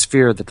I have this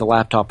fear that the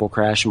laptop will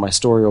crash and my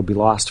story will be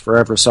lost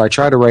forever. So I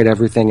try to write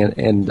everything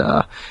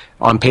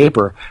on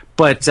paper.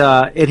 But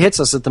it hits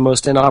us at the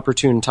most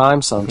inopportune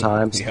time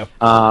sometimes.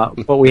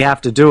 But we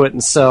have to do it.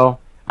 And so,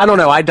 I don't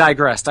know. I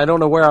digressed. I don't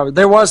know where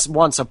there was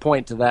once a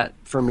point to that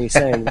for me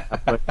saying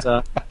that.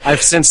 But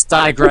I've since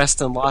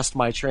digressed and lost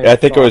my train of I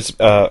think thought. it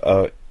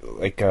was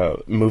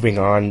moving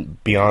on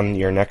beyond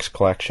your next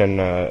collection.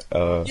 Yeah.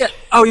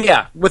 Oh,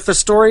 yeah. With the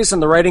stories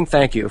and the writing,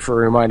 thank you for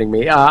reminding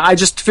me. I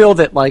just feel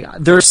that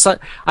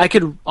I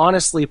could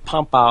honestly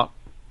pump out,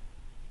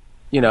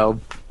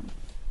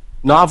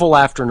 novel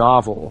after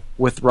novel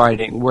with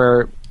writing.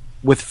 Where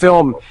with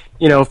film,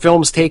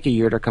 films take a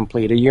year to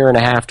complete, a year and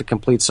a half to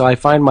complete. So I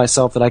find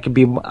myself that I could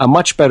be a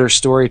much better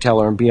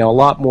storyteller and be a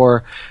lot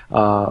more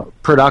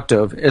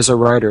productive as a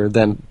writer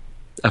than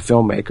a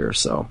filmmaker.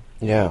 So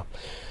yeah.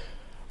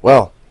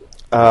 Well,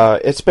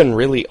 it's been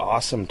really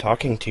awesome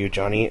talking to you,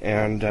 Johnny.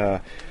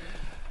 And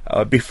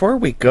before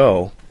we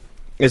go,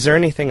 is there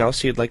anything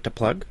else you'd like to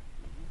plug?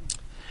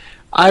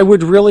 I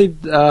would really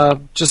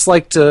just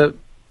like to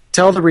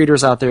tell the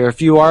readers out there,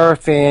 if you are a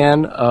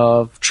fan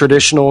of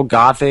traditional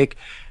Gothic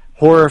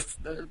horror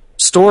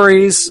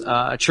stories,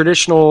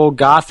 traditional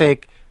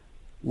Gothic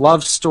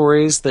love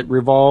stories that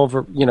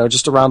revolve,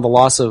 just around the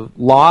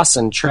loss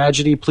and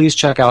tragedy, please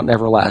check out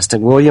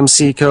Neverlasting. William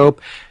C. Cope.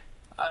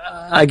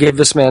 I gave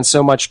this man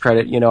so much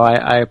credit.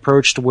 I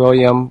approached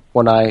William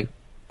when I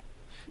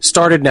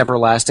started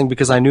Neverlasting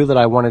because I knew that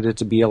I wanted it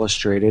to be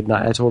illustrated. And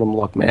I told him,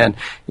 look, man,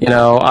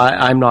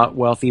 I'm not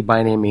wealthy by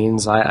any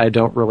means. I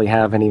don't really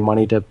have any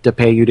money to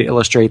pay you to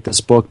illustrate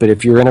this book. But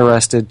if you're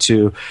interested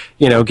to,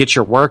 get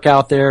your work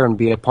out there and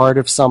be a part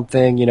of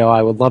something,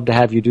 I would love to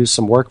have you do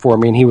some work for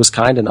me. And he was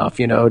kind enough,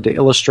 to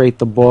illustrate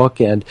the book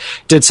and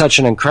did such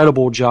an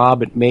incredible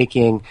job at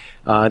making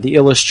the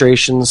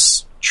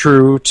illustrations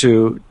true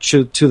to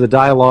the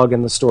dialogue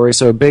in the story.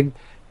 So a big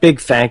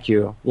thank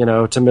you, to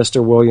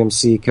Mr. William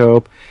C.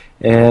 Cope.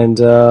 And,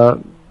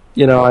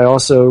 I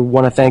also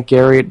want to thank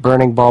Gary at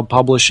Burning Bulb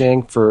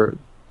Publishing for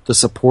the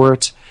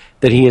support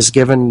that he has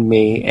given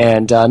me.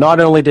 And not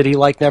only did he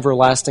like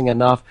Neverlasting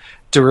enough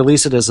to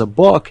release it as a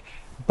book,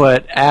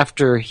 but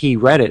after he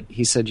read it,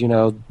 he said,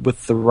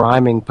 with the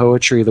rhyming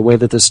poetry, the way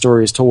that the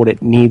story is told,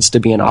 it needs to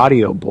be an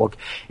audiobook.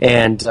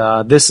 And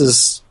this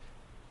is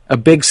a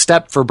big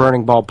step for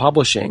Burning Bulb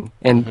Publishing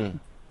and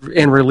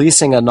in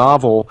releasing a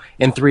novel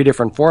in 3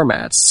 different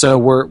formats. So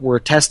we're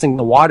testing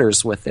the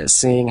waters with this,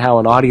 seeing how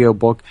an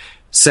audiobook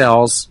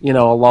sells,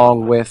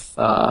 along with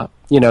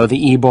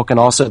the ebook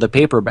and also the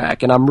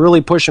paperback. And I'm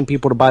really pushing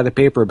people to buy the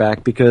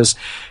paperback because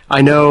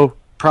I know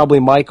probably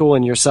Michael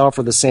and yourself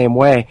are the same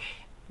way.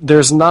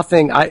 There's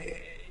nothing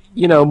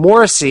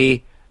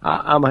Morrissey.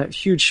 I'm a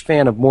huge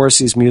fan of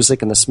Morrissey's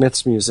music and the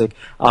Smiths' music,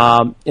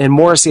 and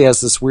Morrissey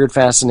has this weird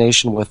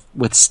fascination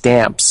with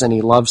stamps, and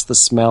he loves the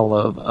smell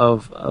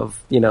of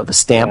the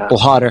stamp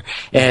blotter,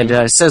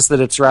 and says that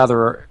it's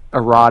rather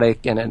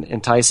erotic and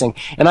enticing.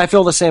 And I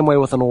feel the same way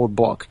with an old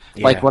book.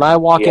 Yeah. Like when I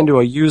walk into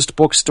a used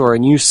bookstore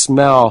and you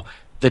smell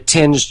the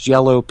tinged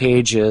yellow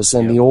pages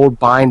and the old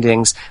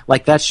bindings,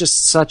 like that's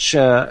just such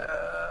a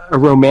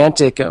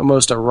romantic,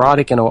 almost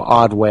erotic in an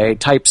odd way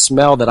type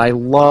smell that I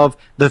love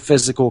the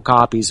physical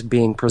copies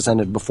being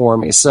presented before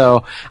me.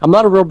 So I'm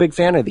not a real big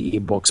fan of the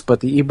ebooks,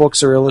 but the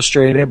ebooks are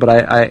illustrated, but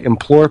I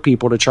implore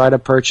people to try to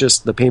purchase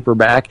the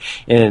paperback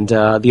and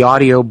the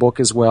audio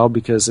book as well,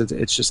 because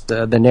it's just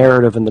the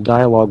narrative and the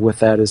dialogue with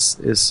that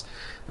is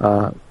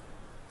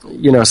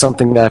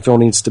something that I feel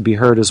needs to be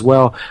heard as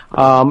well.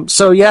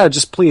 So yeah,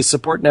 just please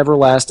support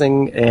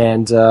Neverlasting.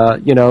 And,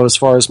 as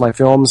far as my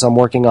films, I'm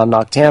working on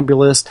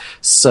Noctambulist.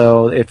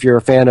 So if you're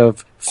a fan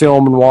of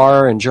film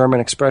noir and German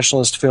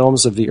expressionist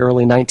films of the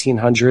early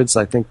 1900s,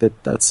 I think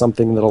that's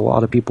something that a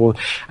lot of people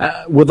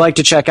would like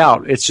to check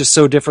out. It's just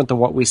so different than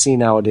what we see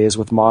nowadays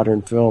with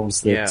modern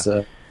films.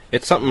 That,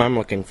 it's something I'm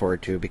looking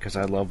forward to because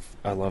I love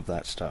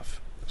that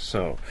stuff.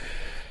 So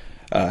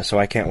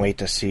I can't wait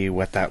to see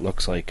what that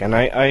looks like. And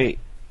I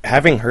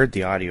having heard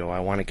the audio, I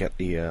want to get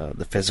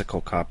the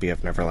physical copy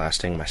of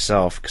Neverlasting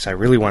myself because I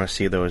really want to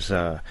see those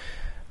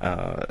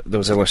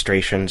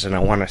illustrations, and I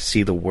want to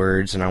see the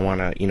words, and I want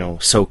to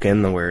soak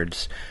in the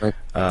words. Right.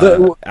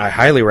 I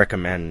highly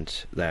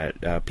recommend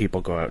that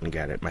people go out and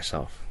get it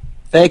myself.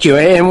 Thank you.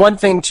 And one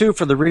thing, too,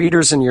 for the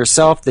readers and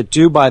yourself that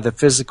do buy the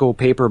physical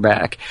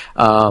paperback,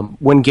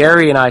 when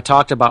Gary and I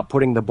talked about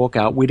putting the book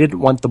out, we didn't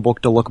want the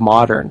book to look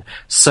modern.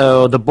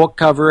 So the book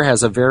cover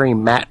has a very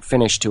matte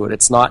finish to it.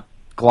 It's not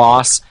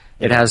gloss.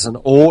 It has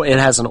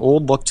an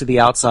old look to the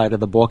outside of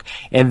the book,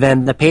 and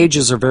then the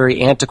pages are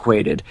very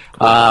antiquated.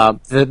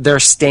 They're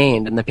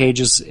stained, and the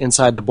pages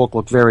inside the book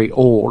look very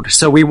old.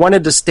 So we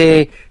wanted to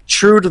stay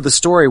true to the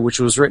story, which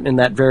was written in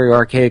that very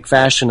archaic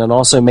fashion, and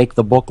also make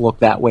the book look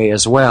that way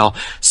as well.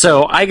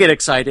 So I get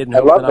excited. And I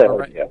love that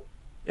idea.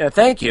 Yeah,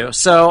 thank you.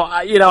 So,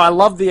 I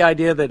love the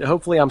idea that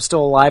hopefully I'm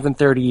still alive in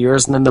 30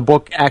 years, and then the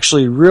book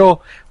actually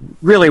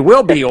really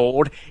will be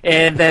old,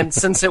 and then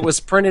since it was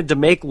printed to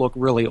make look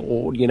really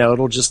old,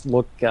 it'll just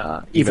look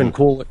even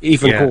cooler.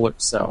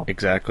 So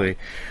exactly.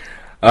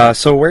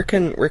 So where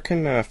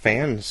can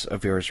fans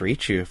of yours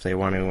reach you if they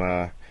want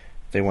to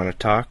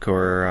talk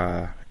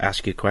or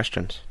ask you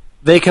questions?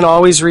 They can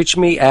always reach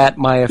me at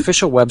my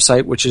official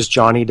website, which is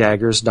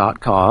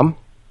johnnydaggers.com.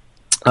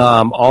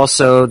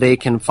 Also, they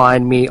can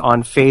find me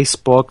on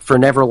Facebook for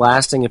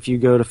Neverlasting. If you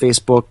go to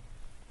Facebook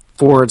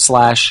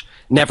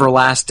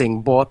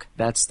 /Neverlasting Book,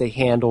 that's the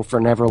handle for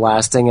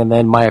Neverlasting. And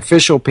then my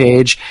official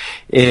page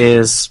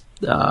is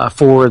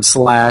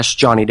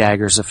 /Johnny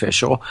Daggers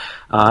Official.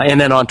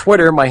 And then on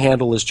Twitter, my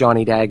handle is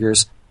Johnny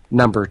Daggers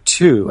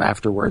 #2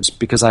 afterwards,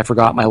 because I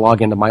forgot my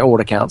login to my old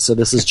account. So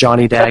this is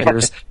Johnny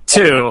Daggers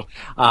 2.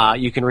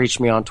 You can reach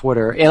me on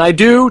Twitter. And I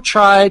do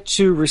try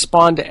to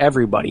respond to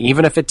everybody,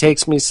 even if it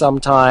takes me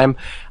some time.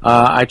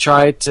 I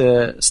try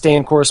to stay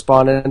in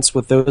correspondence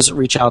with those that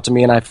reach out to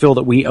me, and I feel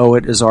that we owe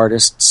it as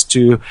artists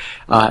to,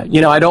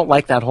 I don't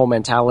like that whole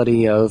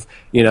mentality of,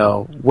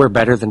 we're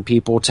better than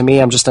people. To me,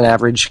 I'm just an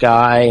average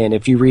guy, and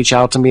if you reach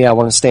out to me, I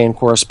want to stay in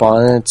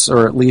correspondence,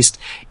 or at least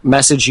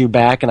message you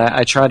back, and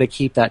I try to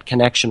keep that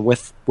connection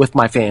with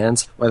my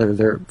fans, whether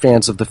they're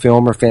fans of the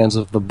film or fans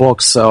of the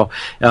book. So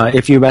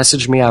if you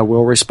message me, I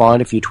will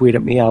respond. If you tweet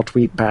at me, I'll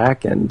tweet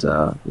back, and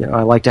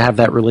I like to have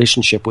that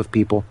relationship with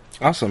people.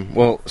 Awesome.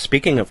 Well,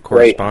 speaking of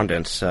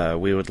correspondence,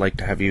 we would like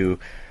to have you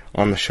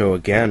on the show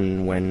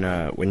again when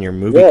your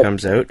movie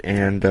comes out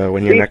and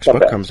when your next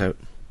book comes out.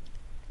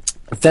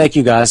 Thank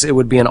you, guys. It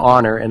would be an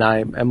honor, and I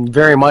am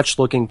very much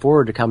looking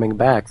forward to coming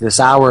back. This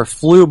hour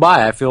flew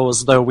by. I feel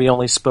as though we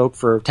only spoke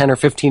for 10 or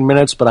 15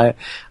 minutes, but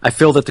I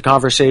feel that the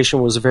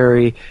conversation was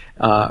very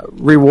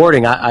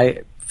rewarding. I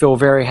feel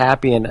very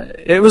happy, and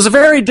it was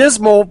very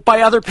dismal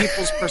by other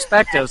people's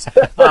perspectives.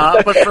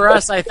 But for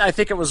us, I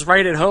think it was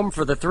right at home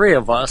for the three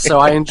of us, so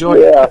I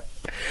enjoyed it.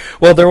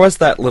 Well, there was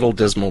that little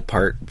dismal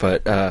part,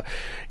 but,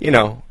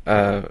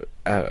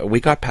 we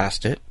got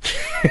past it.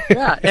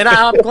 Yeah, and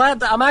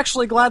I'm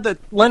actually glad that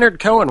Leonard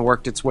Cohen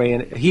worked his way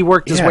in. He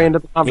worked his way into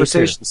the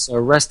conversation. So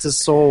rest his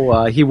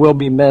soul. He will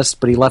be missed,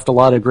 but he left a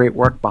lot of great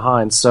work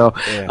behind. So,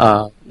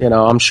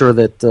 I'm sure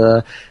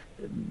that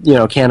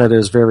Canada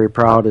is very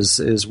proud,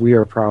 as we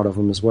are proud of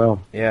him as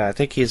well. Yeah, I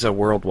think he's a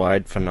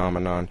worldwide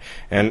phenomenon,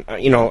 and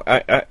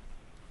I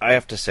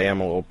have to say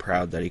I'm a little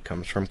proud that he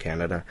comes from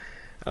Canada.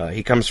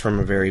 He comes from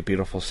a very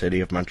beautiful city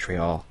of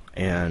Montreal,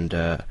 and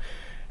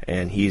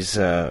he's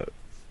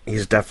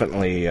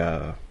definitely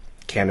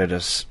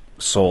Canada's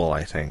soul,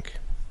 I think.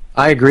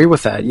 I agree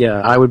with that. Yeah,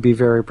 I would be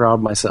very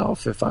proud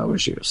myself if I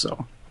was you.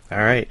 So, all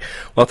right.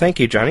 Well, thank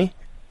you, Johnny.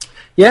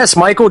 Yes,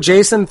 Michael,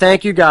 Jason,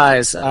 thank you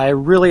guys. I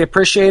really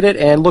appreciate it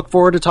and look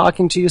forward to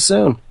talking to you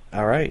soon.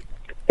 All right.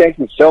 Thank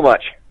you so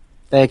much.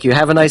 Thank you.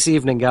 Have a nice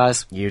evening,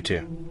 guys. You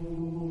too.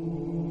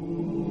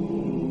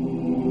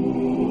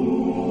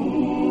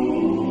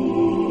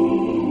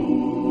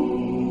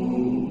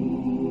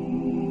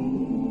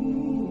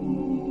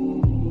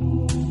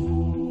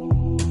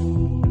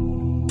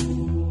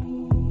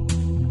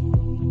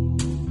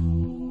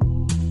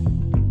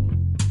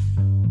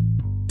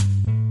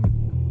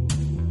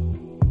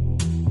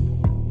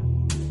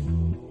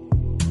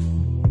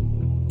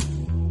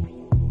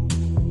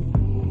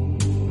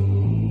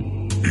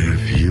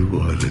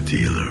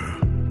 Dealer,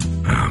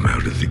 I'm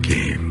out of the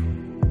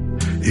game.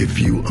 If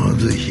you are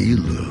the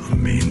healer,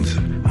 means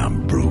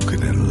I'm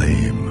broken and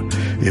lame.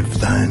 If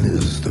thine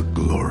is the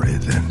glory,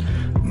 then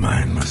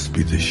mine must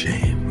be the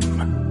shame.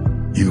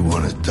 You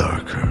want it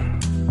darker,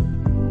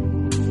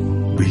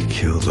 we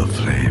kill the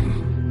flame.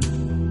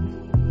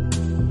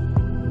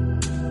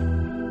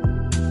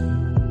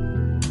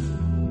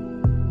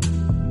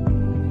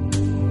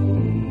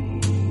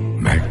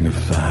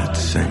 Magnified,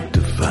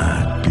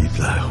 sanctified be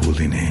thy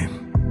holy name.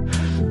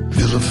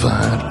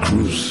 Vilified,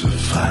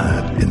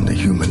 crucified in the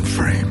human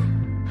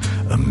frame.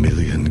 A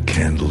million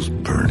candles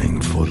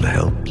burning for the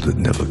help that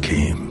never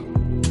came.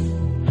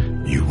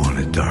 You want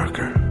it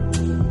darker.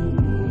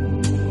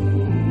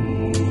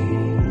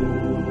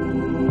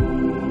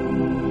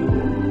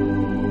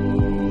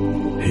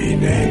 Hey,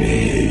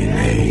 nay,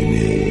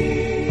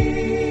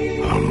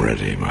 I'm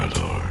ready, my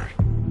lord.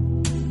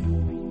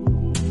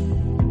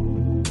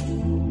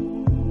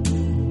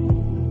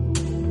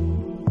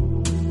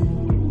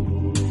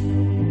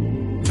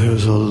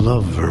 There's a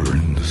lover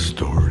in the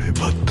story,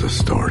 but the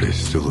story's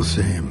still the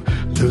same.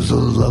 There's a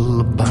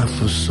lullaby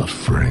for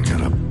suffering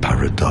and a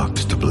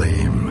paradox to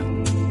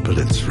blame. But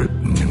it's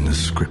written in the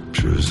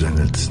scriptures and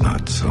it's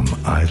not some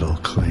idle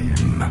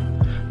claim.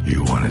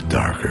 You want it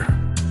darker,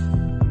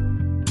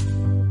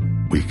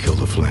 we kill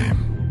the flame.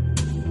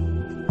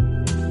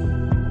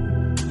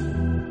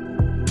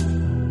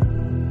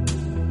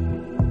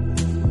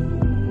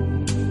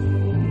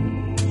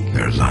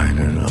 They're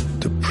lining up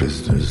the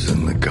prisoners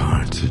and the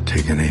guards are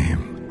taking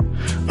aim.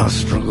 I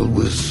struggled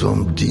with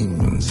some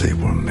demons, they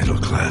were middle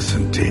class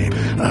and tame.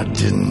 I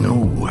didn't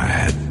know I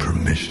had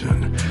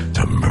permission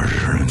to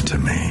murder and to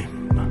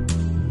maim.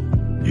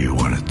 You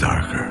want it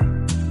darker?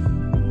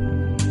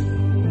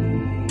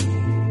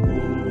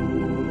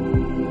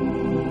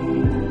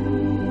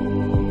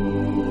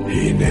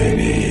 Hey,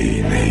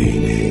 nay,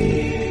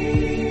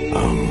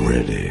 I'm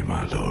ready,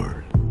 my lord.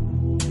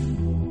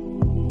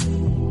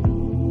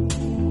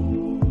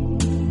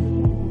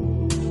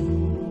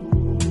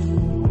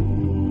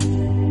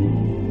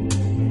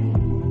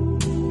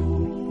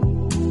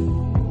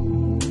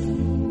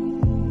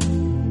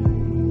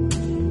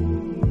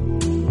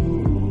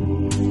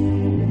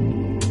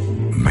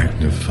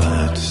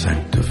 Magnified,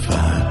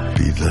 sanctified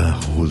be thy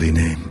holy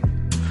name.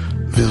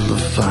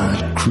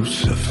 Vilified,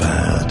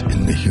 crucified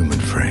in the human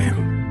frame.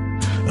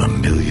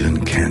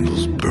 1,000,000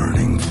 candles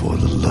burning for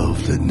the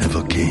love that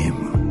never came.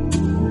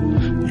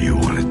 You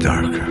want it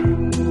darker?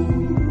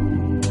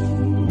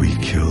 We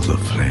kill the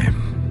flame.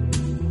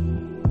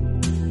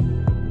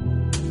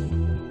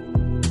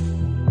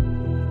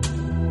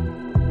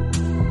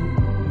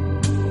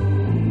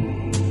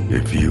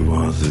 If you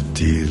are the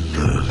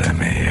dealer, let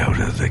me out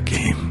of the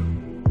game.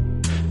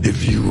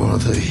 If you are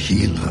the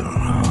healer,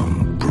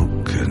 I'm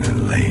broken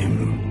and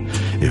lame.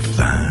 If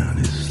thine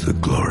is the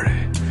glory,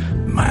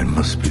 mine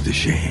must be the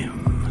shame.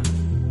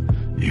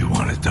 You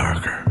want it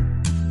darker?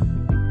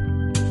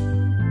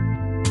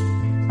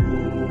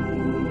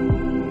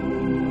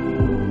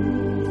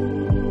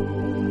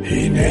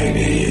 Hey, nay,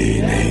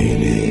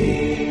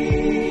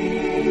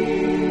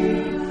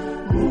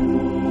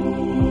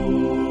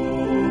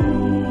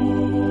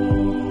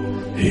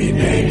 Hey,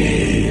 nay,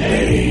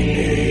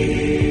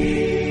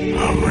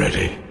 I'm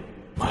ready.